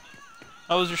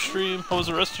 How was your stream? How was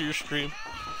the rest of your stream?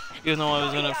 Even though I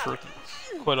was in it for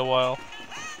quite a while.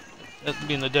 That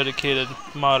being the dedicated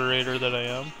moderator that I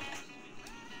am.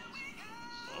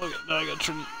 Okay, now I gotta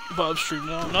turn Bob's stream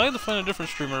down. Now I have to find a different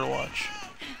streamer to watch.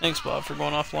 Thanks, Bob, for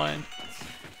going offline.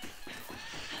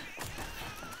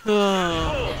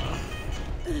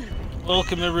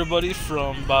 Welcome everybody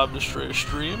from Bob Destroyer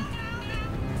Stream.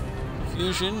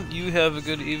 Fusion, you have a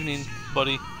good evening,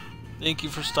 buddy. Thank you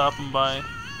for stopping by.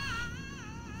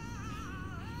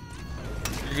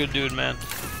 You're a good dude, man.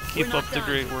 Keep up the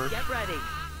great work. Get ready.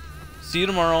 See you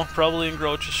tomorrow, probably in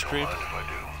Grouch's stream. Mind if I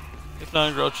do? If not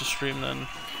in Grouch's stream, then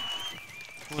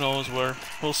who knows where.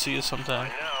 We'll see you sometime.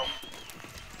 Right now.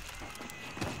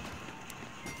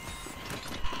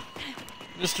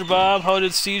 Mr. Bob, how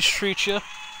did Siege treat you?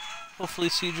 Hopefully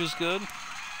Siege is good.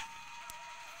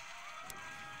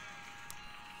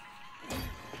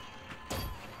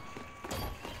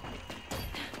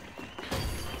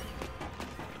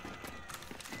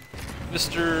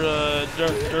 Mr.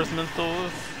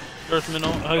 Darth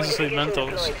Minnow, I was gonna say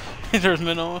Mentos. Darth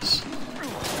Minnows.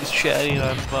 He's chatting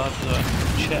on Bob's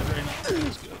chat right now.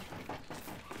 That's good.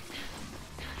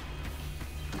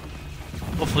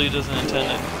 Hopefully he doesn't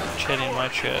intend it chatting in my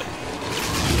chat.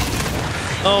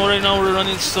 Oh, right now we're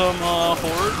running some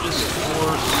Horde just for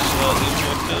the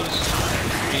objectives.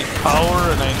 I need power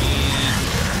and I need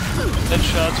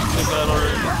headshots, which I got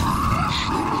already.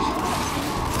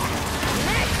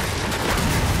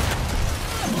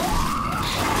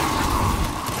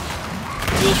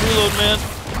 Heals reload, man.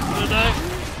 I'm gonna die.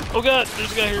 Oh god,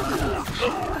 there's a guy here.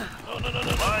 Oh, oh no, no, no,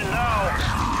 no. Mine now.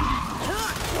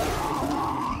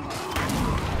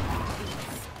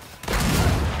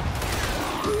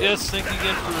 Yes, thank you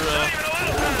again for the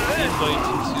invite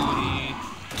into the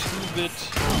 2-bit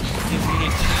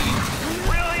community.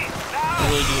 Really? I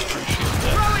really do appreciate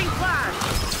that. Throwing flash!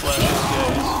 Flashes,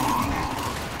 guys.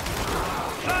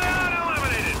 Zion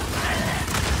eliminated.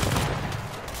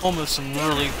 Home of some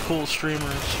really cool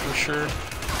streamers, for sure.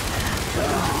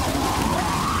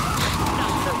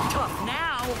 Not so tough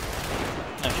now!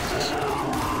 Nice.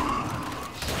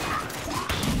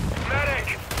 Medic.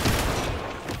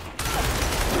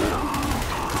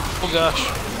 Oh gosh.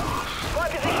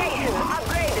 Fortification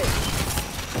upgraded.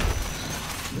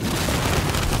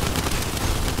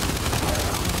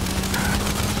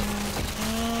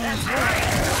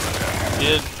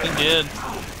 He did.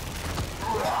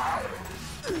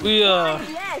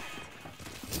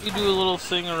 We do a little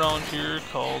thing around here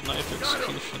called knife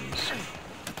executions.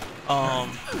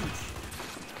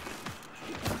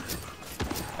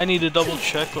 I need to double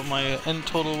check what my end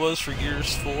total was for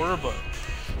Gears 4, but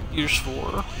Gears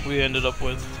 4 we ended up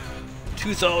with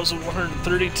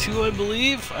 2,132, I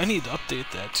believe. I need to update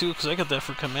that too because I got that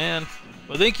for command.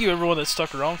 But thank you everyone that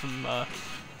stuck around from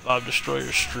Bob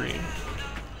Destroyer's stream.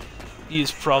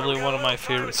 He's probably one of my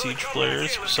favorite Siege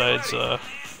players besides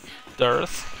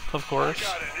Darth, of course.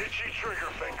 Got an itchy trigger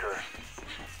finger.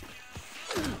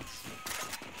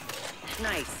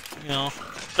 Nice. You know,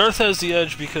 Darth has the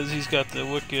edge because he's got the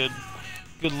wicked,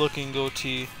 good-looking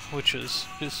goatee, which is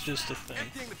just a thing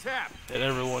Emptying the tap. that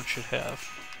everyone should have.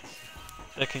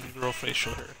 That can grow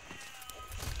facial hair.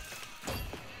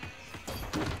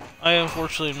 I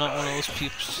unfortunately am not one of those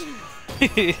peeps.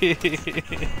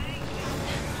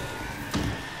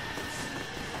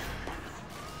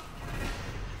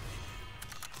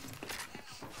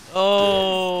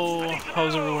 Oh,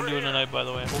 how's everyone doing tonight, by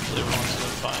the way? Hopefully everyone's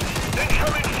doing fine.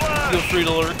 Incoming flash. Feel free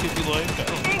to lurk if you like. I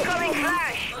don't Incoming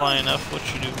flash. flying F what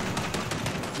you do.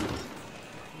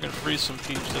 I'm gonna freeze some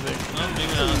peeps, I think. No,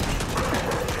 maybe not.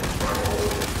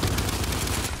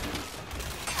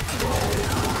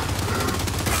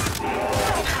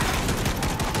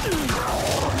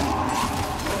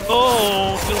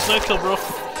 Oh, feels nice kill, bro.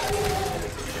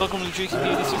 Welcome to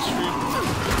JKB86 stream.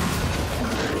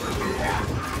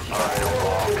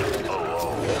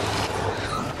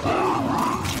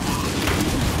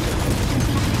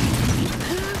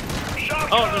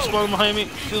 Oh, they're spawning behind me.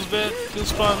 Feels bad. Feels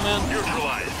spawn, man.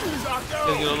 Neutralized.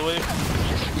 Gotta get out of the way.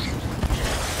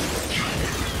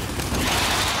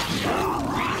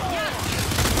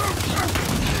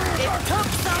 It took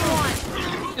someone!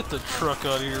 Get the truck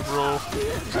out of here, bro.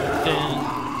 And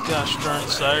gosh darn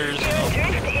sires, you know.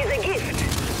 Drift is a gift.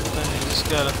 Then you just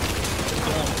gotta keep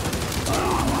going.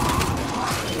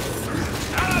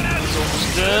 He's almost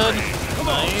dead.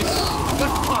 Nice.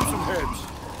 Let's pop some heads.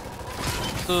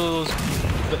 Those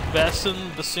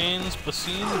bassoons,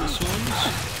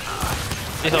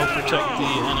 they help protect the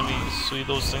enemies, so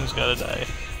those things gotta die.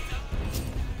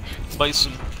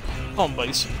 Bison. Call him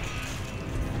Bison.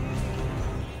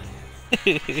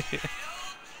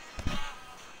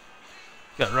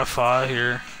 Got Rafa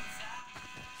here.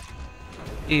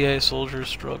 AI soldiers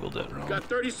struggled that round. Got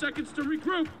 30 seconds to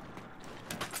regroup.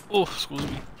 Oh, excuse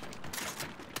me.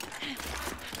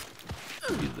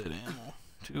 Use that ammo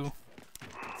too.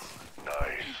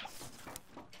 Nice.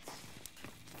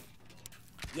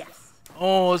 Yes.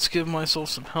 Oh, let's give myself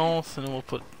some health and then we'll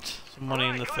put some money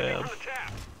in the fab.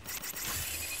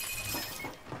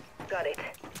 Got it.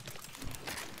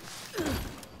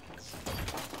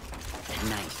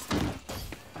 Nice.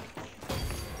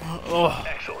 Oh,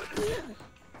 Excellent.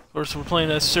 of course we're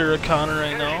playing as Sarah Connor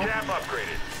right Energy now. tap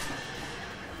upgraded.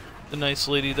 The nice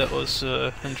lady that was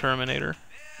in Terminator.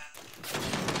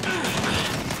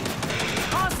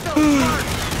 Hostile mark!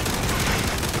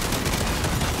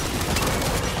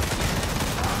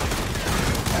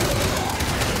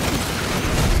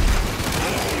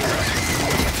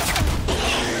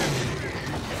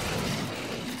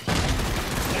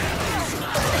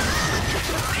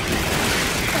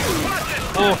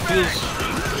 Oh, feels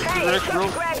direct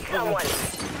rope. Grab someone.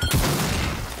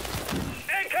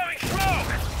 Incoming smoke.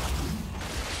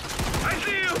 I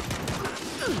see you.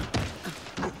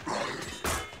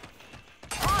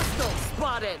 Hostile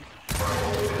spotted!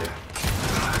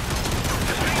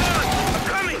 I'm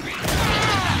coming.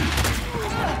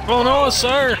 Oh no,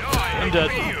 sir! I'm dead.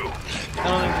 See you. I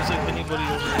don't think there's like anybody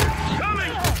over here.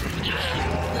 Coming.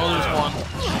 Oh, there's one.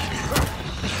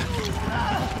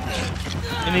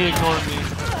 And he ignored me.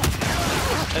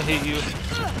 I hate you.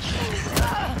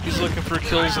 He's looking for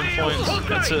kills and points.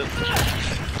 That's it.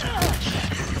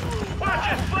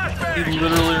 He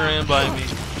literally ran by me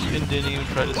and didn't even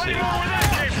try to save me.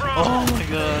 Oh my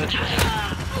god.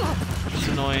 It's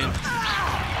annoying.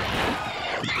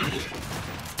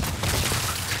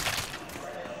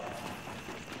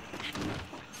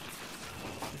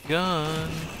 Gun.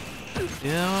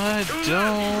 Yeah, I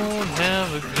don't have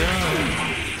a gun.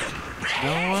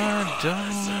 No, I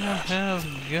don't have a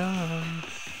gun.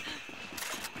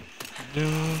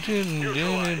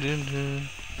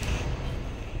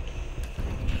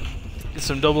 Get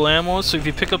some double ammo, so if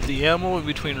you pick up the ammo in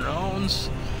between rounds,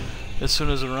 as soon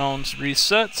as the round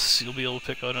resets, you'll be able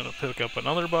to pick up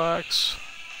another box.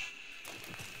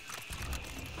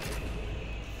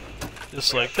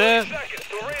 Just like that.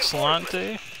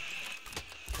 Excellente.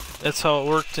 That's how it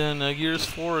worked in Gears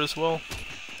 4 as well.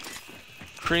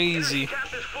 Crazy.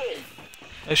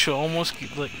 I should almost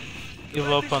give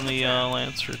up on the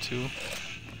Lancer too.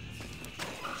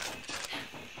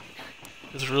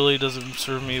 This really doesn't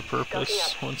serve me a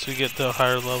purpose once we get to a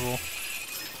higher level.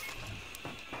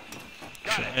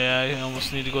 Yeah, I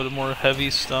almost need to go to more heavy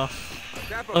stuff.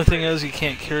 Only thing is, you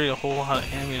can't carry a whole lot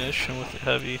of ammunition with the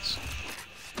heavies.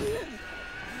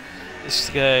 This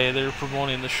guy, they're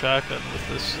promoting the shotgun with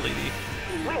this lady.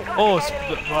 Oh, it's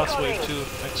boss wave too.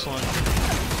 Excellent.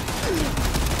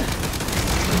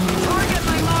 Target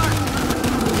my mark.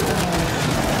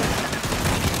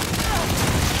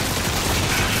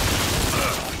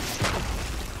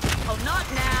 Oh, not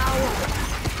now.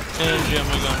 And jam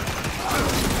my gun.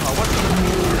 Oh, what the?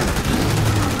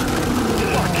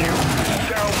 Fuck you.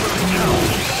 Down for the count.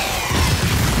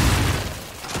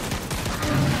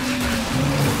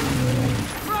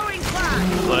 Throwing flash.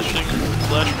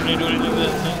 Flash grenade do anything to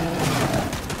that thing?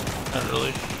 Not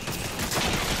really.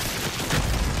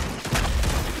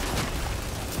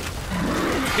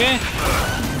 Okay.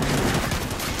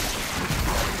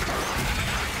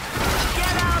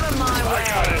 Get out of my I way.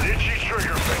 got an itchy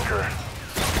trigger finger.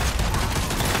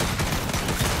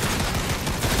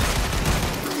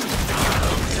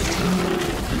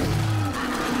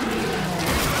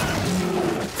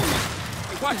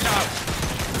 Watch out!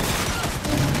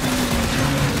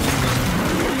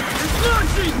 It's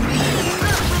launching!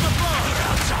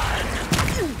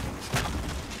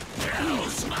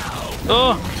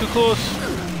 Oh, too close.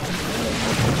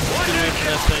 Get away from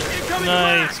that thing.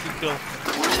 Nice, good kill.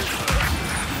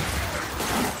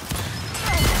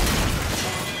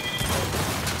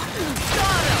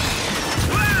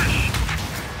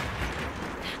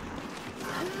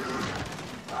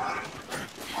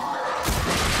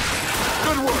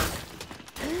 Good work.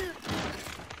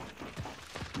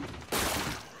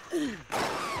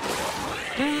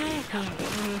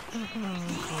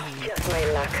 Just my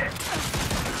luck.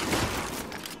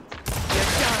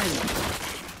 You're done.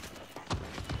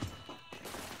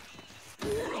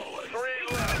 3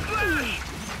 left. Flash.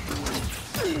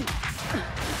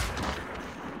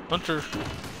 Hunter.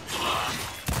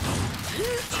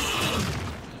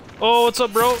 Oh, what's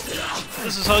up, bro?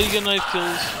 This is how you get knife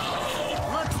kills.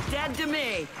 Looks dead to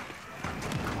me.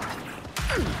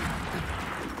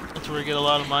 That's where I get a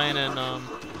lot of mine in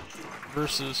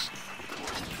versus.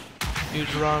 You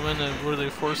draw them in and where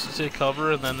they're forced to take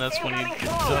cover, and then that's when you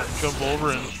jump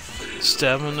over and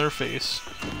stab them in their face.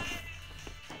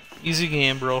 Easy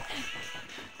game, bro.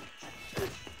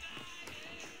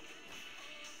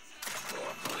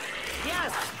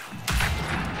 Yes.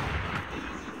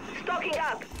 Stocking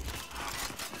up.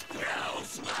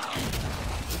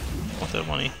 Want that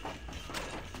money.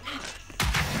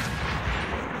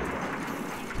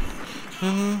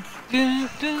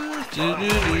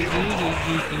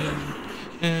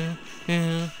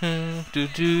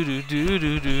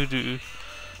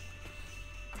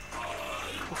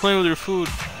 Play with your food.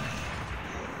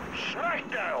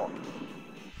 Smackdown.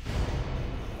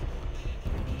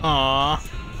 Aww.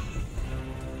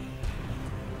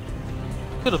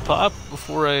 Could have popped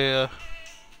before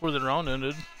before the round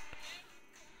ended.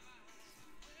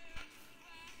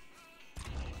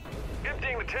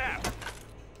 Emptying the tap.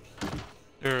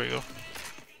 There we go.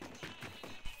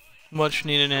 Much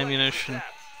needed ammunition.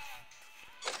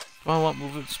 I want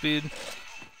movement speed.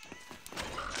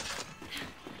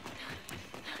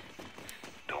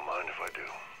 Don't mind if I do.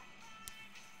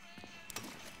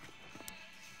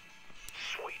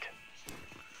 Sweet.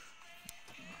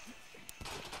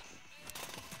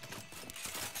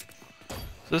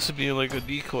 This would be like a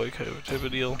decoy type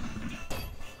of deal.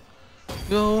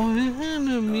 Go in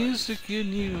the music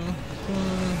in you.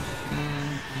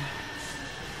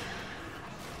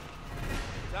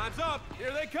 Time's up!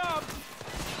 Here they come!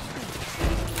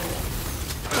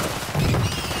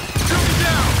 Shoot me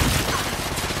down!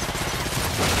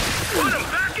 Put him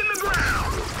back in the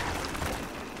ground.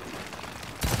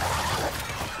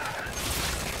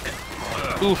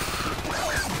 Oof.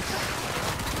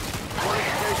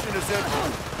 Fortification is in.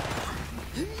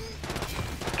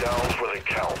 Down for the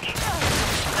count.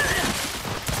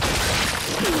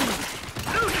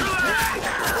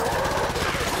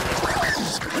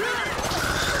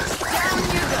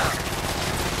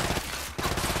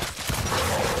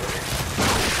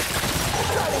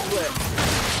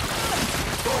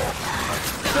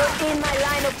 You're in my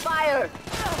line of fire.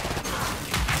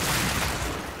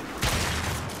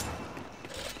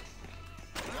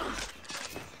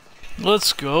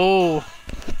 Let's go.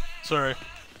 Sorry. I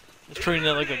was treating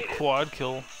that like a quad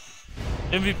kill.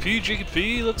 MVP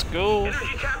JKP, let's go.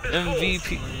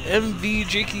 MVP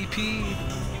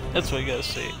JKP. That's what you gotta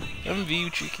say.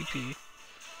 MV JKP.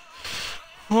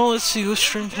 Well, let's see, what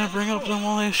stream can I bring up then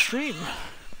while I stream?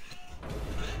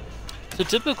 So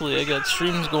typically I got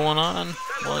streams going on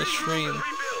while I stream,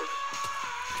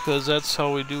 because that's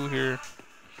how we do here.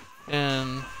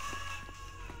 And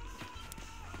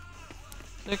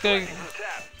that guy,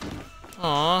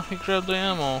 aw, he grabbed the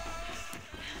ammo.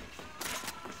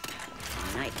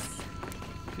 Nice.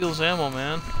 Feels ammo,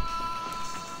 man.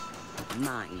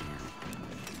 Mine.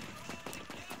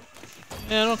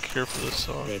 Yeah, I don't care for this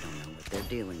song. They don't know what they're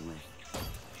dealing with.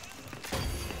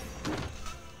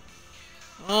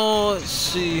 Oh, let's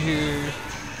see here.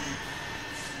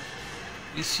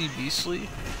 BC Beastly?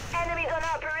 Enemies on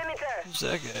our perimeter. Who's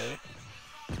that guy?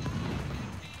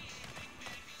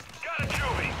 Got a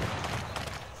juvie.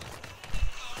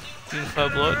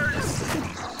 Unified Blood?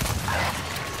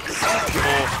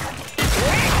 Oh.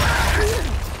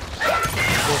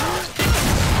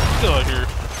 Get out of here.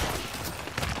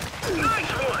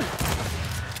 Nice one.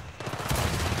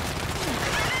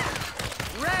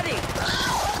 Ready!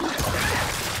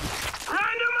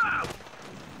 Grind him out.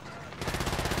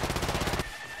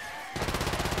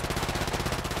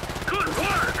 Good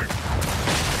work.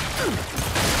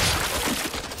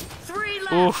 3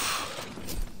 left! Oof.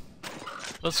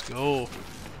 Let's go.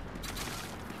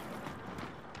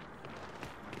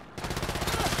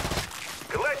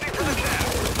 Collecting for the tap.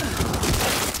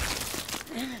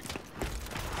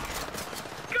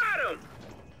 Got him.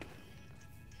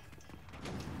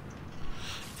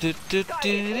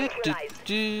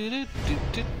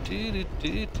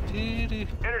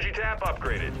 Energy tap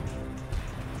upgraded.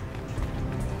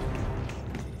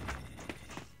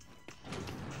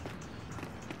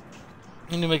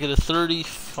 I need to make it a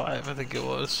 35, I think it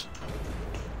was.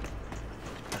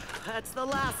 That's the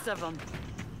last of them.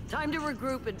 Time to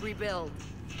regroup and rebuild.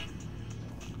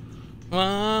 Come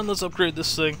on, let's upgrade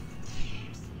this thing.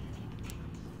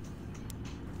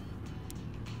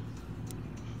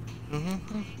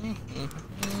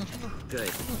 Good.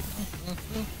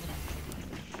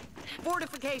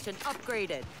 Fortification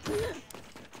upgraded.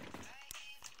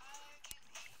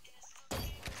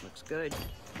 Looks good.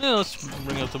 Yeah, let's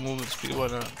bring up the movement speed, why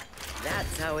not?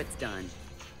 That's how it's done.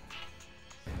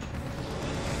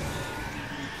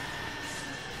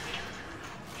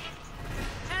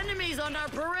 Enemies on our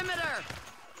perimeter!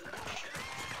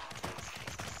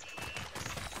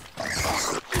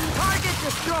 Target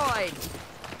destroyed!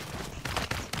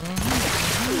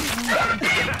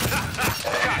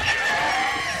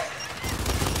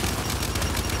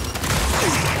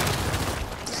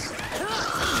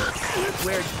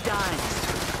 We're done.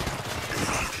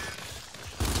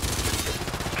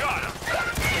 Got him.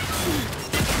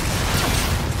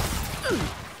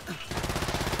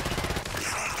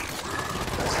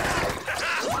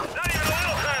 Not even a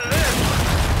little fan of this.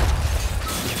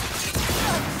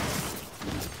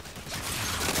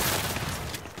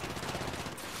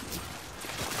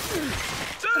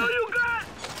 So you got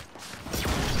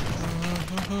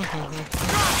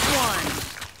Drop one!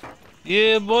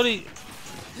 Yeah, buddy!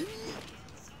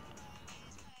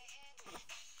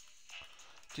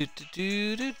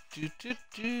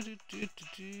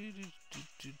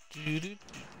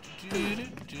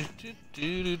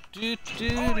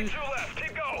 only 2 left.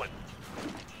 Keep going.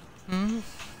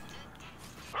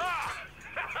 Ah!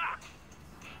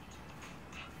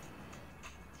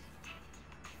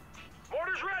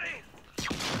 Mortar's ready.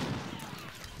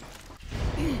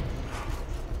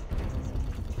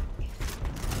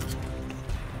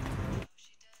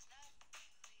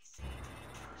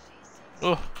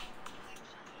 Oh.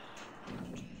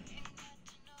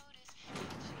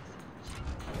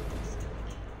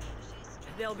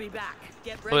 They'll be back.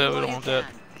 Get ready Oh yeah, we while don't you want that.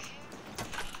 can.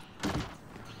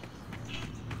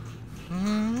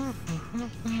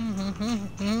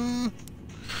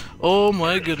 Oh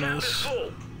my Tap is goodness.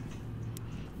 full.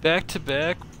 Back to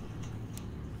back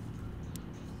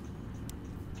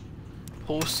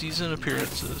postseason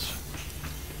appearances.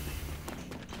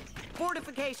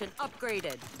 Fortification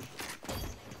upgraded.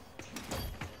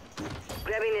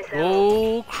 Grabbing this ammo.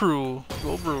 Go crew.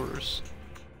 Go Brewers.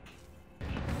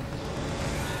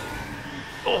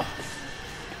 Oh.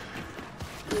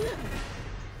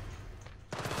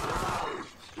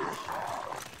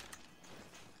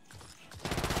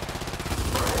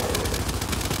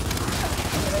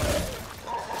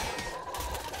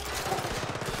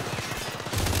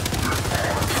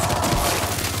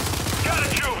 Got a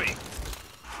juvie.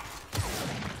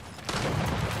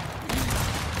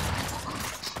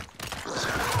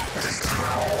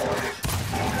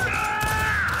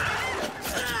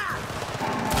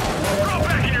 Throw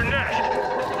back in your nest.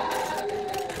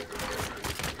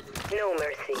 No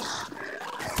mercy.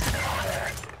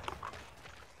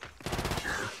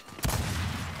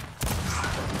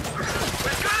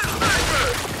 We've got a sniper.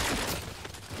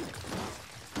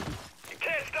 You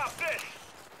can't stop this.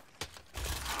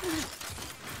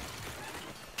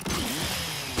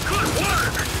 Good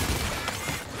work.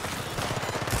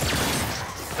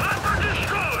 Hopper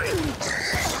destroyed.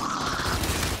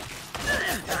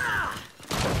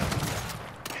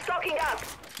 Stocking up.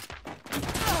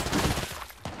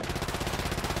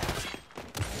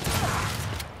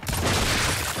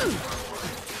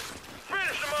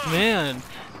 Finish him off. Man.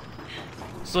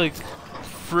 It's like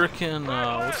frickin'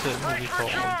 what's that movie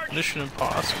called? Mission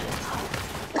Impossible.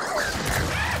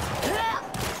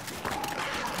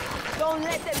 Don't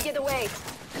let them get away.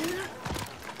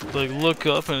 Like look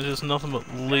up and it's just nothing but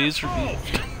laser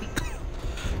beams.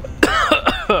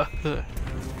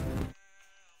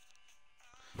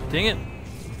 Dang it.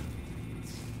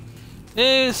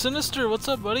 Hey Sinister, what's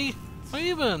up buddy? How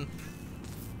you been?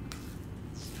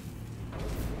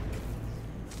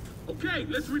 Okay,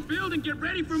 let's rebuild and get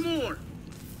ready for more.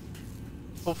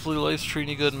 Hopefully life's treating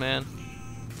you good, man.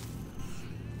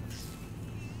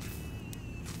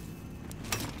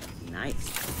 Nice.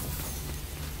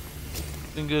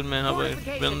 Been good, man. How about you?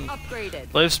 Fortification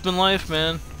upgraded. Life's been life,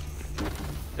 man.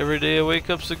 Every day I wake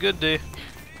up's a good day.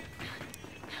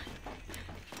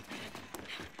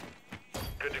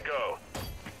 Good to go.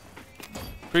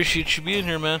 Appreciate you being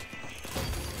here, man.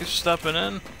 Thanks for stopping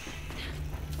in.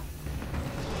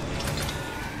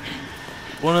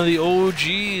 One of the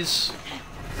OGs,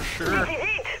 for sure. This is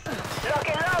it. Lock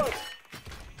and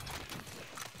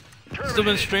load. Still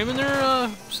been streaming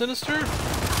there, Sinister?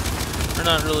 Or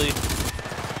not really?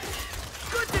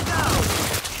 Good to go.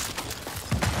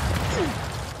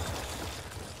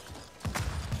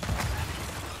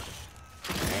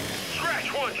 Scratch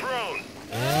one drone.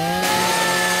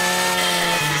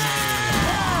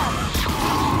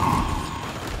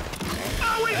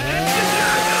 Oh, we hit the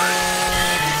shotgun.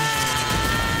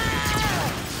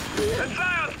 And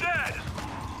Zion's dead.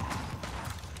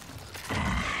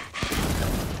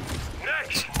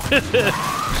 Next. I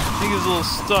think he's a little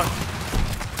stuck.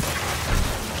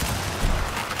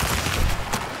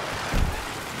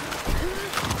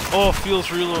 Oh, feels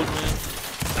reload, man.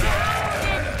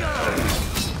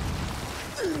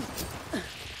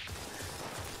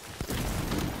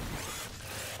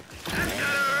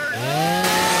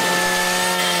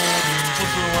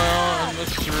 Once in a while, a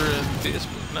mixer and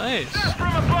Facebook. Nice. That's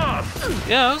from above.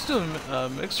 Yeah, I was doing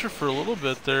Mixer for a little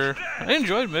bit there. I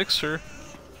enjoyed Mixer.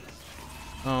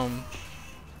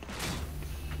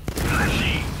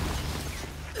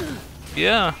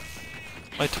 Yeah.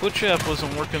 My Twitch app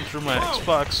wasn't working through my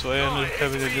Xbox, so I ended up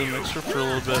having to do Mixer for a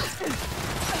little bit.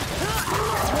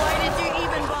 Why did you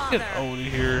even bother? Get out of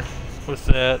here with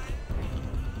that.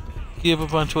 Give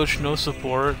up on Twitch, no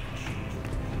support.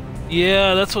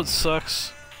 Yeah, that's what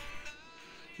sucks.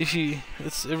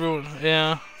 It's everyone,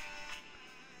 yeah.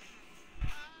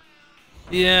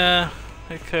 Yeah,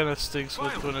 it kind of stinks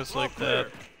when it's like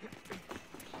that.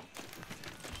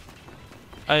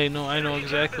 I know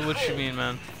exactly what you mean,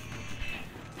 man.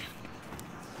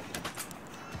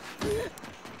 Good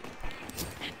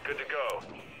to go.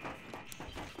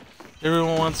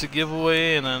 Everyone wants a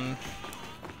giveaway, and then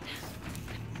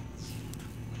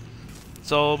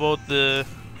it's all about the.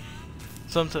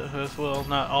 Sometimes, well,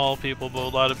 not all people, but a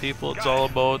lot of people. It's all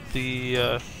about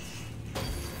the.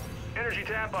 Energy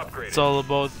tap upgraded. It's all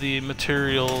about the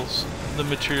materials, and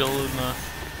the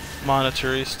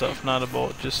monetary stuff, not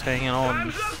about just hanging out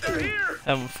and Time's up, they're here.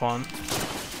 having fun. Out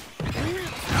of the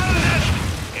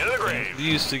nest. Into the grave. We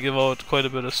used to give out quite a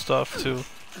bit of stuff too.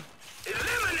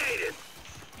 Eliminated.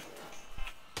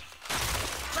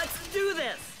 Let's do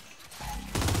this.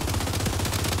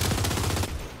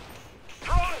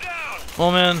 Thrown down.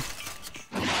 Well, man,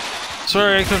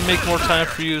 sorry I couldn't make more time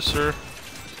for you, sir.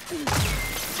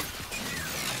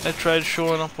 I tried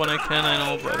showing up when I can, I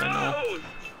know, but I know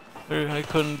I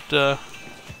couldn't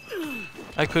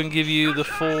I couldn't give you the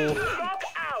full Smoke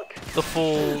out.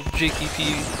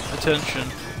 JKP attention.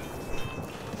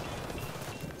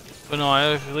 But no,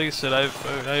 like I said,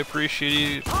 I appreciate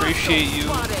you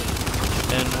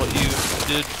and what you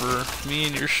did for me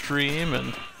and your stream,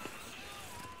 and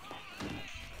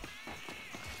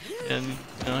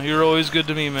you know, you're always good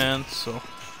to me, man. So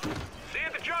See you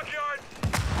at the junkyard.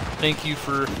 thank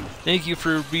you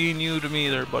for being you to me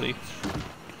there, buddy.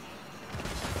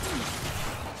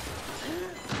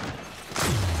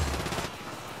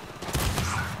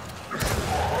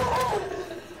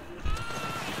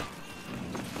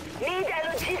 Need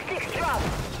a logistics drop.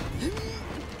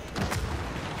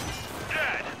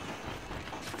 Dead.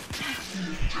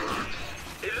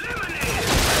 Eliminated.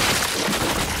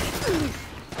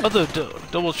 I'll have to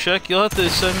double check. You'll have to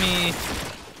send me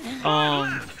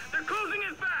They're closing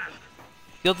in fast.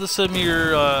 you'll have to send me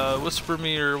your whisper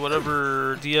me or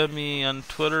whatever, DM me on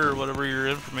Twitter or whatever your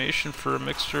information for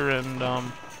Mixer and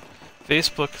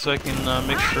Facebook, so I can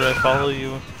make sure I follow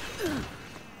you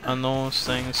on those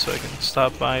things, so I can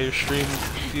stop by your stream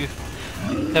if you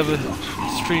have a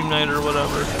stream night or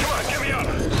whatever. Come on, get me up.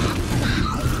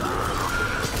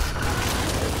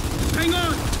 Hang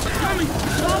on. Coming.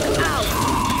 Smoke out.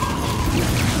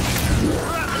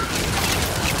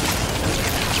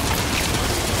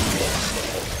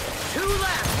 Two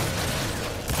left.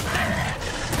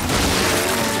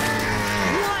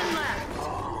 One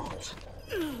left.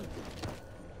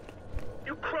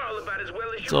 You crawl about as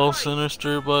well as It's you all fight.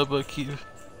 Sinister, but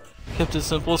kept it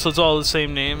simple, so it's all the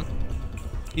same name,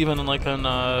 even on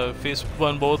Facebook,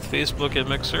 on both Facebook and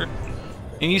Mixer.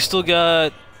 And you still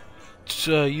got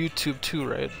YouTube too,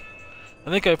 right? I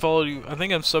think I followed you. I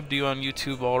think I'm subbed to you on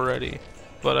YouTube already,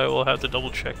 but I will have to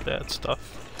double check that stuff.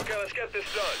 Okay, let's get this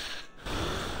done.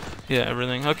 Yeah,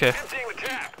 everything. Okay. Emptying the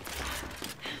tap.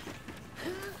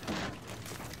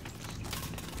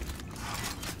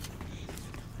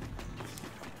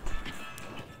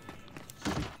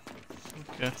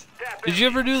 Okay. Tap Did you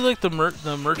ever do like the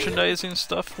merchandising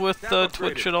stuff with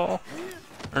Twitch at all,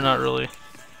 or not really?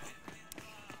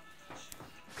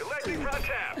 Collecting from the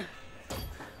tap.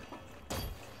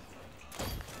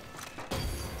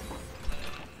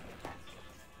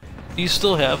 Do you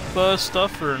still have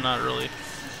stuff or not really?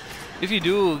 If you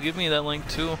do, give me that link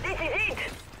too. This is it.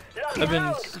 Lock and I've been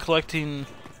load. collecting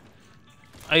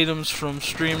items from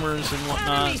streamers and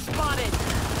whatnot, Enemy spotted.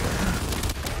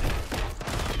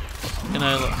 and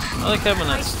I like having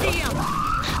I that see stuff.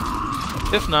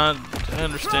 him. If not, I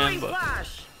understand, Throwing but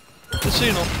flash. just so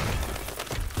you know.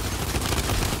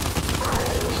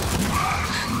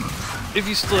 If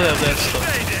you still have that stuff.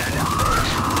 Stay dead.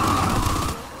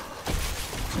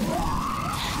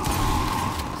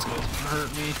 This guy's gonna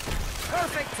hurt me.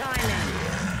 Perfect timing.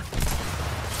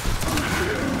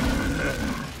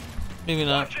 Maybe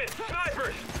not. Watch it.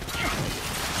 Snipers.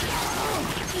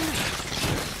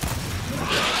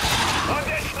 On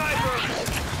that sniper.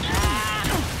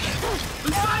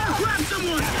 The fire grab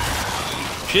someone.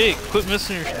 Jake, quit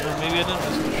missing your. Maybe I didn't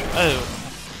miss your. I don't.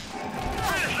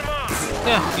 Finish them off.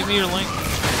 Yeah, give me your link.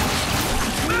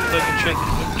 So I can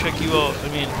check you out. I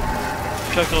mean,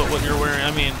 check out what you're wearing.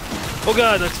 I mean, oh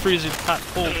god, that's freezing hot,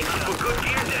 cold. Keep a good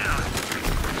gear down.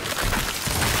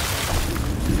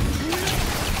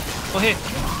 Oh hey,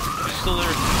 you're still there.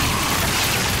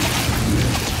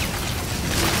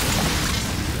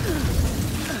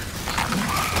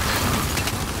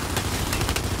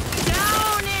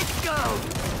 Down it goes.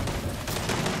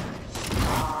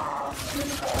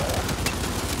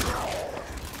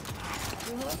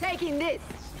 Taking this.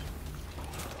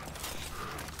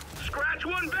 Scratch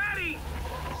one baddie.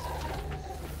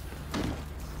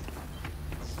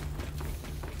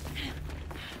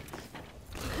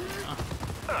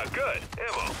 Ah, good.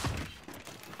 Ammo.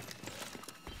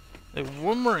 Like,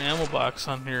 one more ammo box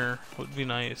on here would be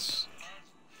nice.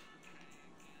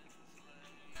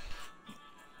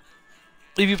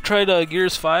 If you've tried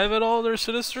Gears 5 at all there,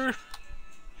 Sinister?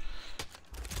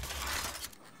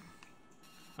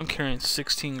 I'm carrying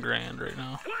 16 grand right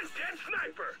now. One dead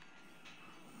sniper.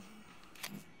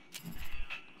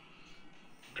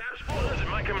 Taps full. This is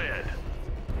my command.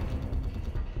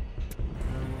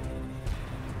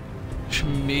 Should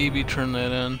maybe turn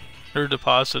that in. Or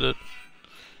deposit it.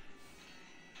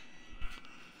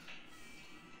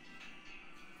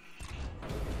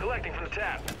 Collecting from the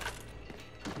tap.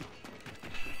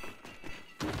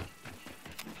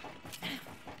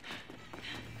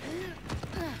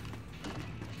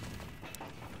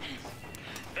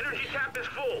 Energy tap is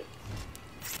full.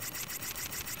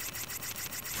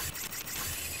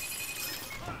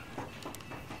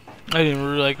 I didn't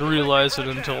realize it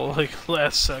until like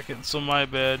last second, so my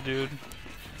bad, dude.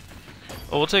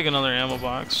 Oh, we'll take another ammo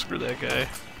box. Screw that guy.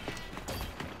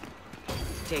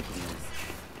 Taking this.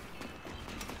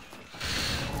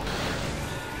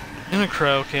 And a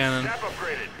cryo cannon. Cap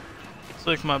upgraded. It's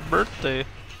like my birthday.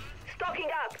 Stocking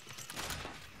up.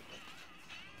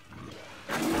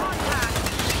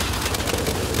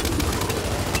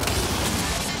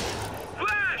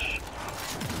 Flash!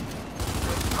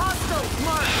 Hostiles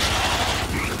marked.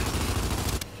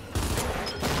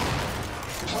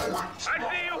 I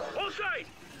see you. Hold sight.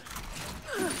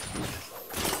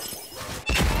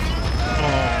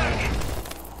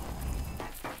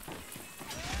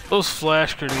 Those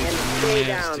flash grenades And are stay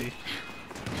down. nasty.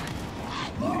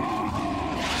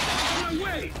 My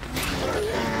way.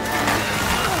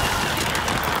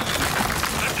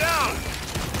 I'm down.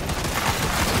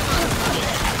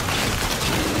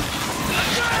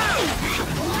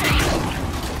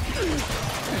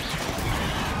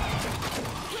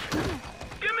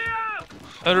 Get me up.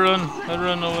 I'd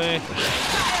run away.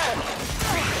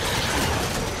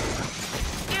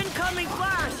 Incoming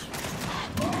flash.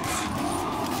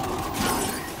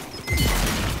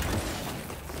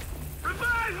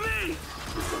 Revive me.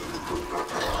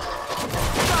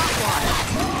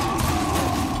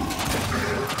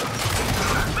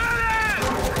 Medic!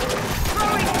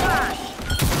 Throwing flash.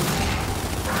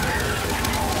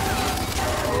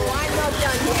 Oh, I'm not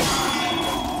done yet.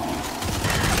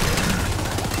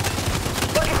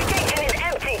 Fortification is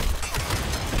empty.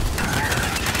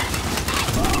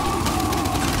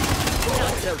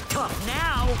 Not so tough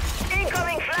now.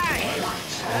 Incoming flash.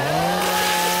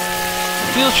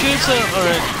 Field shoots out.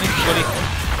 Alright, thank you, buddy.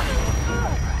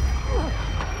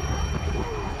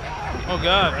 Oh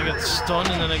god, I got stunned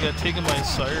and then I got taken by a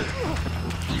sire.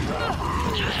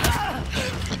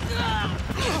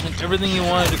 Like everything you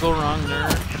wanted to go wrong there.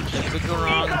 It could go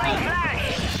wrong. Incoming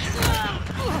flash.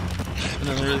 And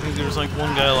then I think there's like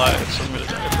one guy alive, so I'm gonna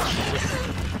die probably.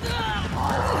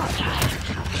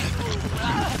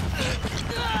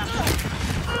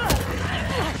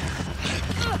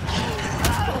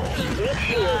 Heat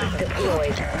shield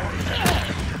deployed.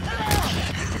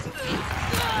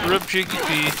 Rip Jiggy P.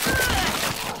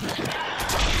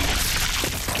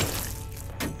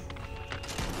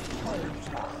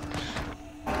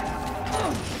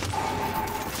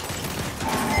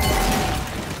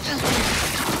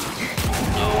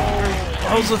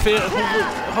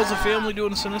 How's the family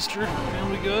doing, Sinister?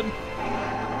 Family good?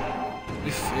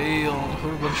 We failed.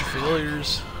 We're a bunch of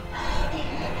failures.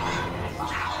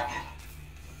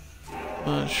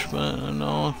 Much, but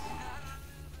no.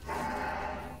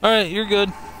 Alright, you're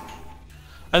good.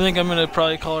 I think I'm gonna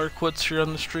probably call her quits here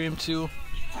on the stream too.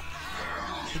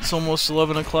 It's almost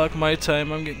 11 o'clock my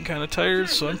time. I'm getting kind of tired,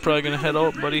 so I'm probably gonna head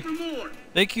out, buddy.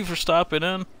 Thank you for stopping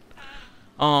in.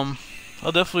 I'll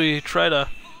definitely try to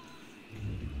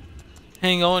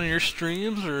hang out in your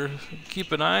streams or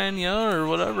keep an eye on you or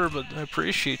whatever, but I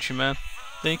appreciate you, man.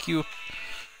 Thank you.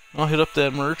 I'll hit up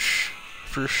that merch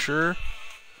for sure.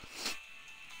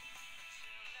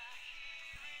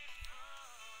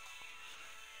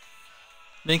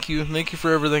 Thank you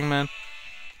for everything, man.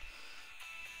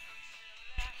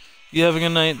 You have a good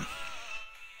night.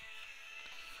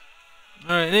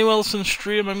 Alright, anyone else in the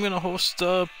stream? I'm gonna host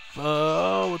up,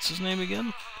 what's his name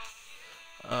again?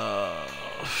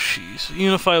 Jeez.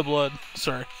 Unify Blood.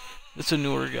 Sorry. It's a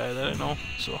newer guy that I know,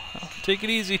 so take it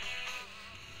easy.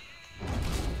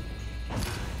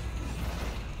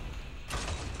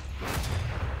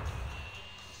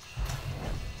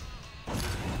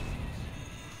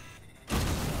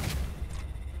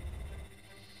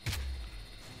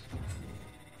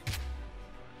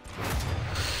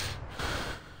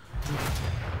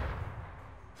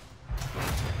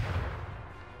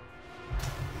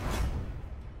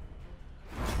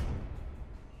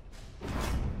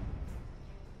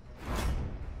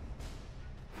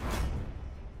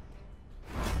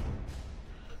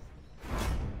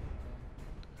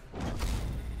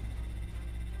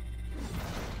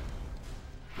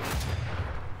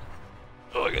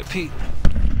 Oh, I got Pete.